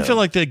good. Didn't feel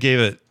like they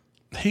didn't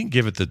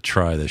give it the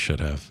try they should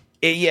have.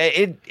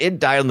 It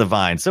died on the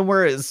vine.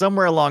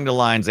 Somewhere along the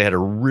lines, they had a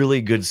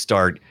really good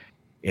start,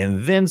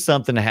 and then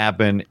something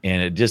happened,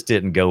 and it just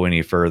didn't go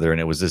any further. And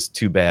it was just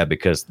too bad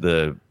because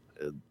the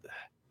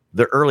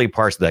early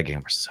parts of that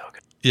game were so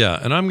good. Yeah,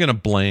 and I'm going to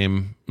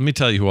blame. Let me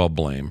tell you who I'll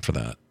blame for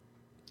that.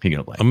 Who you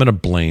going to blame? I'm going to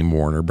blame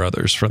Warner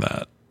Brothers for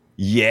that.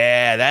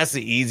 Yeah, that's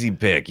the easy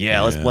pick.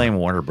 Yeah, let's blame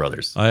Warner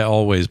Brothers. I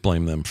always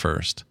blame them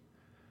first.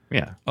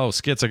 Yeah. Oh,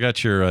 Skits, I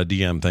got your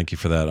DM. Thank you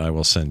for that. I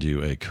will send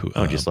you a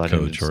just slide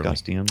code in shortly.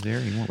 Scott's DMs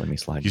there. You won't let me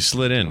slide. You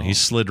slid in. He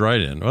slid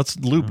right in. Well, it's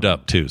looped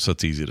up too, so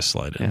it's easy to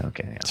slide in. Yeah,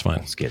 okay. Yeah. It's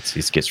fine. He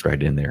skits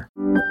right in there.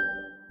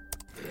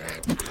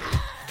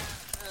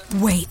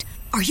 Wait,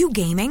 are you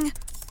gaming?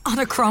 On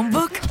a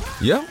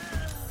Chromebook? Yep.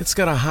 It's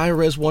got a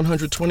high-res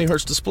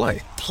 120Hz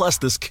display, plus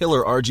this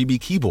killer RGB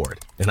keyboard.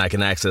 And I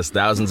can access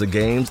thousands of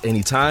games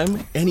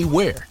anytime,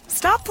 anywhere.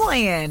 Stop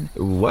playing.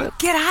 What?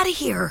 Get out of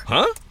here.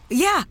 Huh?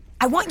 Yeah,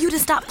 I want you to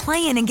stop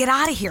playing and get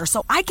out of here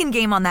so I can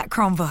game on that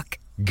Chromebook.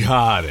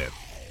 Got it.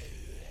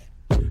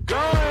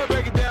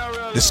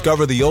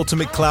 Discover the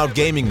ultimate cloud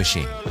gaming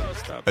machine.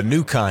 A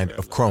new kind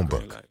of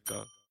Chromebook.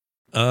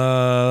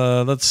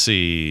 Let's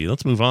see.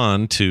 Let's move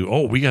on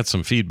to... we got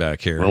some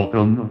feedback here.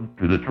 Welcome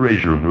to the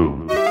treasure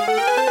room.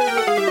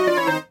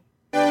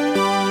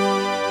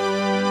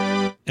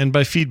 And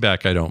by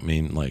feedback, I don't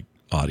mean like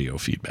audio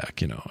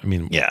feedback, I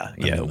mean... Yeah.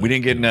 We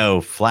didn't get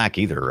no flack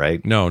either,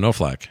 right? No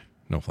flack.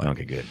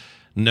 Okay, good.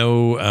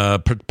 No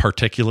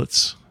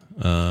particulates.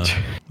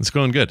 It's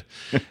going good.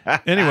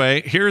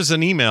 Anyway, here's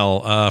an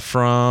email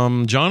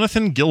from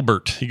Jonathan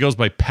Gilbert. He goes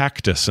by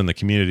Pactus in the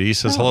community. He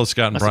says, hello,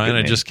 Scott and Brian.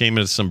 I just came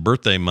into some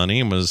birthday money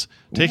and was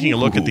taking a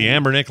look at the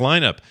Ambernick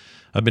lineup.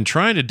 I've been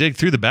trying to dig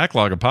through the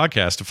backlog of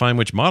podcasts to find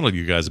which model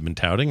you guys have been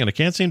touting, and I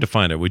can't seem to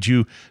find it. Would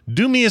you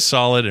do me a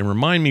solid and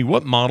remind me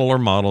what model or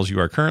models you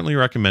are currently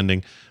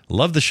recommending?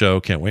 Love the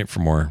show. Can't wait for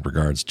more.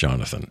 Regards,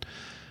 Jonathan.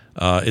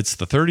 It's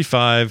the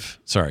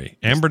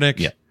Ambernick.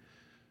 Yeah.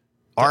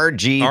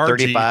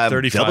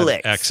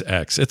 RG35XX.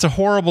 XX. It's a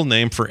horrible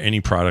name for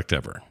any product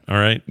ever. All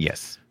right.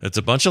 Yes. It's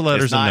a bunch of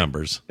letters and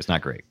numbers. It's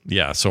not great.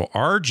 Yeah. So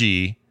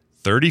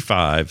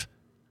RG35XX.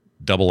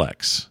 Double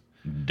X.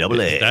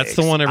 That's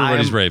the one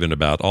everybody's raving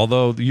about.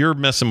 Although you're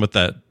messing with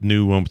that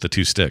new one with the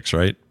two sticks,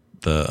 right?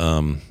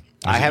 I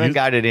haven't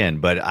got it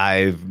in, but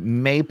I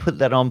may put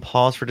that on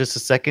pause for just a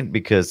second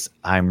because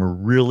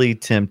I'm really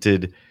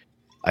tempted.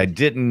 I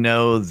didn't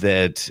know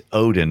that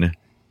Odin,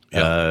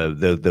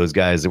 those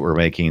guys that were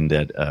making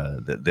that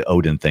the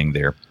Odin thing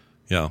there,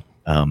 the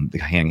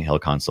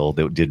handheld console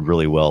that did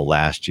really well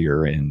last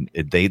year, and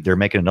they're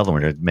making another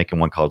one. They're making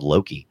one called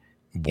Loki.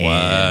 What?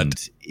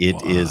 And it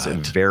is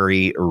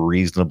very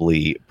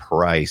reasonably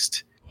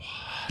priced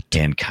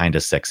and kind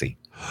of sexy.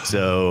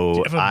 So do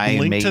you have a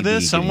link to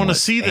this? I want to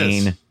see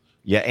this.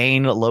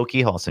 Ain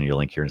Loki. I'll send you a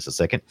link here in just a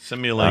second.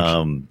 Send me a link.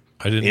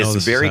 I didn't know this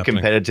It's very was happening.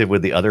 competitive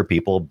with the other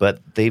people,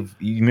 but you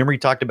remember you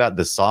talked about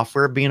the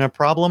software being a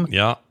problem?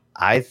 Yeah.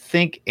 I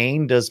think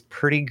Ain does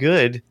pretty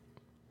good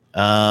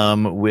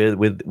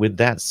with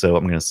that. So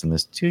I'm going to send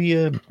this to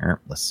you.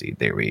 Let's see.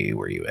 Where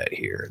are you at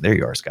here? There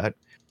you are, Scott.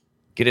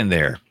 Get in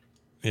there.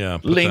 Yeah,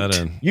 put linked.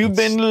 that in. You've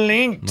been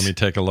linked. Let me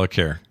take a look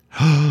here.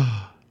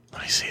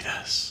 Let me see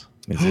this.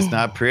 Is this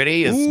not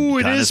pretty? It's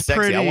it kind of is sexy.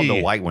 pretty. I want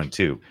the white one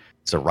too.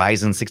 It's a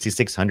Ryzen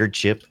 6600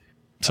 chip.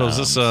 So is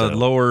this a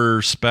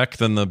lower spec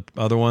than the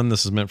other one?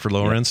 This is meant for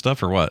lower end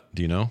stuff, or what?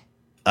 Do you know?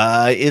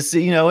 I'm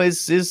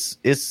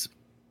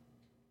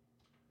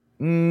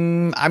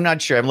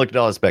not sure. I haven't looked at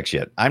all the specs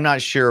yet. I'm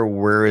not sure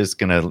where it's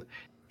going to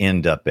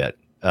end up at.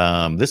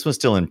 This one's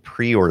still in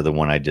pre-order. The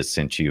one I just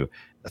sent you.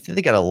 I think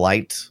they got a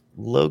light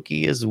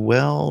Loki as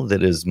well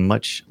that is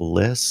much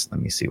less.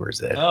 Let me see, where's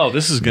that? Oh,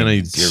 this is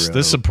going to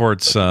this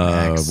supports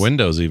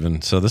Windows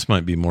even, so this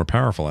might be more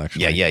powerful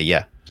actually.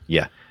 Yeah.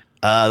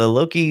 The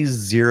Loki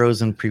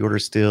Zero's in pre-order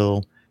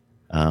still.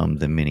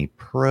 The Mini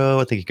Pro,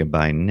 I think you can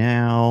buy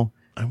now.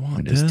 I want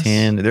Windows this.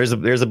 10. There's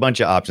a bunch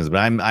of options, but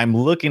I'm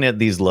looking at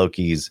these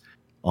Lokis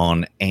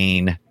on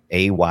Ayn,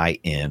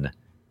 AYN.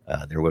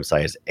 Their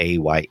website is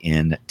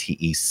ayntec.com.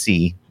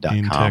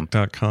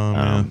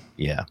 Aintech.com.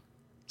 Yeah.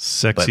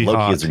 Sexy but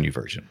Loki hot. is their new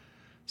version.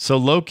 So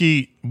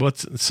Loki,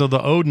 so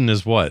the Odin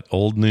is what?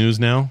 Old news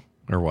now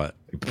or what?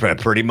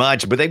 Pretty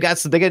much, but they got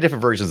different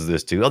versions of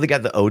this too. Oh, they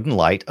got the Odin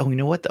Light. Oh, you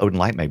know what? The Odin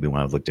Light may be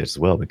one I've looked at as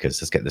well because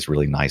it's got this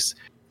really nice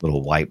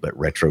little white but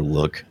retro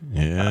look.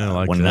 Yeah, I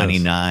like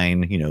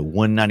 $199.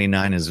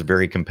 $199 is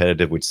very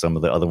competitive with some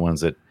of the other ones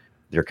that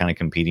they're kind of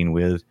competing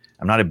with.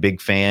 I'm not a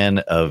big fan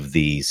of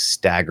the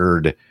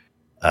staggered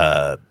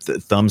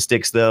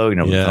thumbsticks though. The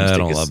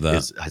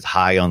thumbstick is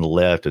high on the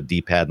left, a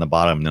D-pad in the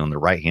bottom, and then on the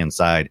right hand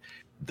side,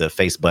 the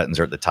face buttons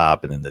are at the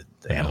top, and then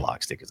the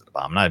analog stick is at the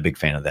bottom. I'm not a big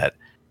fan of that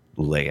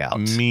layout.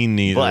 Me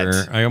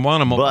neither. I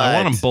want them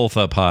both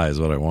up high is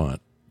what I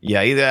want.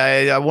 Yeah, either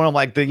I want them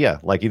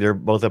like either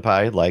both up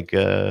high, like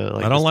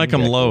I don't like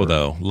them low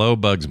though. Low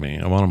bugs me.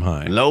 I want them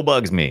high. Low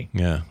bugs me.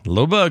 Yeah,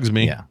 low bugs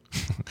me. Yeah,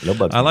 low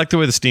bugs. I like the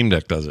way the Steam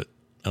Deck does it.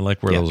 I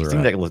like where those are Steam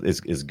at.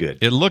 Deck is good.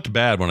 It looked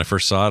bad when I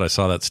first saw it. I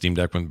saw that Steam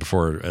Deck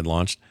before it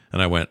launched,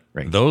 and I went,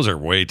 those are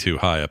way too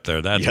high up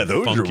there.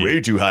 Those are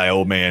way too high,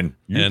 old man.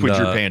 You put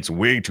your pants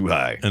way too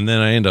high. And then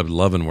I end up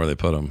loving where they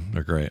put them.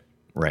 They're great.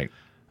 Right.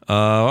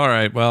 All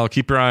right. Well,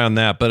 keep your eye on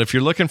that. But if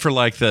you're looking for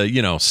like the,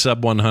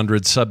 sub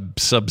 $100,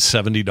 sub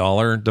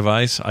 $70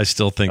 device, I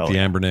still think the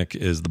Ambernick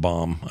is the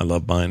bomb. I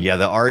love mine. Yeah,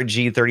 the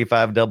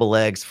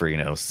RG35XX for,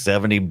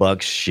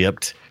 $70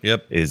 shipped.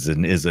 Yep. Is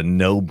a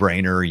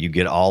no-brainer. You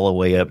get all the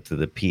way up to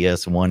the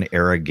PS1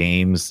 era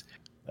games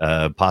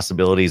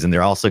possibilities, and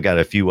they're also got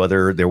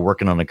they're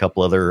working on a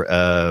couple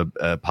other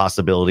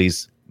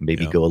possibilities.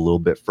 Maybe go a little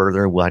bit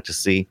further. We'll have to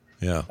see.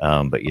 Yeah.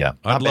 But yeah,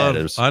 I'd love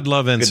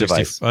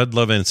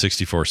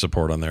N64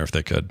 support on there if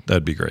they could.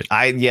 That'd be great.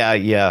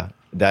 Yeah.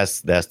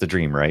 That's the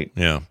dream, right?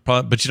 Yeah.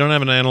 But you don't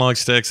have an analog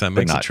stick, so that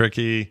makes it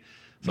tricky.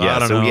 So I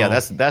don't know. Yeah,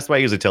 that's why I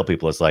usually tell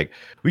people, it's like,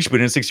 we should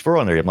put N64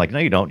 on there. I'm like, no,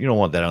 you don't. You don't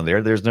want that on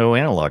there. There's no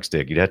analog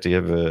stick. You'd have to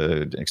have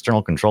an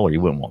external controller.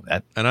 You wouldn't want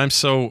that. And I'm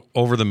so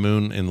over the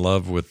moon in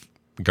love with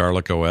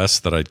Garlic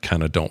OS that I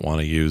kind of don't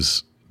want to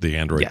use the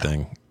Android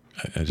thing.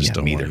 I just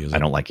don't want to use it. I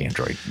don't like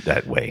Android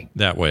that way.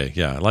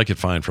 Yeah. I like it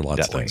fine for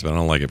lots of things, but I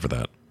don't like it for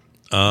that.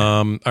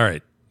 All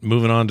right.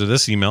 Moving on to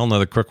this email,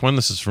 another quick one.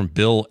 This is from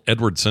Bill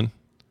Edwardson.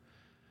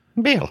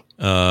 Bill.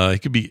 He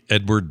could be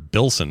Edward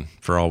Bilson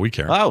for all we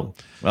care. Oh,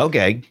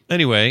 okay.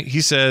 Anyway,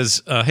 he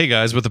says, hey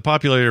guys, with the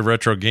popularity of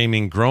retro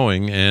gaming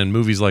growing and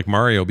movies like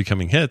Mario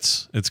becoming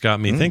hits, it's got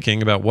me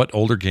thinking about what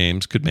older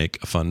games could make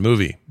a fun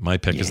movie. My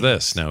pick is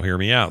this. Now hear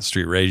me out.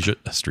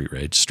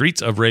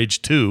 Streets of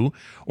Rage 2,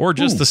 or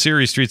just the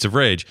series Streets of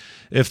Rage.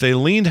 If they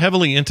leaned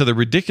heavily into the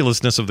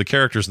ridiculousness of the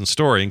characters and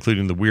story,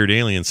 including the weird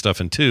alien stuff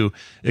in 2,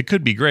 it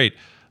could be great.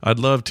 I'd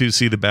love to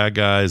see the bad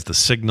guys, the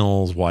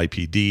Signals,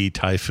 YPD,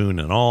 Typhoon,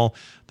 and all.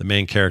 The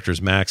main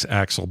characters, Max,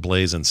 Axel,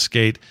 Blaze, and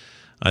Skate.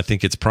 I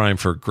think it's prime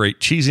for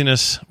great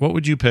cheesiness. What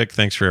would you pick?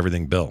 Thanks for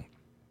everything, Bill.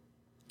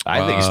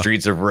 I think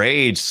Streets of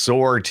Rage,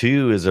 Soar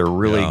 2 is a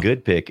really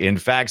good pick. In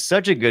fact,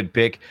 such a good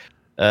pick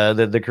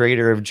that the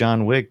creator of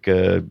John Wick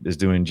is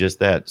doing just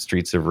that.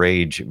 Streets of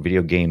Rage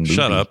video game movie.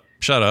 Shut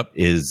up.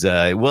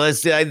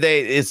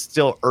 It's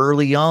still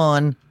early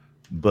on.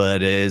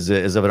 But as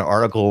of an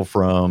article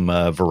from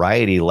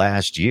Variety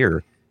last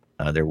year,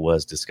 there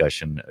was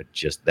discussion of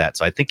just that.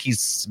 So I think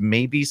he's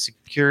maybe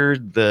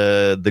secured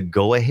the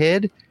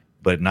go-ahead,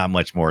 but not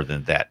much more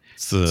than that.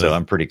 So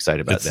I'm pretty excited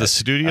about that. It's the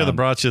studio that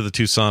brought you the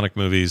 2 Sonic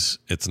movies.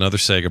 It's another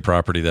Sega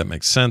property. That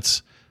makes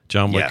sense.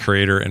 John Wick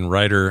creator and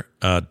writer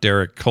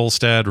Derek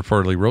Kolstad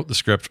reportedly wrote the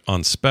script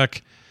on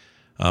spec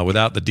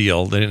without the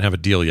deal. They didn't have a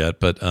deal yet,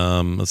 but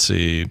let's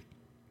see.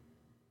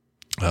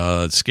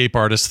 Escape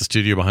Artists, the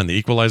studio behind the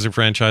Equalizer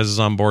franchise, is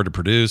on board to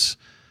produce.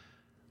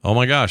 Oh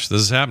my gosh, this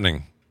is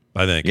happening,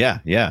 I think. Yeah.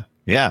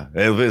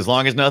 As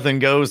long as nothing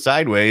goes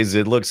sideways,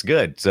 it looks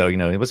good. So,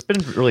 it's been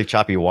really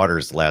choppy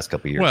waters the last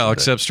couple of years. Well,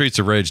 except Streets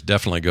of Rage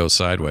definitely goes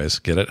sideways.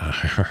 Get it?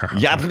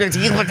 Yeah.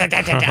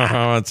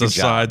 It's a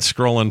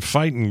side-scrolling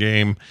fighting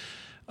game.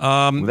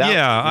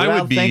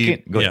 I'd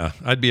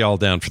be all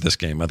down for this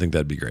game. I think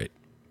that'd be great.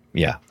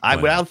 Yeah,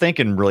 without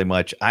thinking really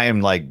much, I am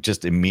like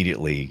just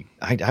immediately.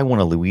 I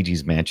want a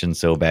Luigi's Mansion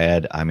so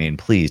bad. I mean,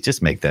 please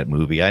just make that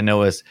movie. I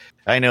know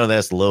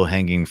that's low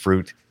hanging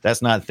fruit.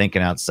 That's not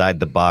thinking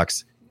outside the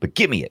box. But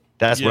give me it.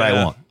 That's what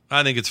I want.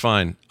 I think it's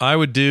fine. I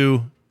would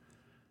do.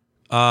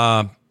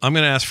 I'm going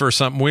to ask for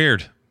something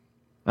weird.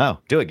 Oh,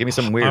 do it. Give me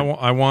something weird.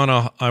 I want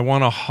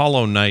a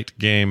Hollow Knight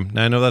game.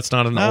 Now, I know that's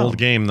not an old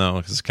game though,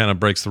 because it kind of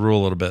breaks the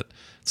rule a little bit.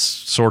 It's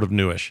sort of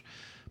newish,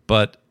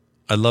 but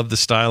I love the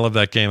style of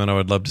that game, and I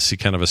would love to see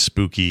kind of a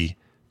spooky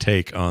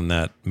take on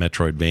that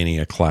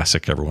Metroidvania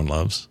classic everyone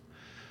loves.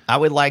 I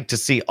would like to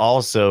see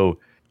also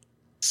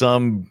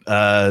some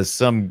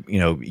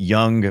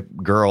young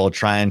girl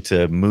trying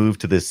to move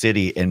to the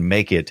city and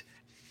make it,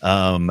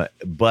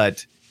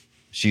 but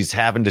she's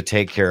having to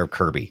take care of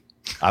Kirby.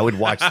 I would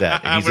watch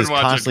that. And he's just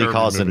constantly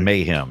causing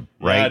mayhem,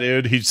 right? Yeah,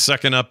 dude. He's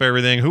sucking up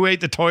everything. Who ate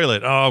the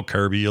toilet? Oh,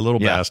 Kirby, you little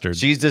bastard.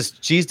 She's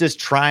just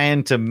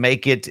trying to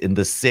make it in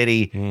the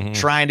city,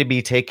 trying to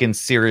be taken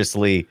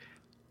seriously,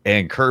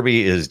 and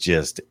Kirby is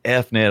just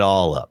effing it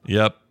all up.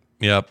 Yep.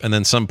 And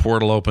then some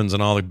portal opens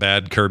and all the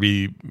bad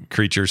Kirby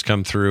creatures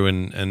come through,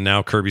 and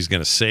now Kirby's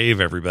going to save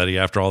everybody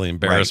after all the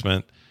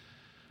embarrassment.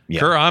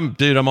 Right. Yeah.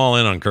 I'm all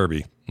in on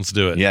Kirby. Let's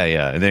do it.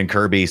 Yeah. And then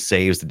Kirby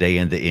saves the day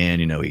in the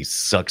end. He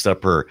sucks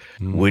up her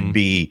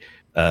would-be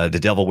the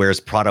Devil Wears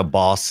Prada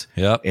boss.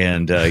 Yep.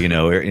 And,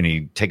 and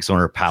he takes on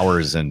her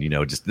powers, and,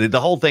 just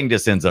the whole thing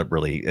just ends up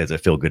really as a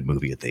feel-good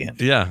movie at the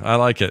end. Yeah, I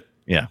like it.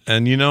 Yeah.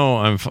 And,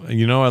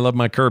 I love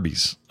my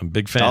Kirby's. I'm a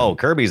big fan. Oh,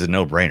 Kirby's a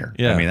no-brainer.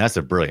 Yeah. I mean, that's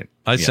a brilliant.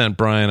 I sent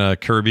Brian a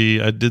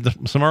Kirby. I did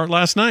some art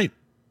last night.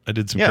 I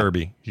did some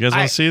Kirby. You guys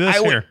want to see this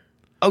here?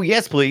 Oh,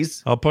 yes,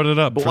 please. I'll put it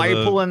up. But while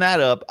you're pulling that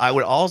up, I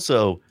would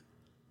also...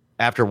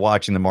 After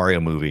watching the Mario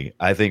movie,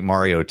 I think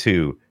Mario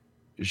 2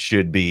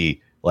 should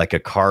be like a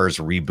Cars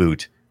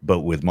reboot, but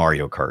with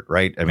Mario Kart,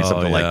 right? I mean,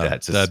 something like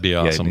that. That'd be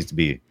awesome. Yeah, it needs to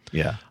be,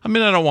 I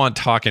mean, I don't want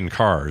talking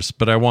cars,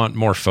 but I want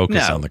more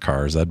focus on the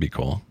cars. That'd be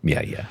cool.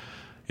 Yeah.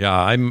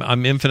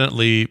 I'm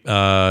infinitely,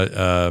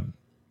 I'm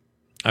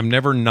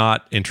never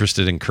not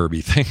interested in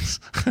Kirby things.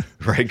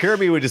 Right.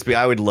 Kirby would just be,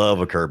 I would love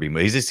a Kirby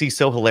movie. He's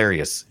so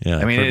hilarious. Yeah.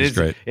 I mean, Kirby's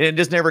great. It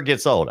just never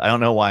gets old. I don't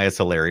know why it's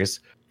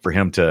hilarious for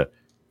him to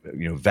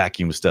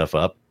vacuum stuff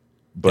up,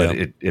 but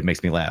it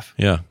makes me laugh.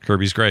 Yeah,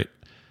 Kirby's great.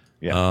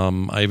 Yeah.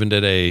 I even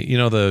did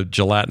the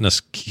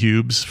gelatinous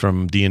cubes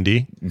from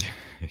D&D.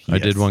 I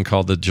did one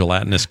called the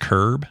gelatinous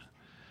curb.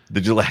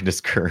 The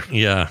gelatinous curb.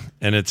 Yeah,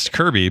 and it's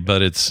Kirby,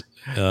 but it's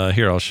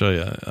here. I'll show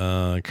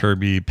you.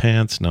 Kirby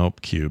pants.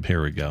 Nope, cube.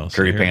 Here we go.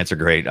 Kirby pants are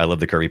great. I love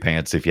the Kirby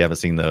pants. If you haven't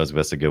seen those,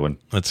 that's a good one.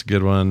 That's a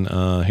good one.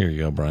 Here you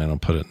go, Brian. I'll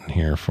put it in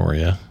here for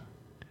you.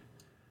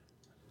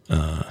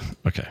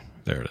 Okay,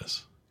 there it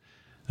is.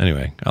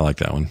 Anyway, I like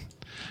that one.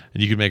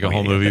 And you could make a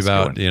whole movie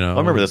about, I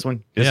remember this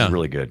one. This is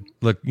really good.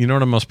 Look, you know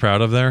what I'm most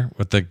proud of there?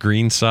 With the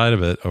green side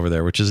of it over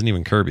there, which isn't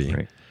even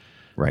Kirby.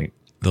 Right.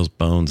 Those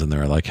bones in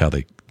there, I like how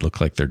they look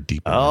like they're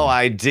deep. Oh,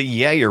 I did.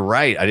 Yeah, you're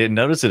right. I didn't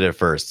notice it at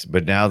first,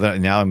 but now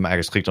I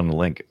just clicked on the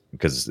link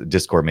because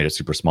Discord made it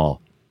super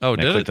small. Oh,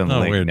 and did I clicked it? on the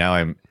link. Weird. Now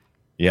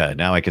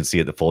I can see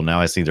it the full.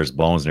 Now I see there's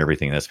bones and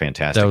everything. That's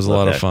fantastic. That was a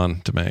lot of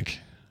fun to make.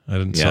 I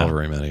didn't sell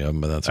very many of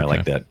them, but that's okay. I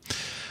like that.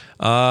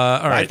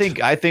 All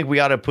right. I think we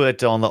ought to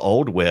put on the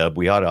old web.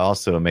 We ought to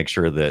also make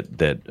sure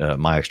that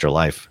My Extra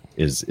Life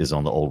is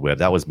on the old web.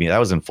 That was me. That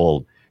was in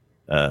full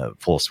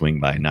swing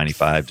by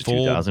 95 to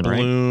 2000. Full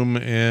bloom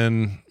right?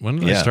 in when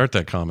did I start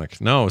that comic?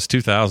 No, it was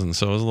 2000,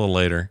 so it was a little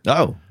later.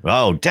 Oh,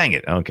 dang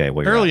it. Okay,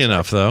 well, early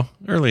enough though.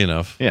 Early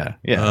enough. Yeah.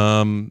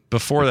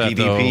 Before that,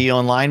 PvP though,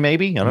 online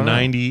maybe. I don't know.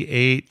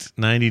 98,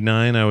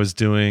 99. I was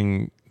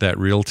doing that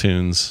Real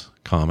Tunes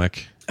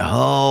comic.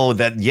 Oh,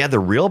 the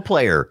Real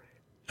Player.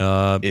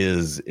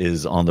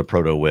 Is on the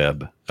proto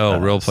web.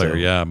 Real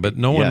Player, but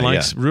no one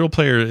likes Real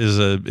Player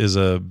is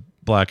a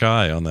black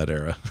eye on that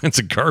era. It's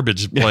a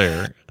garbage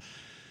player.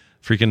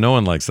 Freaking no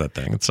one likes that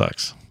thing. It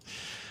sucks.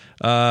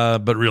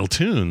 But Real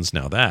Tunes,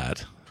 now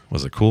that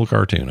was a cool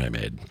cartoon I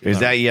made.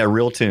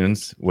 Real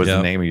Tunes was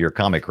the name of your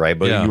comic, right?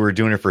 But you were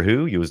doing it for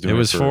who? You was doing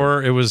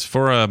it was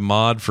for a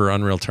mod for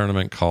Unreal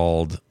Tournament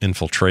called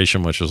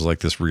Infiltration, which was like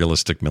this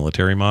realistic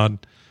military mod.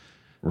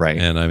 Right.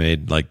 And I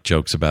made like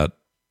jokes about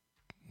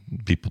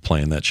people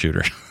playing that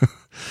shooter.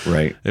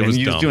 Right. It was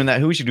dumb. Doing that.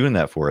 Who was you doing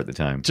that for at the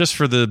time? Just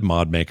for the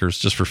mod makers,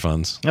 just for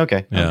funs.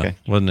 Okay. Yeah. Okay.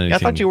 Wasn't anything. I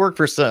thought you worked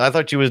for I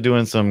thought you was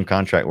doing some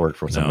contract work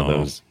for some of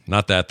those.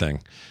 Not that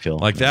thing.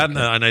 Like that. Okay.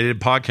 And I did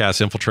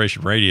podcast.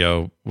 Infiltration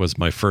Radio was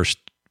my first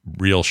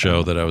real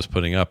show that I was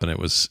putting up, and it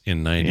was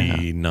in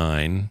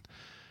 99,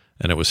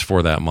 and it was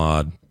for that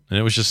mod. And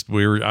it was just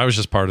I was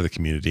just part of the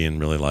community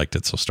and really liked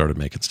it, so started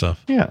making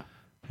stuff. Yeah.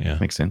 Yeah.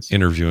 Makes sense.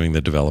 Interviewing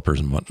the developers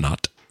and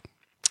whatnot.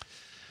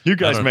 You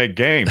guys make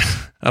games.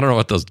 I don't know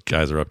what those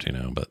guys are up to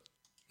now, but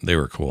they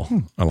were cool.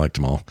 I liked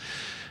them all.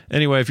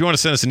 Anyway, if you want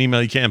to send us an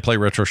email, you can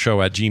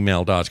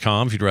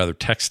playretroshow@gmail.com. If you'd rather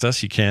text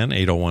us, you can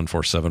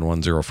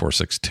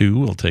 801-471-0462.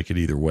 We'll take it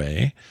either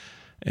way.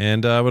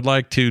 And I would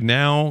like to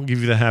now give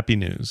you the happy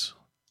news.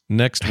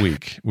 Next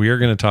week, we are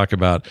going to talk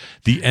about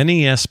the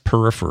NES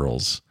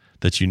peripherals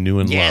that you knew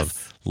and loved.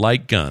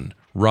 Light Gun,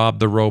 Rob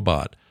the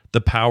Robot,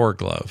 the Power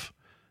Glove,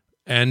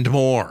 and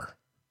more.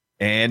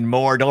 And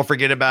more. Don't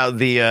forget about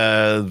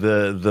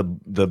the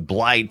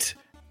blight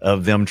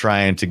of them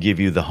trying to give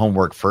you the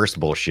homework first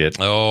bullshit.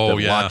 Oh,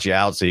 Lock you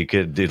out so you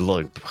could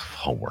look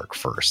homework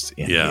first.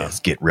 Yes,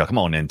 get real. Come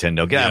on,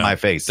 Nintendo. Get out of my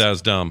face. That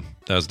was dumb.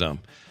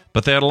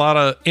 But they had a lot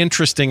of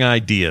interesting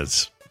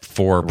ideas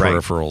for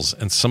peripherals,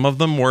 and some of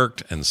them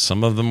worked, and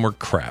some of them were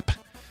crap.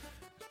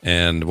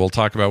 And we'll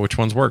talk about which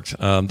ones worked.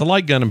 The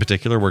light gun in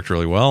particular worked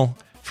really well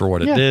for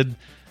what it did,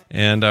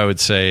 and I would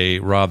say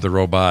Rob the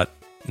Robot,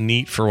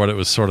 neat for what it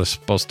was sort of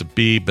supposed to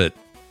be, but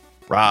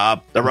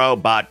Rob the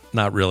Robot,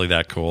 not really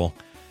that cool.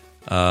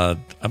 What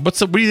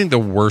do you think the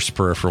worst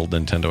peripheral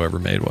Nintendo ever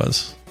made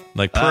was?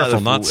 Like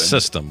peripheral, not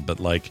system, but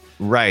like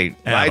right.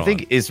 I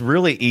think it's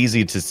really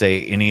easy to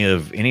say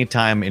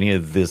anytime any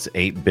of this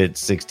 8-bit,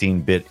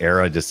 16-bit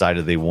era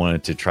decided they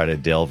wanted to try to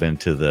delve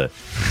into the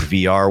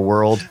VR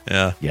world.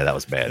 Yeah, that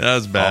was bad. That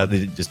was bad.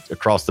 Just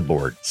across the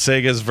board.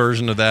 Sega's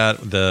version of that,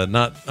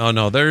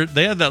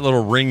 they had that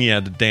little ring you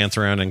had to dance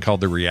around in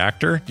called the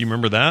Reactor. Do you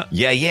remember that?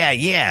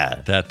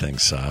 Yeah. That thing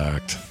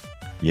sucked.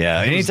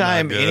 Yeah,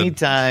 anytime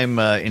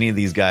any of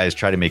these guys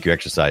try to make you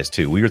exercise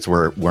too, we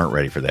weren't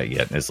ready for that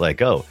yet. And it's like,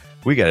 oh,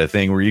 we got a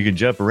thing where you can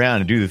jump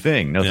around and do the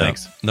thing. No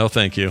thanks. No,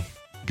 thank you.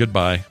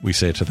 Goodbye, we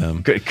say to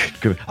them. Good.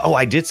 Oh,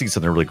 I did see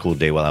something really cool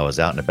today while I was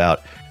out and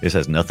about. This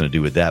has nothing to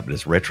do with that, but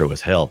it's retro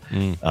as hell.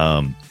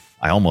 I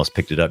almost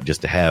picked it up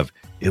just to have.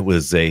 It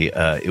was an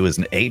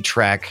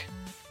 8-track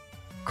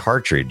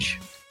cartridge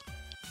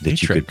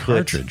that you could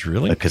put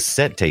a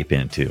cassette tape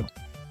into.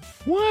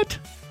 What?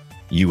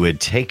 You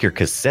would take your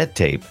cassette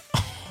tape,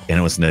 and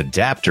it was an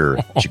adapter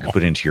that you could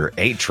put into your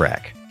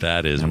 8-track.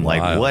 That is I'm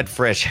wild. like, what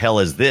fresh hell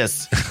is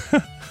this?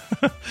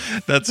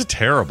 That's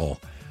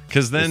terrible.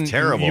 Because then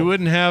you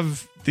wouldn't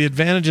have the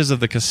advantages of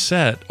the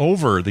cassette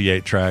over the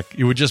 8-track.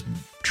 You would just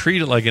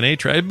treat it like an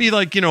 8-track. It'd be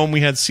like, when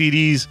we had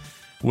CDs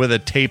with a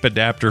tape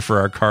adapter for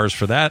our cars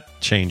for that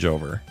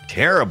changeover.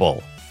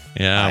 Terrible.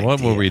 Yeah, idea.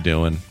 What were we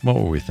doing? What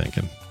were we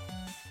thinking?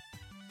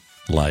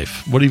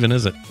 Life. What even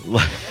is it?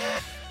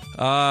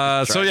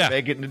 So yeah,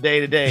 make it in the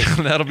day to day.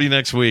 That'll be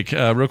next week.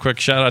 Real quick,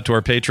 shout out to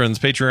our patrons.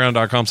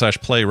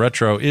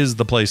 Patreon.com/playretro is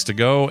the place to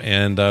go.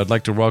 And I'd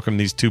like to welcome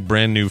these two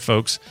brand new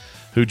folks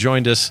who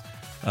joined us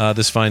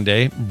this fine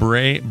day.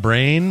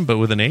 Brain, but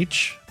with an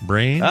H.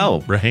 Brain.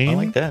 Oh, Brain. I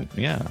like that.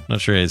 Yeah.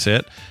 Not sure how to say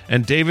it.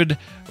 And David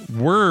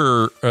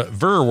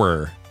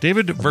Verwer.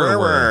 David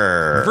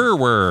Verwer.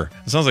 Verwer.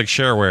 It sounds like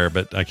shareware,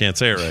 but I can't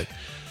say it right.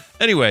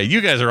 Anyway,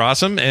 you guys are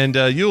awesome, and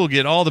you will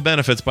get all the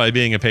benefits by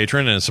being a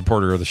patron and a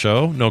supporter of the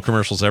show. No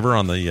commercials ever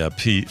on the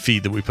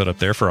feed that we put up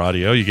there for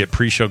audio. You get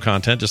pre-show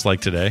content just like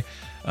today,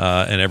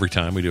 and every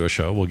time we do a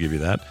show, we'll give you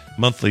that.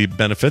 Monthly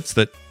benefits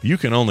that you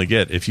can only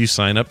get if you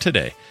sign up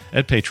today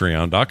at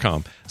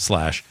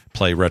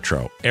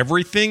patreon.com/playretro.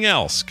 Everything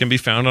else can be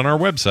found on our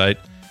website.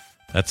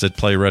 That's at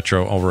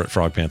playretro over at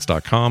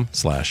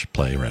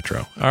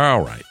frogpants.com/playretro.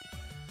 All right.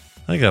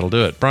 I think that'll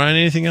do it. Brian,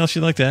 anything else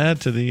you'd like to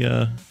add to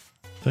the...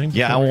 thing?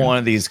 Yeah, I want one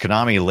of these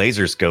Konami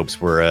laser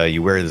scopes where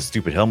you wear the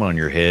stupid helmet on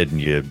your head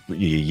and you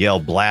yell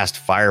blast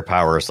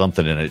firepower or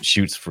something and it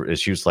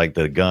shoots like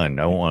the gun.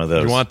 I want one of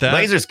those. You want that?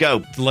 Laser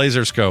scope.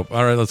 Laser scope.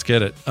 All right, let's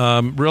get it.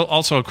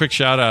 Also a quick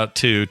shout out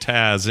to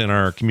Taz in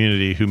our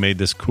community who made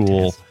this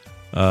cool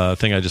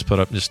thing I just put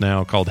up just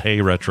now called Hey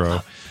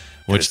Retro,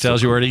 which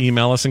tells you where to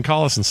email us and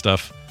call us and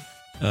stuff.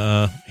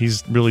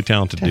 He's really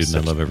talented dude, and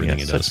I love everything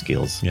he does.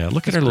 Skills. Yeah,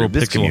 look at our little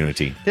pixel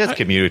community. This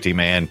community,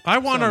 man. I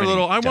want our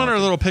little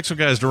pixel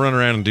guys to run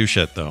around and do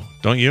shit, though.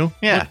 Don't you?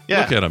 Yeah,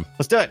 Look at them.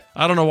 Let's do it.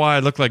 I don't know why I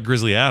look like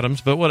Grizzly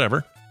Adams, but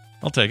whatever.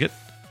 I'll take it.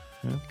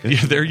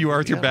 There you are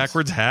with your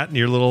backwards hat and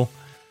your little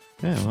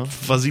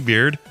fuzzy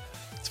beard.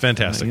 It's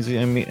fantastic.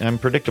 I'm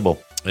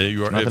predictable.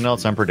 You are. Nothing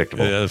else, I'm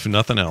predictable. If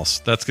nothing else,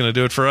 that's going to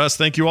do it for us.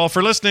 Thank you all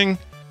for listening.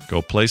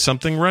 Go play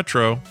something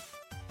retro,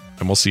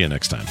 and we'll see you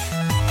next time.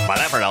 Buy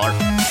that for $1.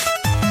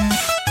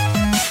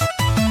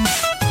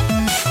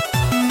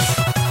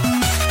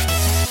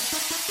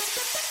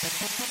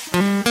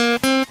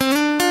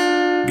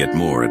 Get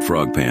more at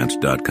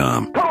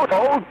frogpants.com.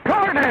 Total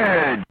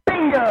Carnage!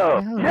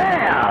 Bingo!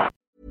 Yeah!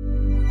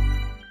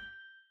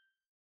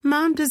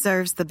 Mom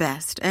deserves the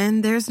best,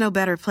 and there's no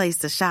better place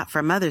to shop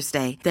for Mother's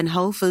Day than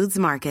Whole Foods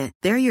Market.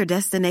 They're your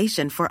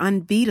destination for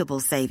unbeatable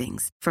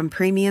savings, from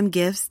premium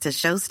gifts to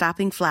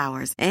show-stopping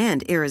flowers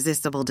and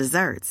irresistible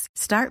desserts.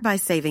 Start by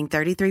saving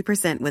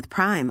 33% with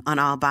Prime on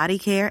all body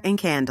care and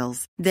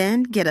candles.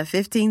 Then get a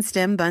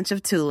 15-stem bunch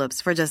of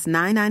tulips for just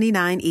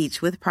 $9.99 each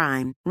with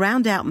Prime.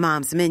 Round out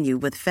Mom's menu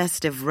with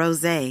festive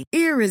rosé,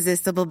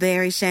 irresistible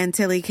berry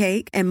chantilly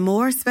cake, and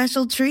more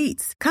special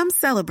treats. Come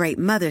celebrate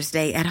Mother's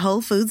Day at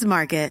Whole Foods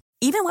Market.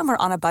 Even when we're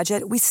on a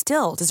budget, we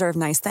still deserve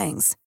nice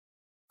things.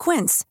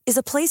 Quince is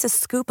a place to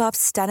scoop up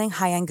stunning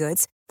high-end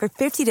goods for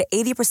 50 to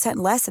 80%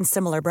 less than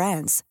similar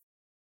brands.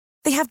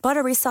 They have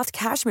buttery soft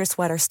cashmere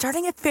sweaters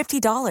starting at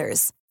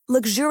 $50,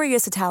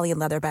 luxurious Italian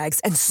leather bags,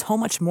 and so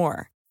much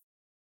more.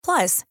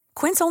 Plus,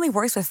 Quince only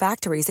works with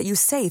factories that use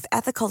safe,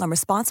 ethical, and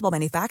responsible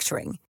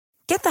manufacturing.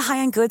 Get the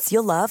high-end goods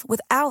you'll love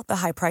without the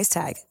high price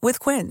tag with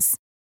Quince.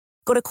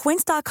 Go to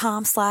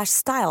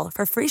quince.com/style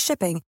for free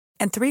shipping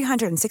and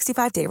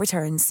 365-day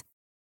returns.